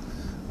cases.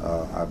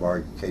 I've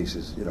argued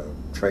cases, you know,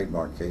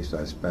 trademark cases.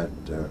 I spent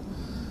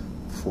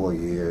 4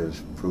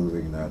 years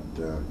proving that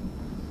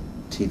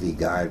TV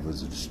Guide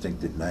was a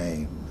distinctive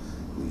name.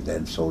 We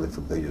then sold it for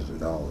billions of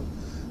dollars.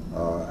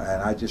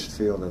 And I just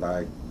feel that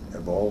I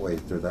have always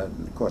done that.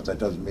 And of course, that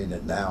doesn't mean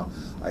that now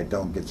I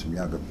don't get some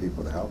younger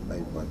people to help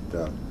me,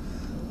 but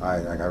I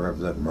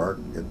represent Merck,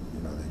 you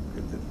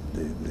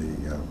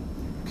know,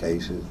 the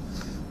cases.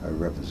 I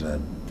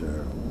represent,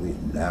 we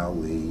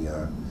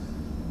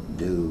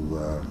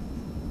do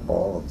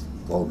all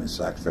of Goldman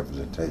Sachs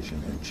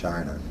representation in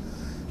China.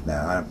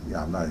 Now,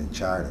 I'm not in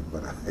China,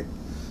 but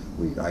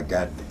I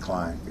got the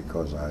client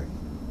because I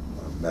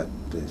met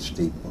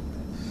Steve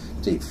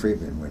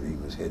Friedman when he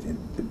was hit in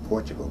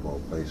Portugal, of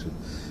all places,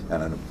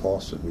 and in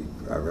Paulson,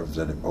 I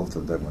represented both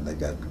of them when they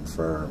got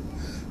confirmed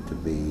to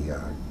be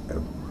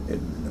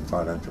in the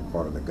financial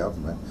part of the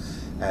government.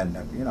 And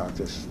you know, I've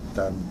just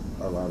done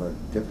a lot of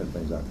different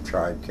things. I've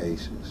tried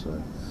cases.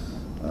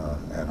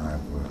 and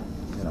I've,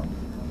 you know,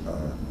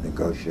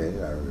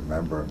 negotiated. I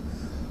remember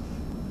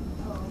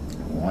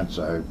once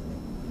I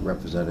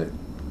represented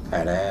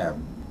Pat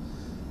Am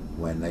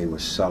when they were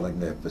selling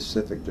their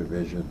Pacific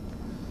Division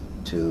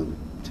to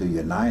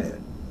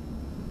United,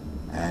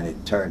 and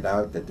it turned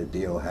out that the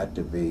deal had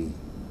to be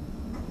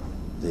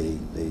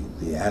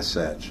the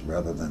assets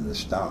rather than the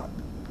stock.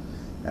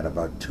 At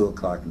about 2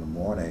 o'clock in the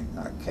morning,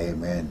 I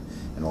came in,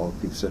 and all the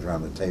people sitting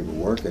around the table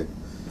working,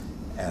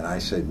 and I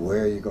said,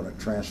 "Where are you going to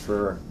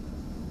transfer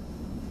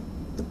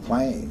the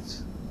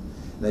planes?"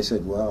 And they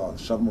said, "Well,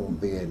 some of them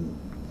be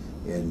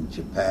in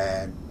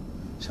Japan,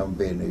 some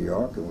be in New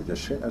York," and we're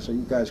just sitting. I said,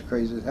 "You guys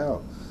crazy as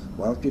hell.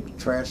 Why don't you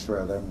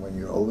transfer them when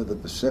you're over the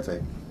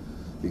Pacific,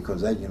 because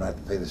then you don't have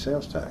to pay the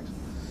sales tax?"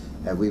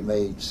 And we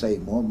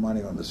save more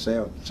money on the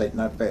sales,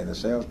 not paying the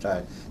sales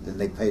tax, than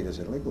they paid us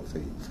in legal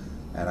fees.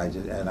 And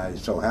I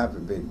so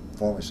happened, being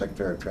former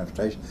Secretary of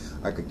Transportation,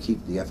 I could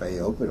keep the FAA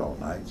open all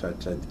night. So I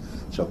said,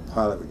 so a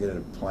pilot would get in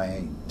a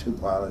plane, 2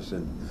 pilots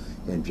in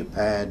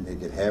Japan, they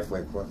get halfway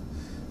across,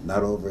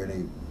 not over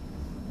any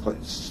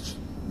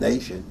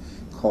nation,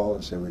 call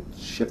and say we're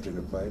shifting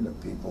the plane. The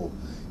people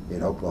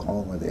in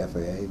Oklahoma, the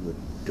FAA would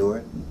do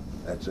it, and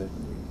that's it.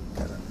 And we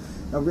kind of,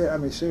 I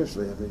mean,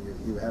 seriously, I mean,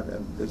 you have,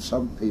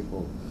 some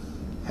people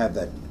have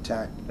that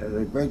attack. And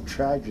the great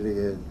tragedy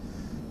is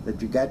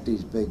that you got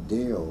these big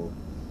deals,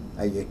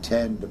 and you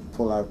tend to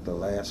pull out the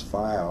last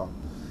file,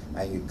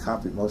 and you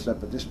copy most of it,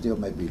 but this deal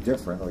may be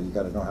different, or you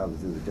got to know how to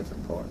do the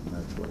different part, and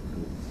that's what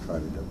we try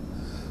to do.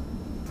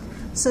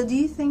 So do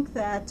you think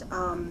that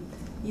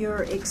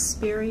your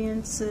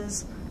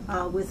experiences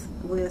with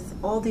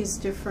all these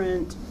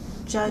different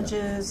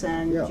judges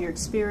and your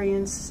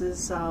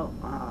experiences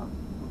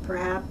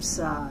perhaps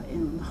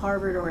in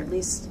Harvard, or at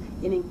least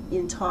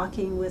in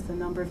talking with a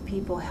number of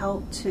people,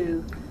 help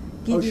to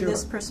give you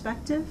this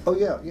perspective? Oh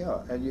yeah,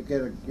 and you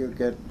get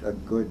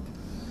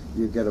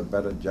a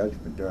better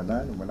judgment doing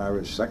that. And when I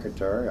was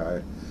secretary,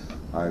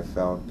 I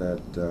felt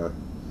that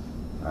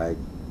I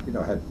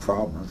had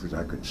problems which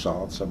I could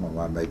solve. Some of them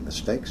I made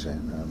mistakes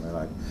in. I mean,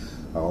 I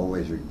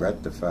always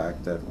regret the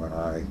fact that when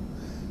I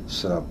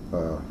set up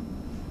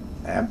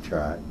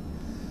Amtrak,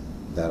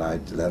 that I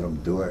let them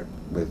do it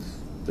with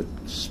the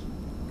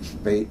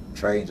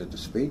trains at the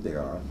speed they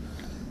are.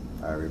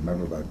 I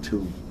remember about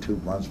two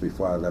months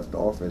before I left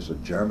office, a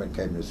German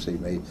came to see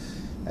me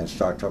and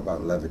started talking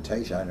about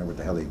levitation. I didn't know what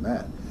the hell he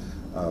meant.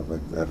 But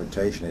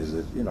levitation is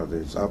that,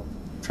 there's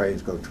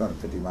trains go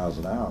 250 miles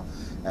an hour,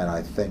 and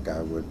I think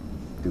I would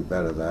do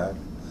better than that.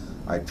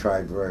 I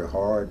tried very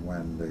hard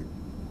when the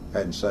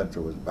Penn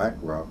Central was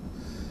bankrupt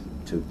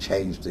to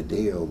change the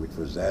deal, which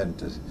was then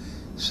to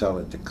sell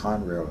it to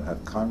Conrail and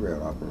have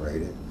Conrail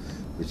operate it,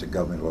 which the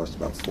government lost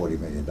about $40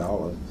 million.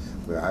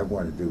 What I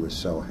wanted to do was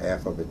sell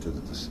half of it to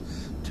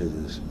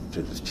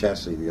the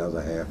chassis, the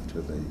other half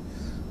to the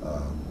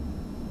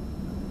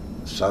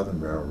Southern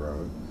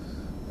Railroad,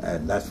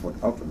 and that's what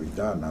ultimately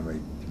done. I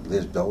mean,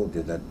 Liz Dole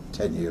did that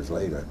 10 years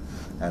later,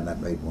 and that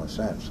made more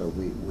sense. So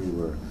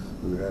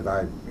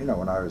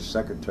when I was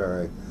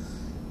secretary,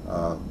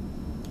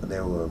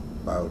 there were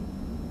about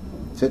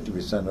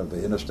 50% of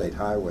the interstate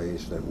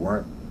highways that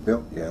weren't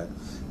built yet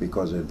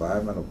because of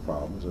environmental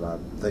problems, and I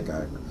think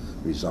I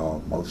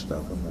resolved most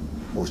of them, and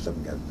most of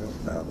them got built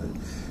now. They're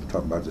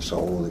talking about this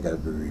old, they got to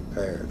be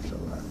repaired. So,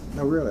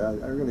 I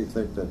really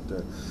think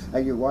that,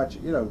 and you watch,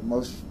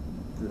 most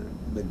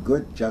the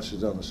good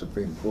justices on the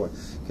Supreme Court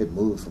can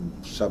move from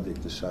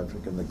subject to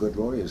subject, and the good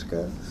lawyers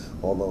can,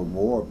 although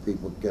more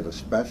people get a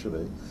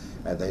specialty,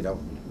 and they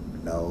don't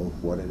know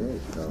what it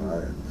is.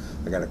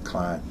 I got a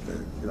client,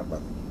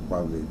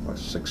 probably the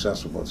most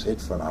successful, most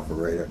hedge fund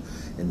operator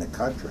in the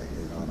country,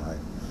 and I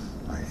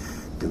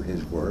do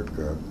his work,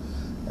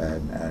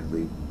 and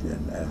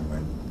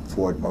when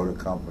Ford Motor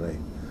Company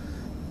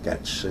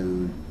got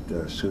sued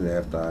soon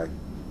after I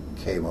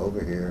came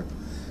over here,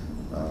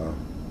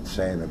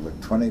 saying there were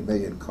 20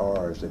 million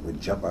cars that would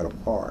jump out of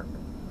park,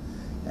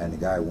 and the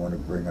guy wanted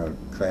to bring a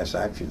class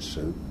action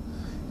suit,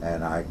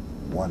 and I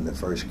won the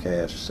first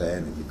case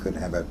saying that you couldn't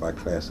have that by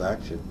class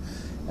action,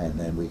 and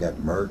then we got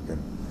Merck,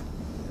 and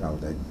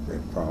they had a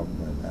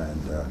problem,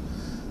 and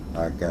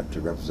I got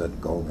to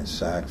represent Goldman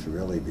Sachs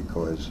really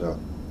because I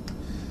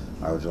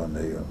was on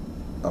the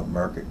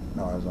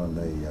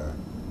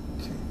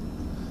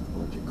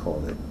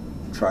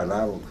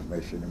Trilateral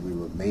Commission, and we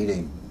were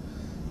meeting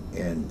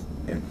in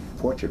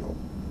Portugal.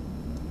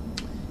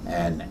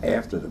 And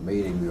after the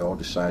meeting, we all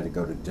decided to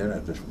go to dinner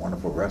at this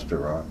wonderful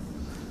restaurant,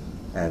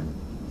 and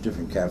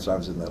different cabs. I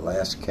was in the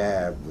last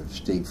cab with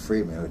Steve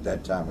Freeman, who at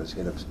that time was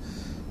head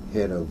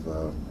of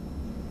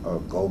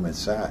Goldman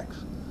Sachs,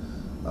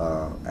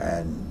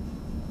 and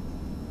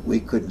we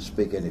couldn't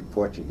speak any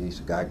Portuguese.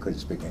 The guy couldn't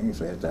speak English,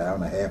 so after an hour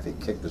and a half, he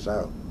kicked us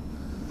out.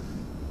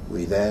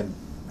 We then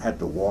had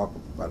to walk.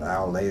 About an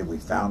hour later, we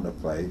found a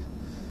place.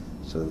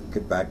 So we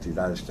get back to the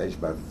United States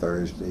about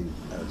Thursday.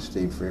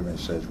 Steve Freeman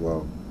says,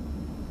 "Well,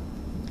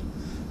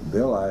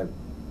 Bill, I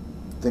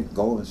think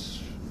Goldman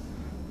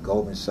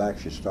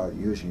Sachs should start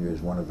using you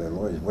as one of their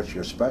lawyers. What's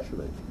your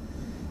specialty?"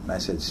 And I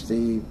said,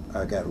 Steve,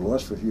 I got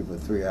lost with you for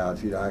 3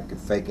 hours. You know, I could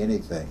fake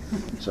anything.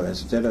 So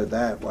instead of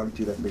that, why don't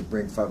you let me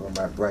bring 5 of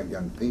my bright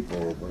young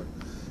people over,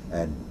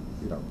 and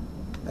you know,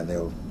 and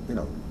they'll, you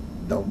know,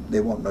 they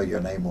won't know your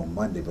name on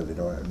Monday, but they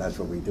don't. And that's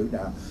what we do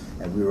now.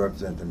 And we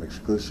represent them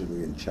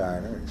exclusively in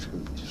China,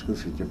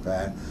 exclusively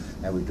Japan,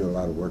 and we do a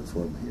lot of work for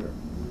them here.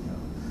 You know.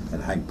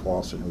 And Hank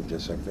Paulson, who's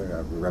just secretary,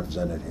 I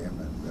represented him,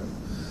 and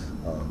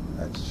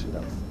that's, you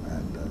know.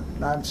 And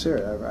no, I'm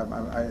serious.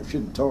 I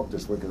shouldn't talk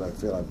this way because I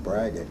feel I'm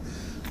bragging,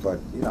 but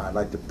you know, I'd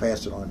like to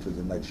pass it on to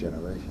the next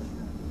generation.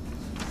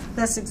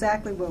 That's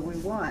exactly what we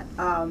want.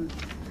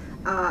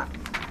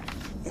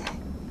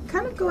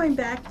 Kind of going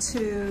back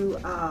to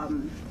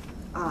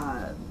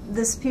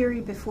this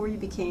period before you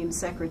became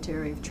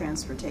Secretary of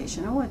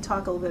Transportation, I want to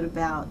talk a little bit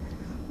about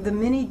the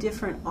many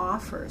different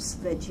offers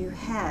that you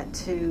had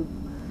to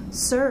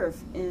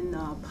serve in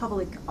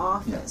public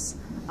office,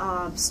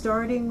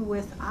 starting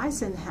with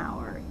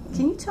Eisenhower.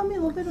 Can you tell me a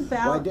little bit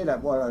about... Well, I did.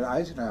 Well,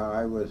 Eisenhower,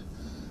 I was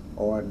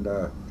on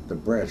the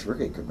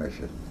Branch-Rickey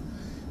Commission,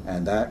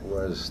 and that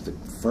was the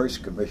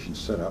first commission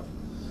set up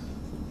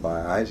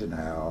by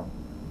Eisenhower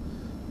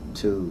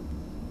to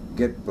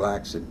get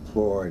blacks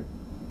employed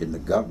in the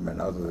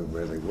government other than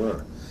where they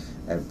were.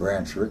 And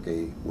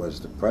Branch-Rickey was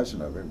the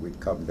president of it. We'd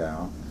come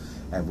down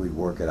and we'd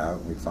work it out,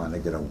 and we'd finally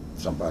get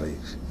somebody,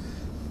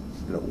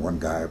 you know, one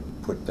guy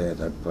put there at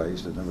that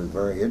place, and I was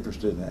very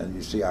interested in it. And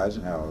you see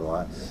Eisenhower a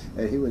lot,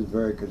 and he was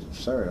very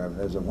concerned. I mean,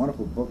 there's a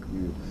wonderful book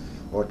you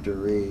ought to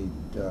read.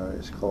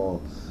 It's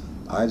called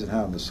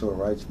Eisenhower and the Civil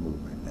Rights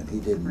Movement, and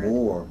he did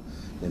more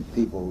than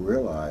people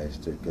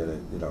realized to get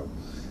it, you know.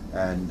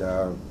 And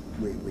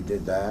we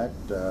did that,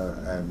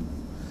 and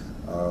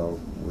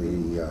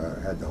we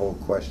had the whole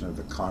question of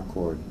the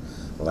Concord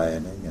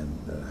landing, and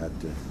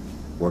had to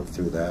work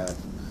through that.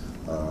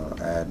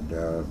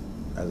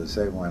 As I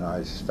say, when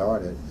I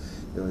started,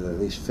 there was at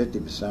least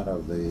 50%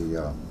 of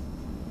the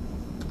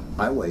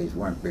highways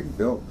weren't being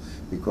built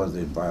because of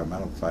the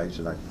environmental fights,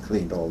 and I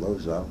cleaned all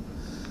those up.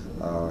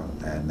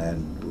 And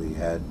then we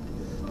had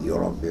the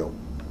automobile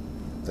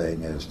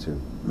thing as to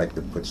make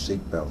them put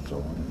seat belts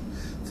on and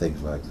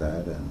things like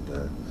that.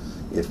 And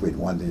if we'd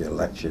won the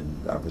election,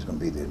 I was going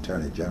to be the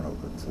Attorney General,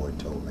 but Ford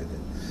told me that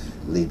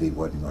Levy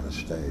wasn't going to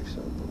stay.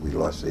 So, but we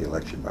lost the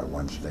election by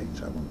 1 state,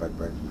 so I went back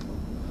to school.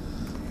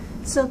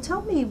 So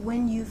tell me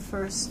when you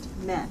first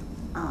met,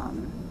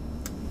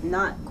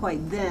 not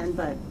quite then,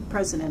 but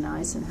President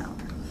Eisenhower.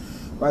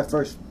 Well, I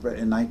first,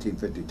 in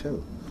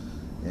 1952,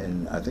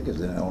 and I think it's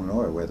in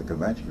Illinois where the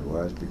convention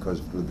was,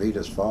 because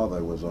Levita's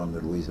father was on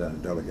the Louisiana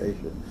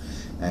delegation,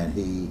 and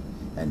he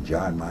and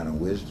John Minor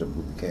Wisdom,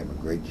 who became a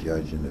great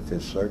judge in the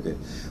Fifth Circuit,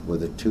 were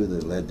the two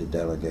that led the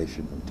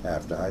delegation from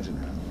Taft to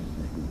Eisenhower.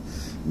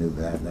 He knew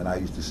that, and then I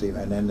used to see him.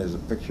 And then there's a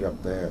picture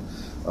up there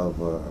of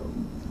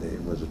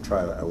it was a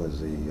trial. It was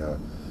the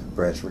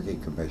Branch-Rickey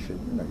Commission.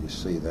 You know, you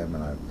see them,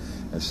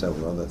 and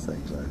several other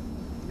things.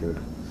 I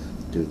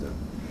do them.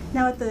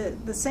 Now, at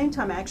the same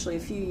time, actually, a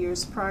few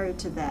years prior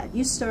to that,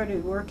 you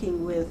started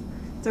working with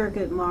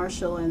Thurgood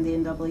Marshall and the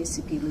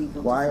NAACP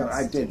Legal Defense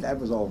I did. Team. That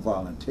was all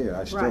volunteer.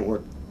 I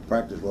still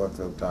practiced law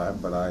full time,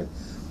 but I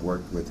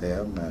worked with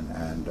him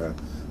and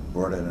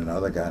brought in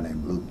another guy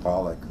named Lou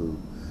Pollack, who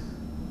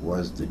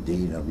was the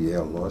dean of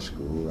Yale Law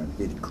School, and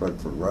he'd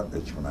clerked for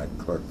Rutledge when I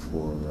clerked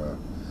for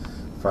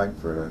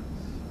Frankfurter,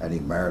 and he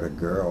married a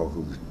girl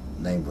whose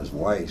name was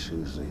Weiss,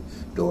 who's the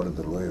daughter of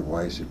the lawyer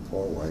Weiss and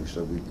Paul Weiss,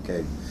 so we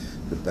became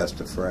the best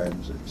of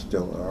friends, and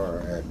still are,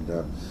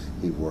 and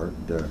he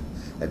worked.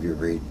 If you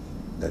read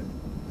that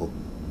book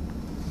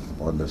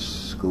on the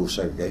school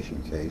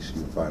segregation case,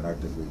 you'll find out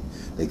that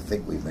they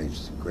think we made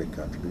a great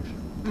contribution.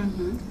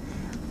 Mm-hmm.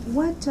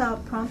 What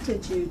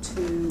prompted you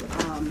to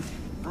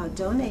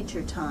donate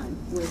your time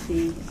with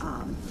the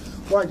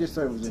well, I just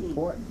thought it was team?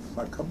 important.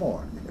 Like, come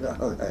on,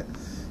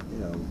 you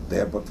know,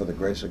 there but for the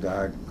grace of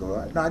God, go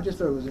out. No, I just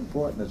thought it was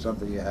important. It's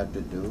something you had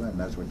to do, and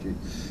that's what you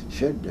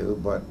should do.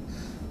 But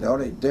the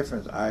only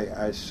difference,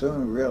 I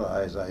soon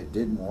realized I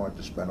didn't want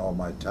to spend all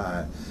my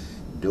time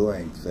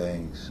doing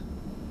things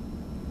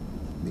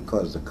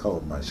because of the color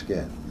of my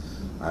skin.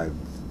 I,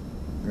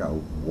 you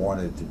know,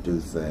 wanted to do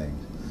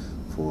things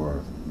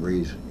for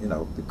reason, you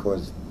know,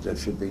 because they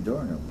should be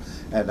doing them.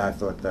 And I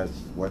thought that's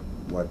what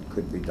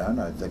could be done.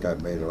 I think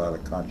I've made a lot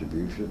of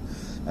contribution,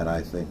 and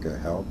I think it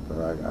helped.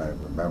 I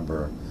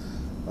remember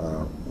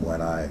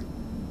when I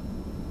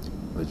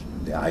was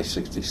the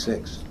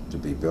I-66 to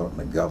be built, and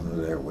the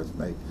governor there with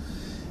me,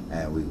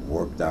 and we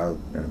worked out,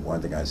 and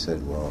one thing I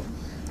said, well,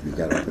 you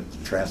got to put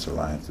the transfer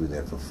line through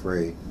there for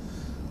free.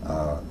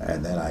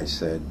 And then I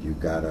said, you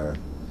got to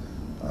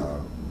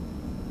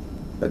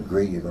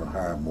agree you're going to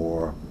hire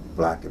more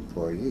black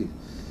employees.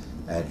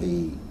 And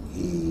he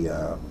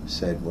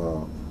said,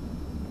 well,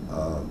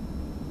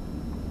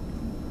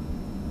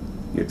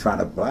 you're trying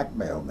to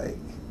blackmail me.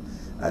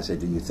 I said,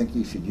 do you think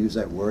you should use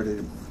that word?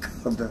 And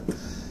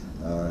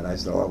I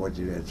said, oh, what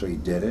you did. So he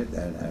did it,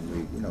 and we,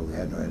 you know, we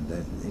had,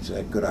 and he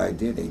said, good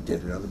idea. And he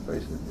did it other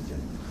places in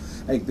Virginia.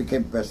 And he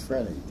became best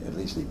friend. At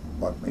least he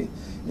bumped me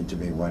into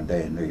me one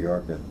day in New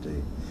York at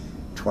the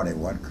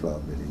 21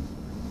 Club, and he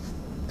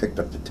picked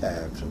up the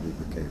tab, so he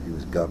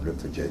was governor of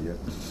Virginia.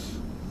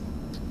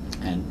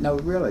 And no,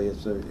 really,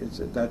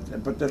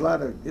 but there are a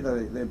lot of, there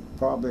are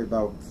probably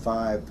about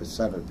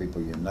 5% of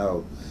people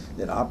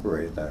that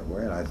operate that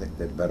way, and I think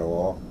they're better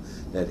off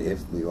that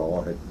if we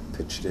all had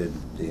pitched in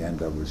the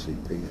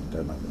NAACP and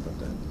done nothing but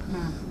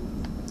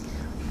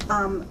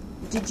that.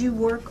 Did you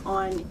work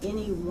on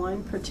any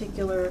one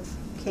particular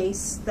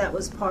case that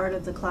was part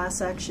of the class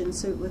action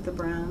suit with the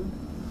Brown?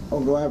 Oh,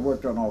 no, I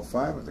worked on all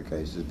 5 of the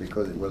cases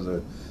because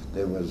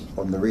there was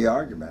on the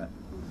re-argument,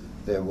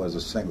 there was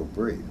a single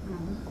brief.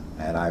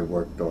 And I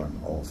worked on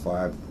all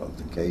 5 of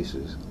the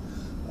cases.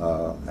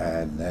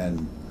 And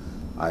then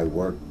I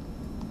worked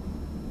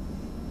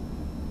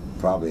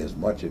probably as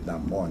much, if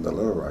not more, in the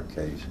Little Rock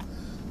case.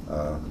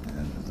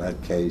 And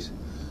that case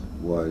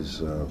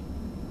was,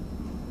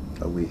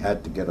 we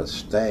had to get a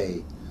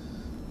stay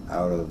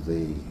out of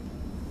the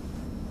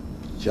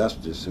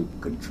justice who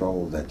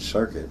controlled that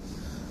circuit,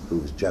 who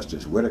was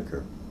Justice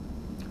Whitaker.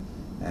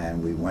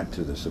 And we went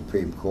to the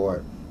Supreme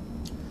Court,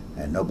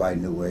 and nobody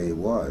knew where he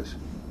was.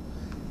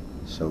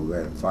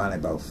 So finally,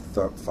 about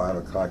 5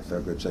 o'clock,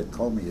 Thurgood said,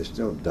 "Coleman, you're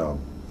still dumb.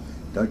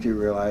 Don't you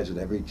realize that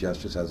every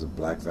justice has a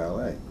black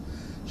valet?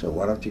 So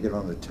why don't you get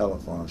on the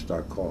telephone and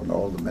start calling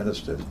all the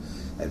ministers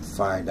and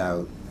find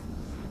out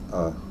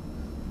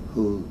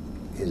who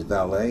his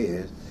valet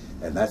is,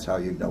 and that's how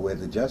you know where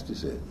the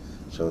justice is."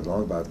 So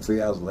long about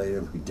 3 hours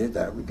later, we did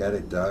that. We got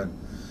it done,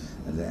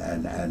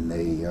 and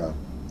the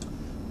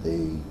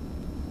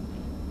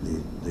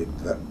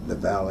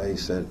valet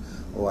said,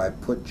 "Oh, I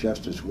put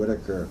Justice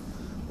Whitaker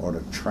on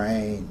a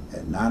train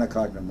at 9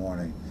 o'clock in the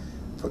morning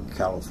for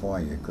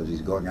California because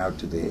he's going out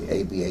to the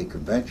ABA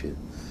convention."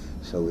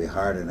 So we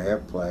hired an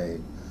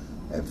airplane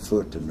and flew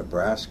it to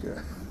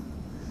Nebraska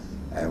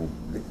and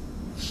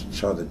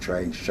saw the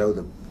train, show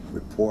the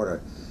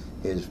reporter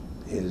his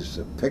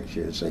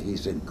picture and say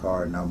he's in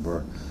car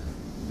number,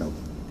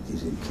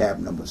 he's in cab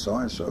number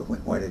so-and-so. We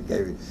went and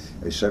gave him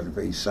a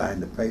certificate, he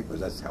signed the papers.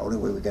 That's the only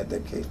way we got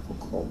that case for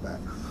callback.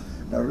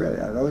 No, really,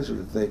 those are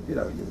the things, you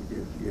did.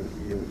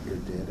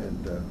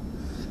 And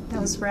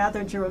that was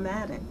rather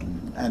dramatic.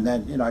 And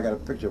then, I got a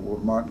picture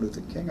of Martin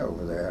Luther King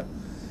over there.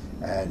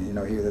 And, he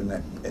was in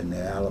the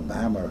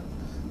Alabama,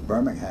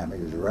 Birmingham, he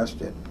was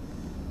arrested.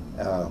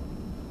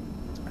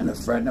 And a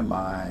friend of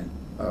mine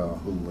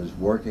who was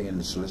working in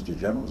the Solicitor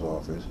General's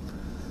office,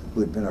 who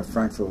had been a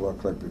Frankfurt law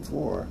clerk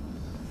before,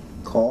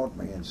 called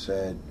me and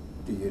said,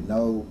 "Do you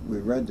know, we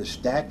read the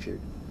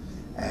statute,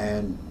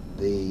 and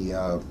the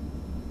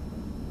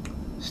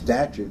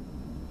statute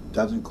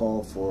doesn't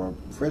call for a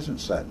prison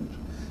sentence,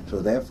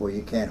 so therefore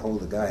you can't hold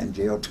the guy in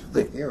jail to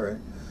the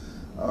hearing.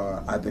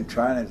 I've been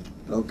trying to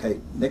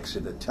locate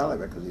Nixon to tell him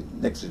because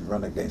Nixon's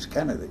run against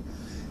Kennedy,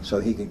 so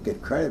he can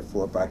get credit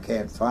for it, but I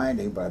can't find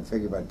him, but I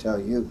figure if I tell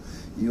you,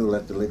 you'll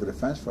let the legal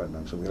defense fund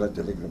know." So we let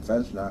the legal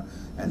defense know,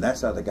 and that's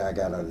how the guy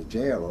got out of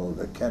jail, or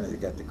that Kennedy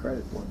got the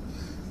credit for it.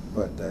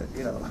 But,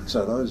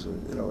 so those,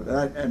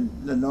 and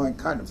the knowing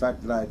kind of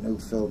fact that I knew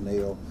Phil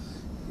Neal,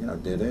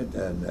 did it,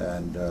 and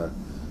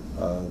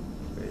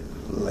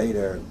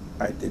later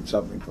I did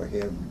something for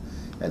him,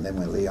 and then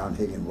when Leon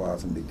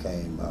Higginbotham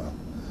became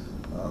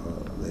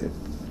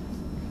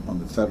on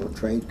the Federal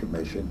Trade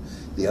Commission,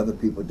 the other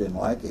people didn't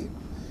like him,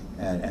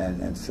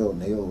 and Phil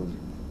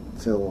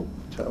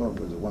Tillman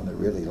was the one that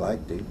really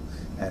liked him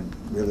and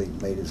really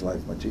made his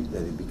life much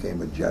easier. He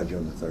became a judge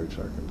on the Third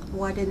Circuit.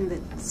 Why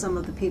didn't some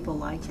of the people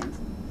like him?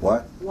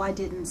 What? Why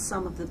didn't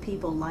some of the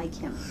people like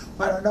him?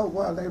 I don't know.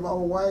 Well, they were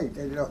all white.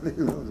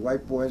 Those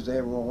white boys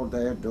there were all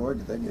there doing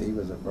things. He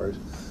was the first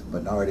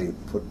minority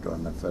put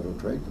on the Federal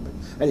Trade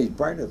Commission. And he's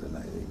brighter than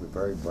that. He was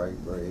very bright,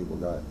 very able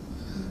guy.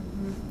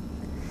 Mm-hmm.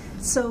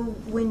 So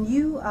when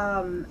you,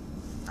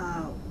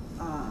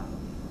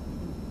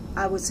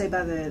 I would say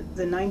by the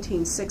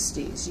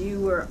 1960s, you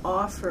were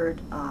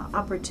offered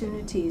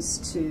opportunities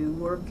to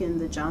work in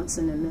the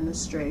Johnson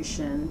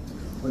administration.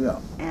 Well, yeah.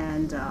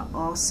 And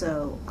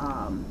also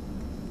a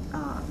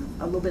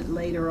little bit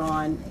later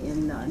on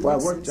in well,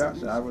 I worked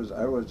Johnson. I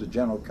was the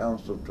General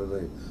Counsel to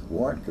the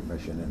Warren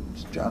Commission in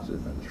Johnson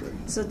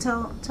administration. So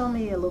tell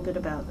me a little bit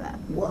about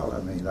that. Well,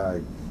 I mean,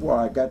 I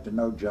got to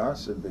know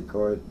Johnson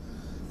because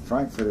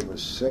Frankfurter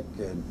was sick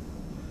and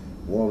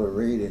Walter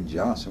Reed and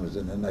Johnson was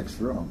in the next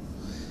room.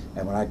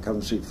 And when I'd come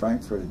and see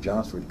Frankfurter,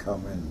 Johnson would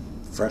come in,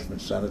 freshman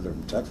senator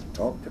from Texas,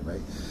 talk to me,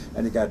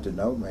 and he got to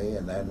know me.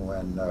 And then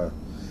when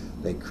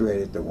they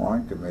created the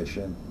Warren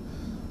Commission,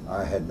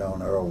 I had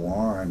known Earl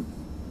Warren,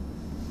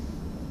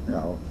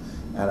 and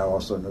I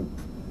also knew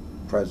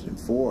President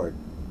Ford.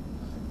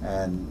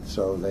 And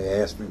so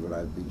they asked me would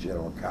I be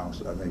General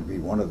Counsel, be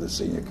one of the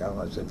senior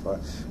counsel. I said,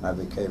 fine. I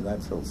became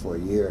that for a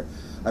year.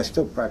 I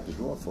still practiced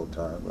law full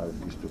time. I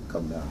used to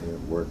come down here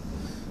and work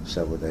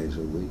several days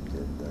a week.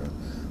 And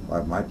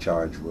my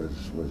charge was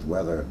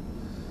whether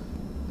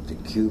the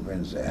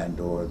Cubans and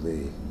or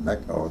the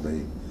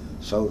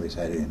Soviets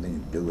had anything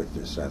to do with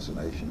the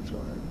assassination. So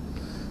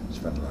I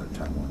spent a lot of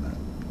time on that.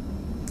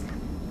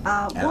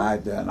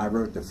 And I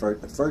wrote the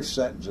first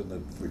sentence in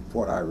the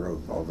report I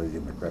wrote, already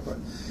in the McCrippler,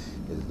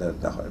 is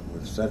that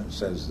the sentence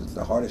says that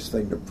the hardest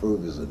thing to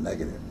prove is a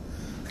negative.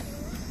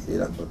 You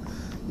know,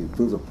 you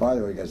prove a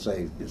positive, you got to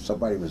say if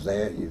somebody was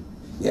there,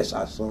 yes,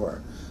 I saw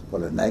her.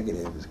 But a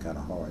negative is kind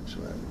of hard. So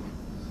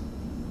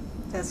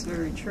that's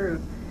very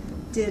true.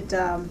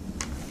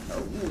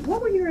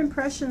 What were your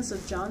impressions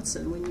of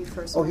Johnson when you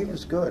first? Oh, he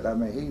was good. I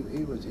mean,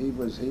 he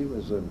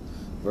was a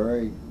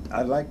very.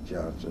 I liked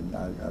Johnson.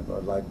 I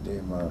liked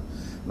him. And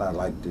I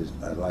liked his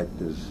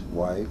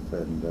wife,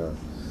 and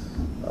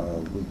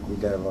we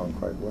got along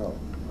quite well.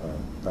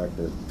 In fact,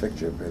 the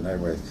picture, and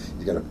anyway,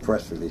 he's got a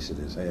press release in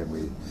his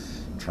hand.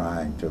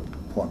 Trying to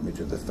point me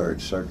to the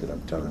Third Circuit.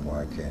 I'm telling him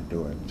why I can't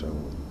do it. So,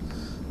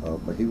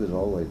 but he was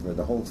always.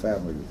 The whole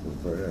family was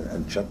very.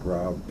 And Chuck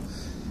Robb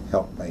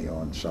helped me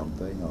on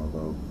something,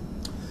 although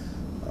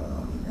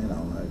you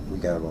know, we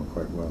got along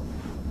quite well.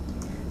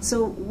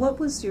 So what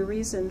was your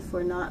reason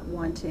for not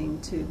wanting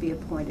to be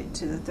appointed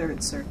to the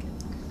Third Circuit?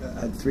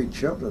 I had 3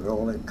 children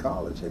all in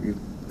college. Have you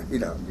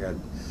know, you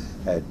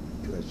had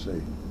let's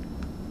see,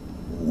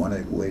 one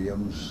at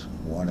Williams,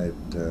 one at,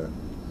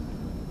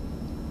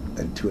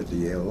 and 2 at the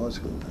Yale Law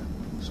School.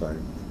 So I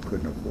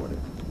couldn't afford it.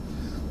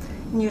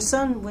 And your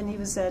son, when he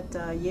was at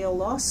Yale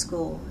Law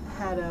School,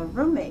 had a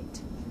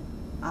roommate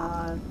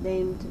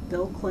named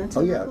Bill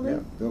Clinton. Oh yeah, yeah,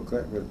 Bill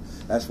Clinton.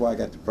 That's why I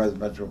got the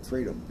presidential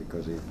freedom,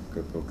 because Bill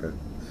Clinton.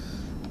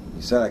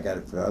 He said I got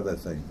it for other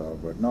things,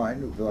 but no, I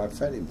knew Bill. I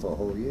fed him for a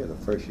whole year. The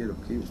first year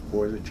he was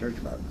poor as a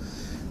church mouse.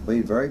 But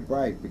he's very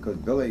bright, because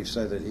Billy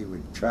said that he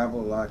would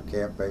travel a lot,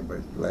 campaign,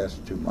 but the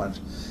last 2 months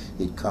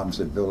he'd come and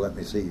said, "Bill, let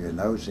me see your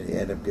notes," and he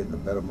ended up getting a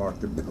better mark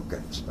than Bill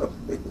got. So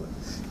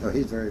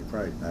he's very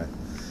bright.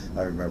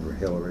 I remember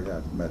Hillary.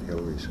 I've met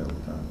Hillary several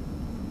times.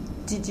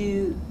 Did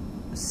you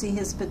see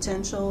his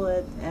potential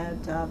at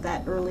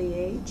that early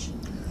age?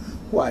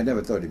 Well, I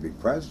never thought he'd be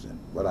president,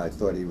 but I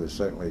thought he was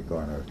certainly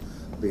going to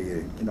be,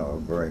 a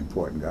very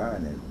important guy.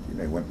 And he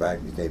went back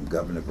and became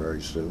governor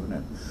very soon.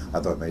 And I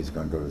thought maybe he's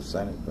going to go to the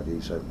Senate, but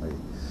he certainly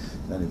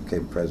then he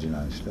became president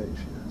of the United States.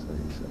 Yeah. So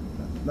he said,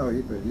 no,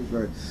 he's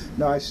very.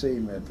 No, I see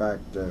him. In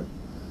fact,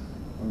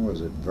 when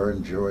was it?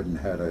 Vern Jordan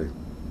had a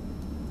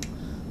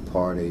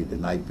party the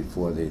night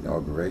before the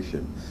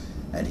inauguration,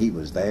 and he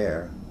was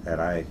there,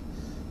 and I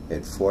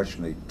had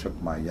fortunately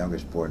took my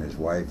youngest boy and his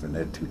wife and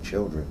their 2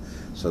 children,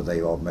 so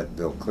they all met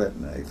Bill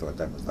Clinton, and they thought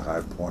that was the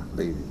high point of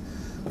leaving.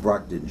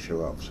 Brock didn't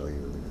show up, so he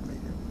really didn't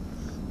meet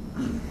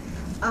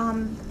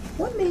him.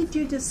 What made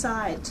you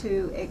decide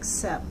to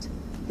accept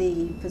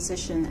the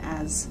position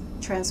as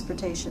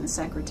Transportation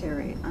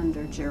Secretary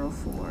under Gerald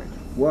Ford?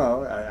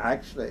 Well,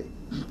 actually,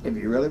 if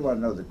you really want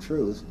to know the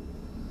truth,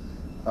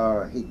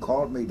 he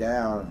called me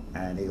down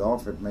and he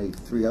offered me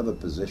 3 other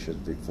positions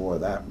before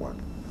that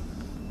one.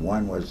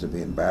 One was to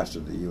be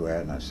ambassador to the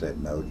UN, I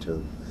said no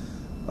to.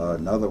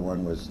 Another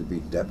one was to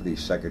be Deputy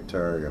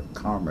Secretary of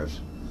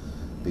Commerce,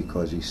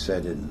 because he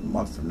said in a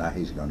month from now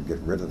he's going to get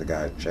rid of the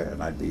guy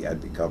and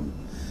I'd become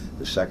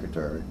the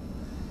secretary.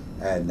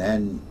 And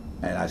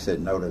I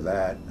said no to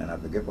that, and I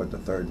forget what the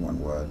third one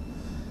was.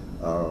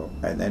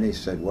 And then he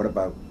said, "What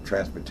about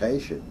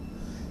transportation?"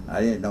 I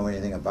didn't know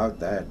anything about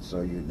that,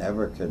 so you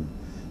never can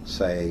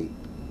say,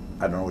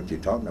 "I don't know what you're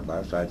talking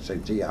about." So I'd say,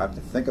 "Gee, I have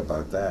to think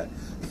about that."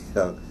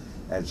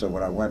 And so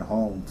when I went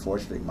home,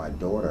 fortunately my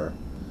daughter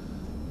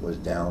was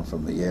down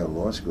from the Yale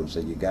Law School and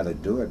said, "You got to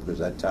do it,"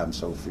 because at that time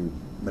so few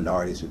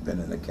minorities had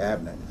been in the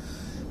cabinet.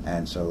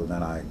 And so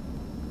then I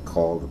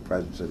called the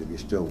president and said, "If you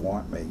still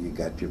want me, you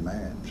got your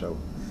man." So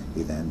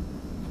he then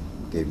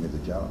gave me the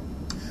job.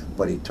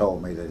 But he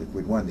told me that if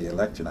we'd won the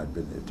election, I'd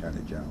been the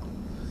Attorney General.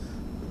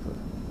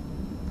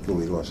 But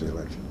we lost the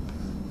election.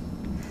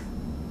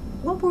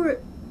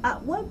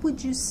 What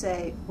would you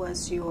say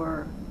was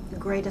your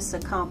greatest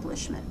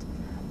accomplishment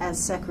as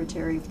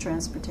Secretary of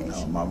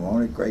Transportation? My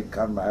only great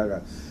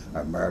accomplishment,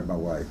 I married my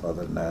wife.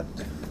 Other than that,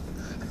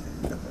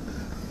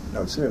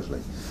 no, seriously.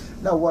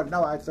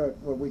 No, I thought,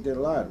 we did a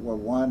lot. Well,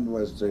 one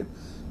was to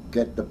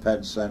get the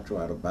Penn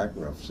Central out of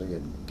bankruptcy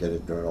and get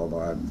it done,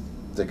 although I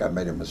think I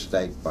made a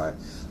mistake by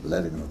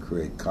letting them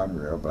create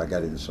Conrail, but I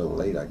got in so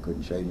late I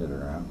couldn't change it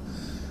around.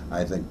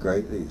 I think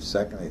greatly,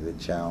 secondly, the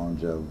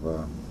challenge of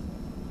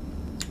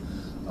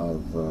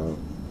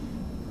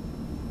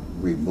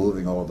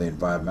removing all the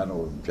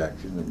environmental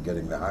objections and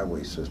getting the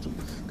highway system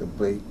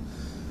complete.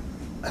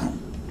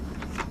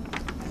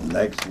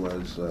 Next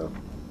was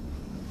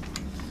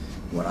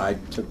when I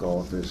took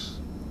office,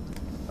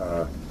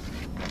 the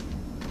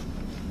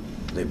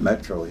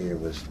metro here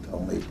was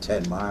only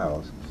 10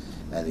 miles,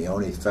 and the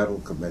only federal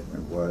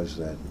commitment was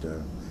that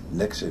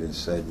Nixon had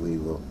said we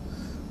will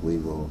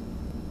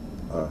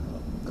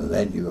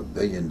lend you $1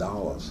 billion.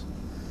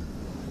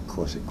 Of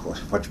course, it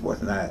cost much more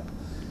than that.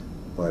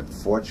 But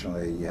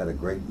fortunately, you had a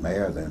great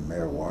mayor then,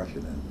 Mayor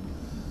Washington,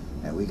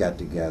 and we got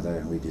together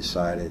and we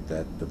decided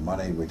that the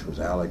money which was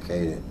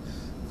allocated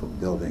for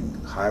building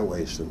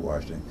highways through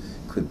Washington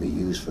could be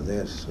used for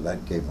this. So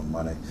that gave them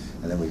money.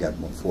 And then we got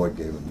more, Ford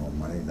gave them more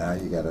money. Now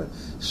you got a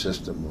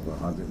system of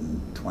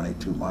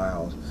 122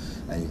 miles,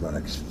 and you're going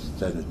to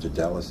extend it to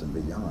Dallas and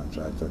beyond.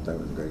 So I thought that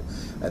was great.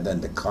 And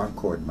then the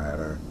Concord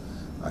matter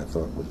I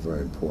thought was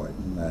very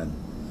important. And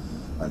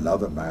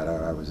another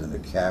matter, I was in the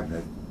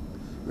cabinet,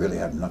 really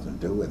had nothing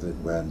to do with it,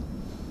 when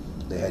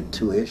they had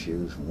two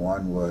issues.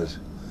 One was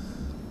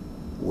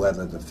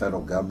whether the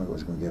federal government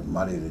was going to give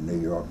money to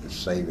New York to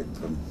save it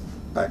from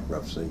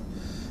bankruptcy,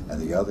 and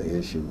the other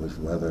issue was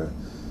whether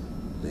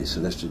the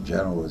Solicitor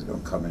General was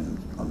going to come in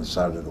on the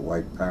side of the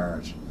white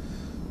parents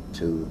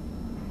to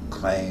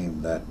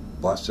claim that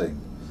busing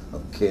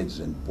of kids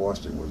in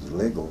Boston was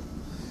illegal.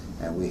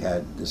 And we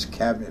had this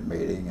cabinet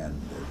meeting, and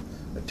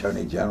the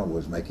Attorney General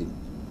was making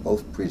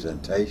both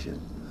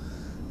presentations.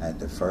 And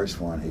the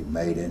first one, he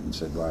made it and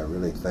said, well, I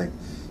really think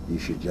you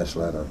should just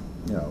let a,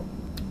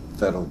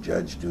 federal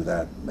judge do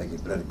that, let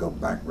it go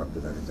bankrupt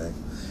and everything.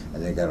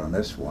 And they got on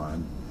this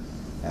one.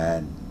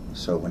 And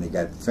so when he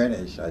got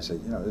finished, I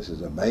said, this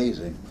is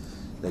amazing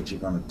that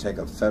you're going to take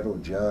a federal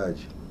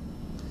judge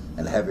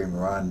and have him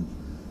run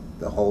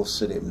the whole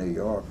city of New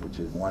York, which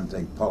is one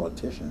thing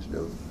politicians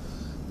do.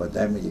 But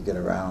then when you get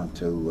around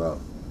to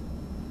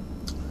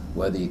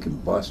whether you can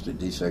bust or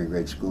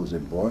desegregate schools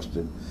in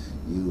Boston,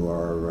 you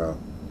are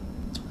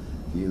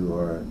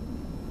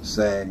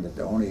saying that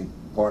the only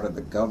part of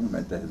the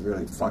government that has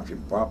really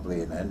functioned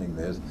properly in ending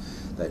this,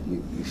 that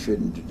you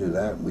shouldn't do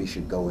that. We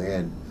should go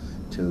in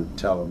to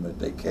tell them that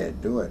they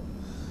can't do it.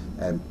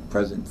 And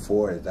President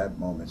Ford at that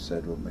moment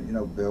said,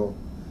 well, Bill,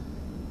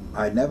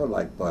 I never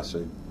liked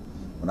busing.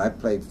 When I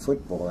played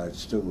football, I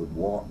still would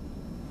walk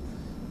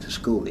to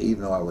school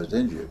even though I was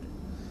injured.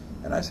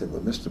 And I said,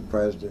 well, Mr.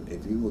 President,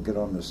 if you will get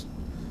on this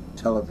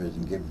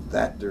television, give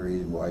that the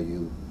reason why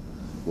you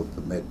will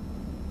permit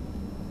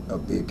or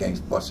be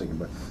against busing,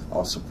 but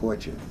I'll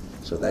support you.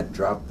 So that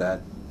dropped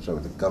that, so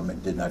the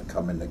government did not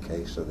come in the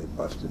case, so they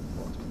busted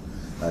Boston.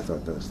 I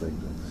thought those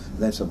things. And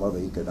then some other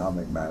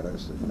economic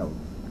matters,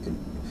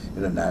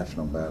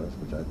 international matters,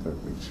 which I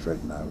thought we'd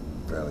straighten out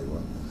fairly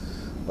well.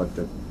 But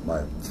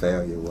my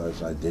failure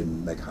was I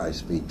didn't make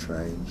high-speed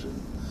trains,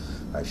 and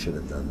I should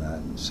have done that,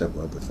 and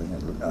several other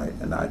things.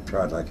 And I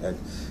tried like heck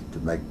to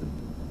make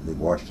the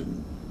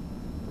Washington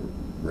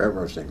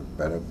railroad station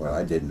better, but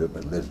I didn't do it,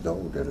 but Liz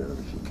Dole did it,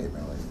 she came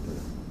in later and did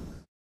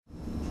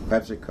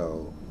it.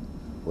 PepsiCo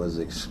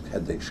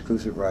had the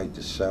exclusive right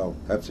to sell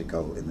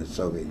PepsiCo in the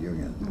Soviet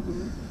Union.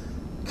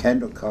 Mm-hmm.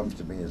 Kendall comes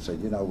to me and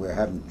said, we're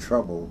having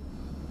trouble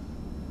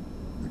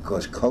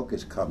because Coke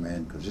has come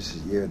in, because this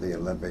is the year of the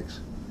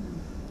Olympics,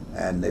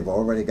 and they've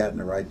already gotten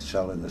the right to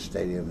sell in the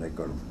stadium. They're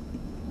going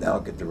to now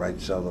get the right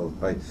to sell those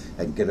places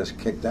and get us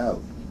kicked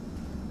out.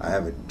 I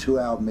have a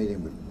 2-hour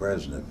meeting with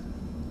Brezhnev.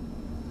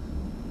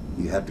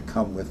 You have to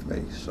come with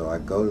me. So I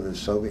go to the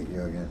Soviet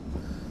Union,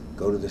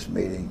 go to this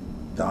meeting,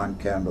 Don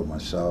Kendall,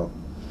 myself,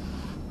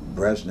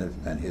 Brezhnev,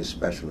 and his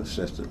special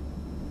assistant.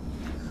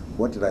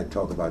 What did I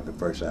talk about the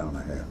first hour and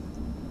a half?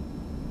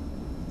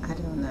 I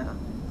don't know.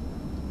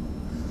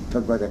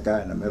 Talk about that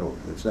guy in the middle.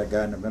 It's that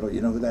guy in the middle.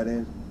 You know who that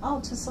is? Oh,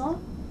 Toussaint?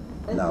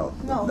 No,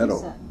 no, middle.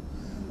 Who's that?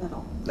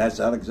 Middle. That's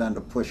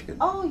Alexander Pushkin.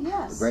 Oh,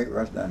 yes. The great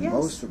Russian. And yes.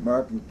 Most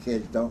American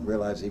kids don't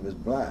realize he was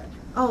black.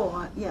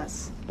 Oh,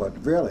 yes. But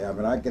really,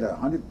 I get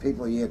 100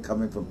 people a year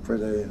coming from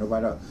prison and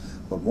nobody else.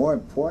 But more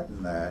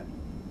important than that,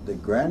 the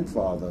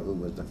grandfather, who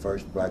was the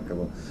first black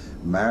girl,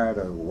 married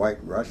a white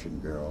Russian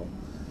girl.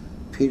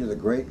 Peter the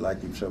Great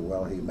liked him so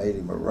well, he made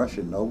him a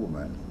Russian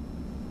nobleman.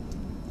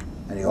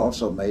 And he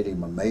also made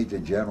him a major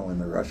general in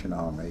the Russian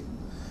army,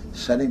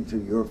 sent him to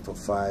Europe for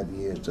 5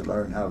 years to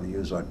learn how to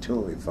use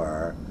artillery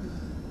fire.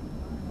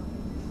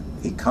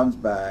 He comes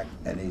back,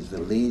 and he's the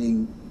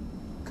leading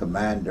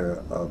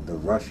commander of the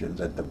Russians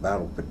at the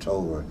Battle of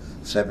Pultowa,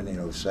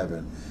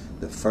 1707,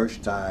 the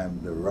first time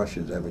the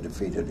Russians ever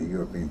defeated a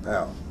European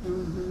power.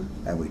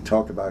 Mm-hmm. And we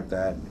talked about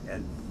that,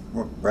 and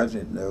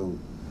Brezhnev knew,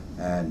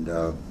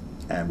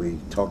 and we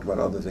talked about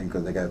other things,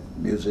 because they got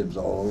museums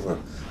all over,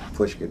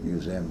 Pushkin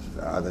museums,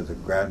 either the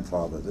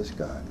grandfather of this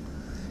guy.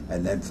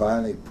 And then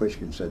finally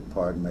Pushkin said,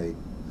 pardon me,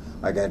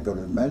 I got to go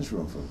to the men's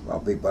room,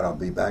 but I'll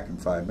be back in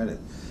 5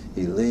 minutes.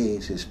 He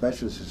leaves, his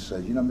specialist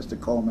says, Mr.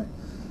 Coleman,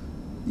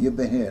 you've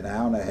been here an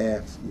hour and a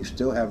half, you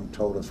still haven't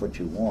told us what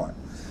you want,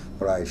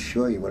 but I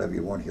assure you whatever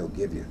you want, he'll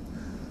give you.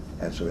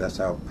 And so that's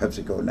how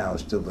PepsiCo now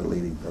is still the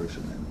leading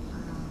person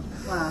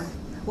in. Wow.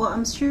 Well,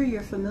 I'm sure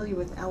you're familiar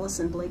with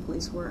Alison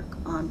Blakely's work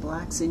on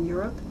blacks in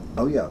Europe.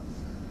 Oh, yeah.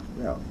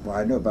 Yeah. Well,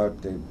 I knew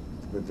about the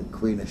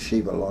Queen of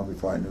Sheba long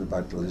before I knew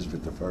about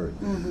Elizabeth I.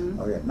 Mm-hmm.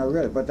 Oh, yeah. No,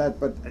 really. But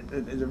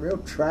it's a real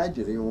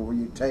tragedy when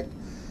you take,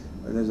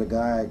 there's a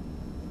guy,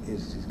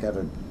 he's got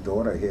a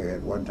daughter here,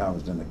 at one time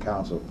was in the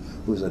council,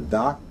 who's a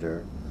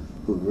doctor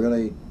who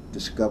really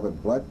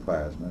discovered blood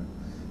plasma,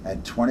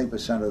 and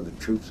 20% of the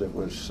troops that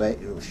was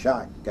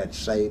shot got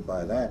saved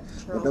by that.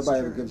 But nobody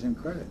ever gives him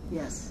credit.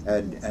 Yes.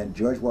 And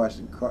George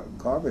Washington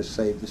Carver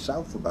saved the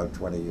South for about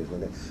 20 years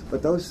with it.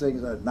 But those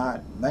things are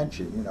not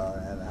mentioned, and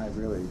I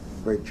really,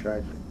 great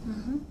tragedy.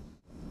 Mm-hmm.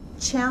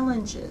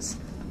 challenges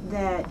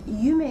that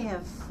you may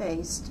have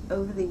faced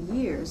over the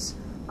years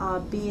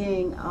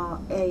being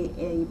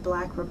a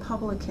black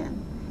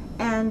Republican,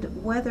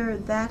 and whether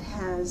that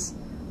has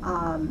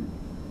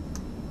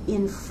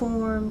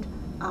informed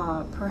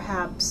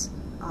perhaps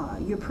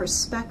your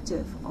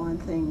perspective on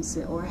things,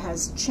 or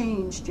has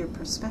changed your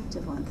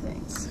perspective on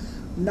things.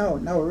 No,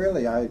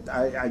 really. I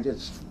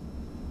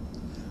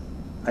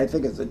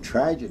think it's a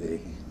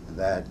tragedy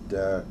that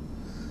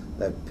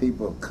that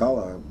people of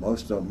color,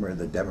 most of them are in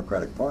the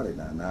Democratic Party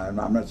now. Now,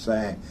 I'm not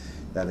saying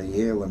that a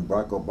year when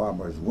Barack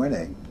Obama was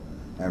winning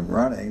and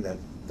running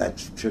that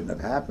shouldn't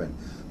have happened.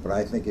 But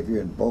I think if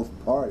you're in both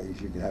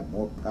parties, you can have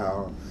more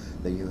power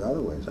than you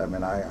otherwise. I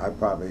mean, I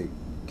probably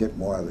get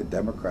more of the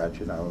Democrats,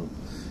 you know.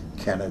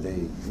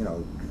 Kennedy, you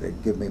know, they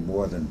give me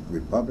more than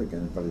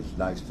Republicans, but it's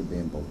nice to be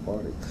in both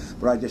parties.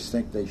 But I just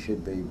think they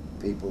should be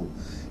people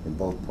in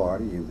both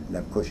parties. And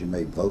of course, you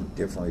may vote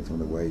differently from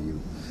the way you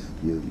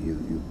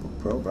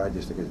pro, but I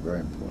just think it's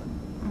very important.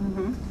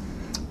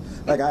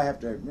 Mm-hmm. Like I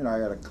have to, you know, I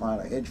got a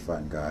client, a hedge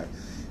fund guy,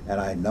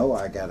 and I know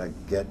I got to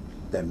get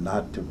them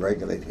not to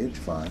regulate hedge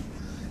fund,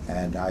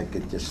 and I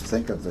could just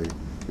think of the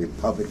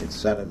Republican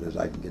senators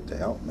I can get to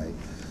help me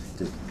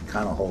to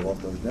kind of hold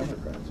off those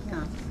Democrats.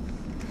 Yeah.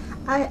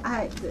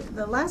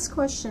 The last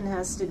question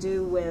has to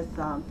do with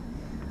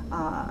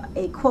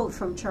a quote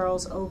from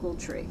Charles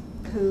Ogletree,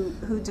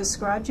 who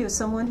described you as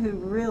someone who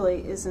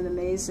really is an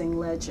amazing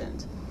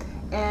legend.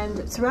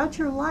 And throughout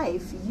your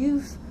life,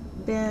 you've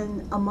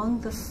been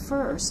among the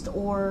first,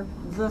 or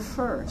the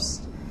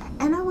first.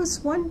 And I was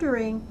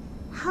wondering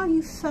how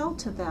you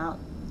felt about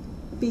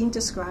being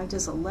described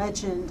as a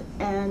legend,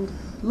 and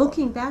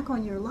looking back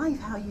on your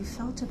life, how you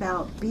felt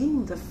about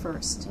being the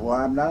first. Well,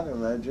 I'm not a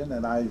legend,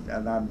 and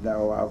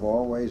I've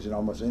always, in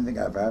almost anything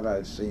I've had,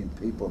 I've seen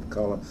people of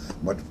color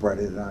much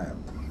brighter than I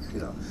am. You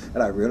know,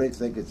 and I really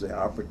think it's an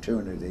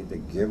opportunity to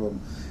give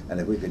them, and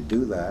if we could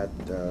do that,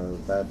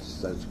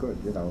 that's good.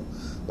 You know,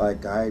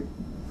 like I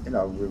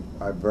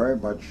very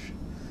much,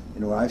 you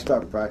know, when I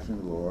started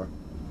practicing law,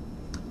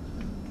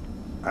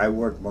 I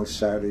worked most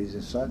Saturdays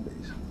and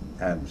Sundays.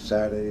 And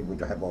Saturday we'd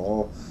have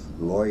all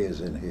lawyers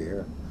in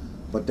here,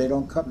 but they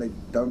don't come. They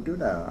don't do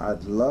that.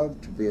 I'd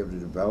love to be able to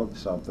develop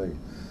something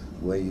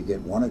where you get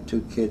one or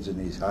two kids in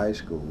these high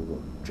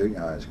school, junior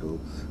high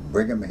school,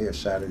 bring them here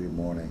Saturday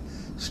morning,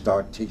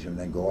 start teaching them,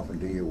 then go off and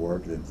do your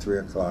work, and then 3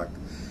 o'clock,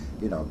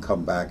 you know,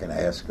 come back and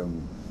ask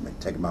them,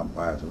 take them out and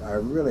buy something. I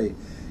really,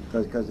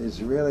 because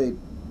it's really,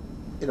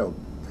 you know,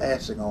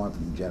 passing on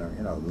from generation.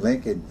 You know,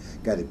 Lincoln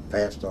got it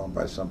passed on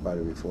by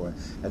somebody before.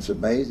 It's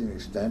amazing the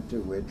extent to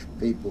which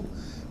people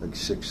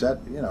success.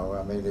 You know,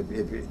 I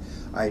mean,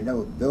 I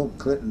know Bill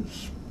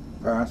Clinton's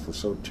parents were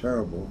so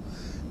terrible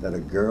that a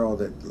girl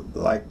that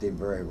liked him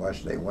very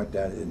much, they went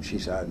down and she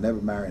said, "I'd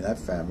never marry that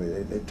family.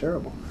 They're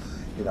terrible."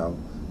 You know,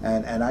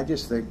 and I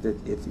just think that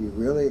if you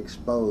really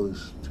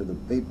expose to the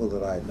people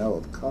that I know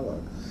of color,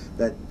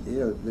 that, you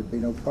know, there'd be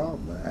no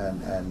problem.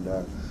 And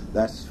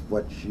that's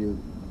what you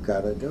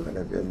got to do it.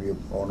 If you're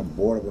on a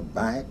board of a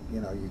bank,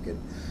 you know, you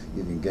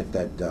can get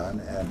that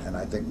done. And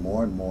I think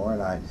more and more,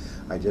 and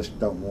I just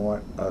don't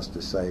want us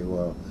to say,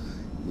 well,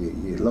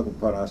 you look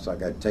upon us, I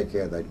got to take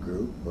care of that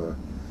group.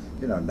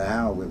 You know,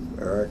 now with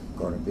Eric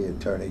going to be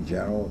Attorney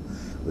General,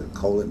 with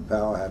Colin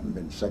Powell having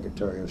been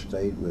Secretary of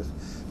State, with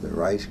the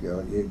Rice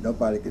girl,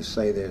 nobody can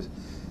say there's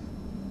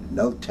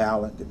no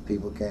talent that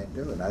people can't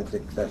do. And I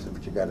think that's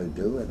what you got to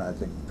do. And I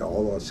think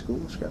all our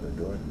schools got to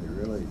do it. And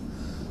really,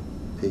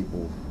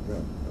 people, you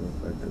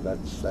know,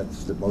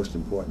 that's the most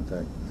important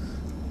thing.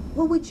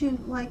 What would you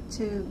like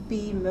to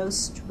be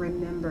most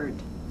remembered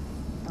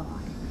by?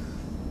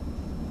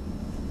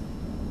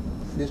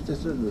 This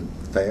is a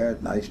fair,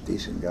 nice,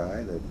 decent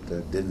guy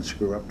that didn't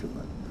screw up too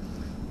much.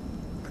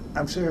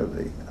 I'm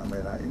seriously. I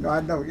mean, I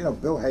know, you know,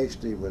 Bill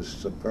Hastie was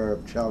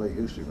superb. Charlie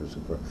Houston was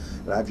superb.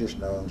 But I've just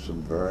known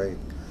some very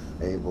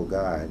able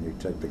guy. And you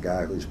take the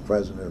guy who's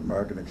president of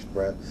American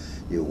Express,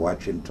 you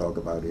watch him talk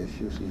about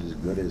issues. He's as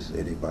good as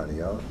anybody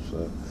else.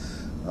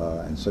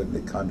 And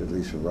certainly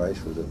Condoleezza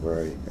Rice was a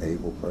very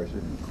able person.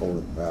 And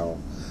Colin Powell,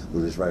 who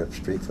lives right up the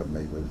street from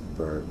me, was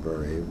very,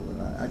 very able.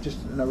 And I just,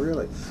 you know,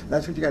 really,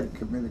 that's what you got to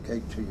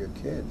communicate to your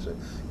kids.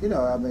 You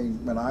know, I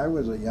mean, when I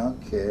was a young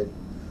kid,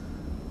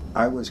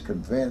 I was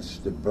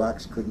convinced that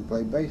blacks couldn't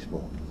play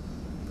baseball,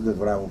 because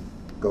when I would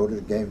go to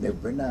the game,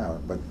 they'd be now.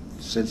 But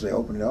since they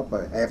opened it up,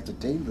 half the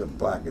teams are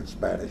black and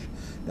Spanish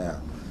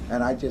now.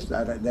 And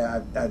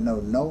I know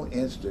no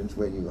instance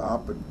where you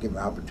give an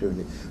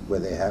opportunity where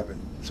they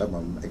haven't, some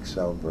of them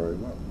excel very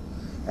well.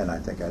 And I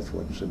think that's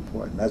what's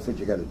important. That's what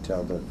you got to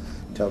tell the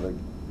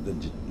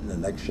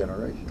next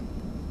generation.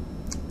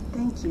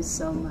 Thank you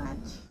so much.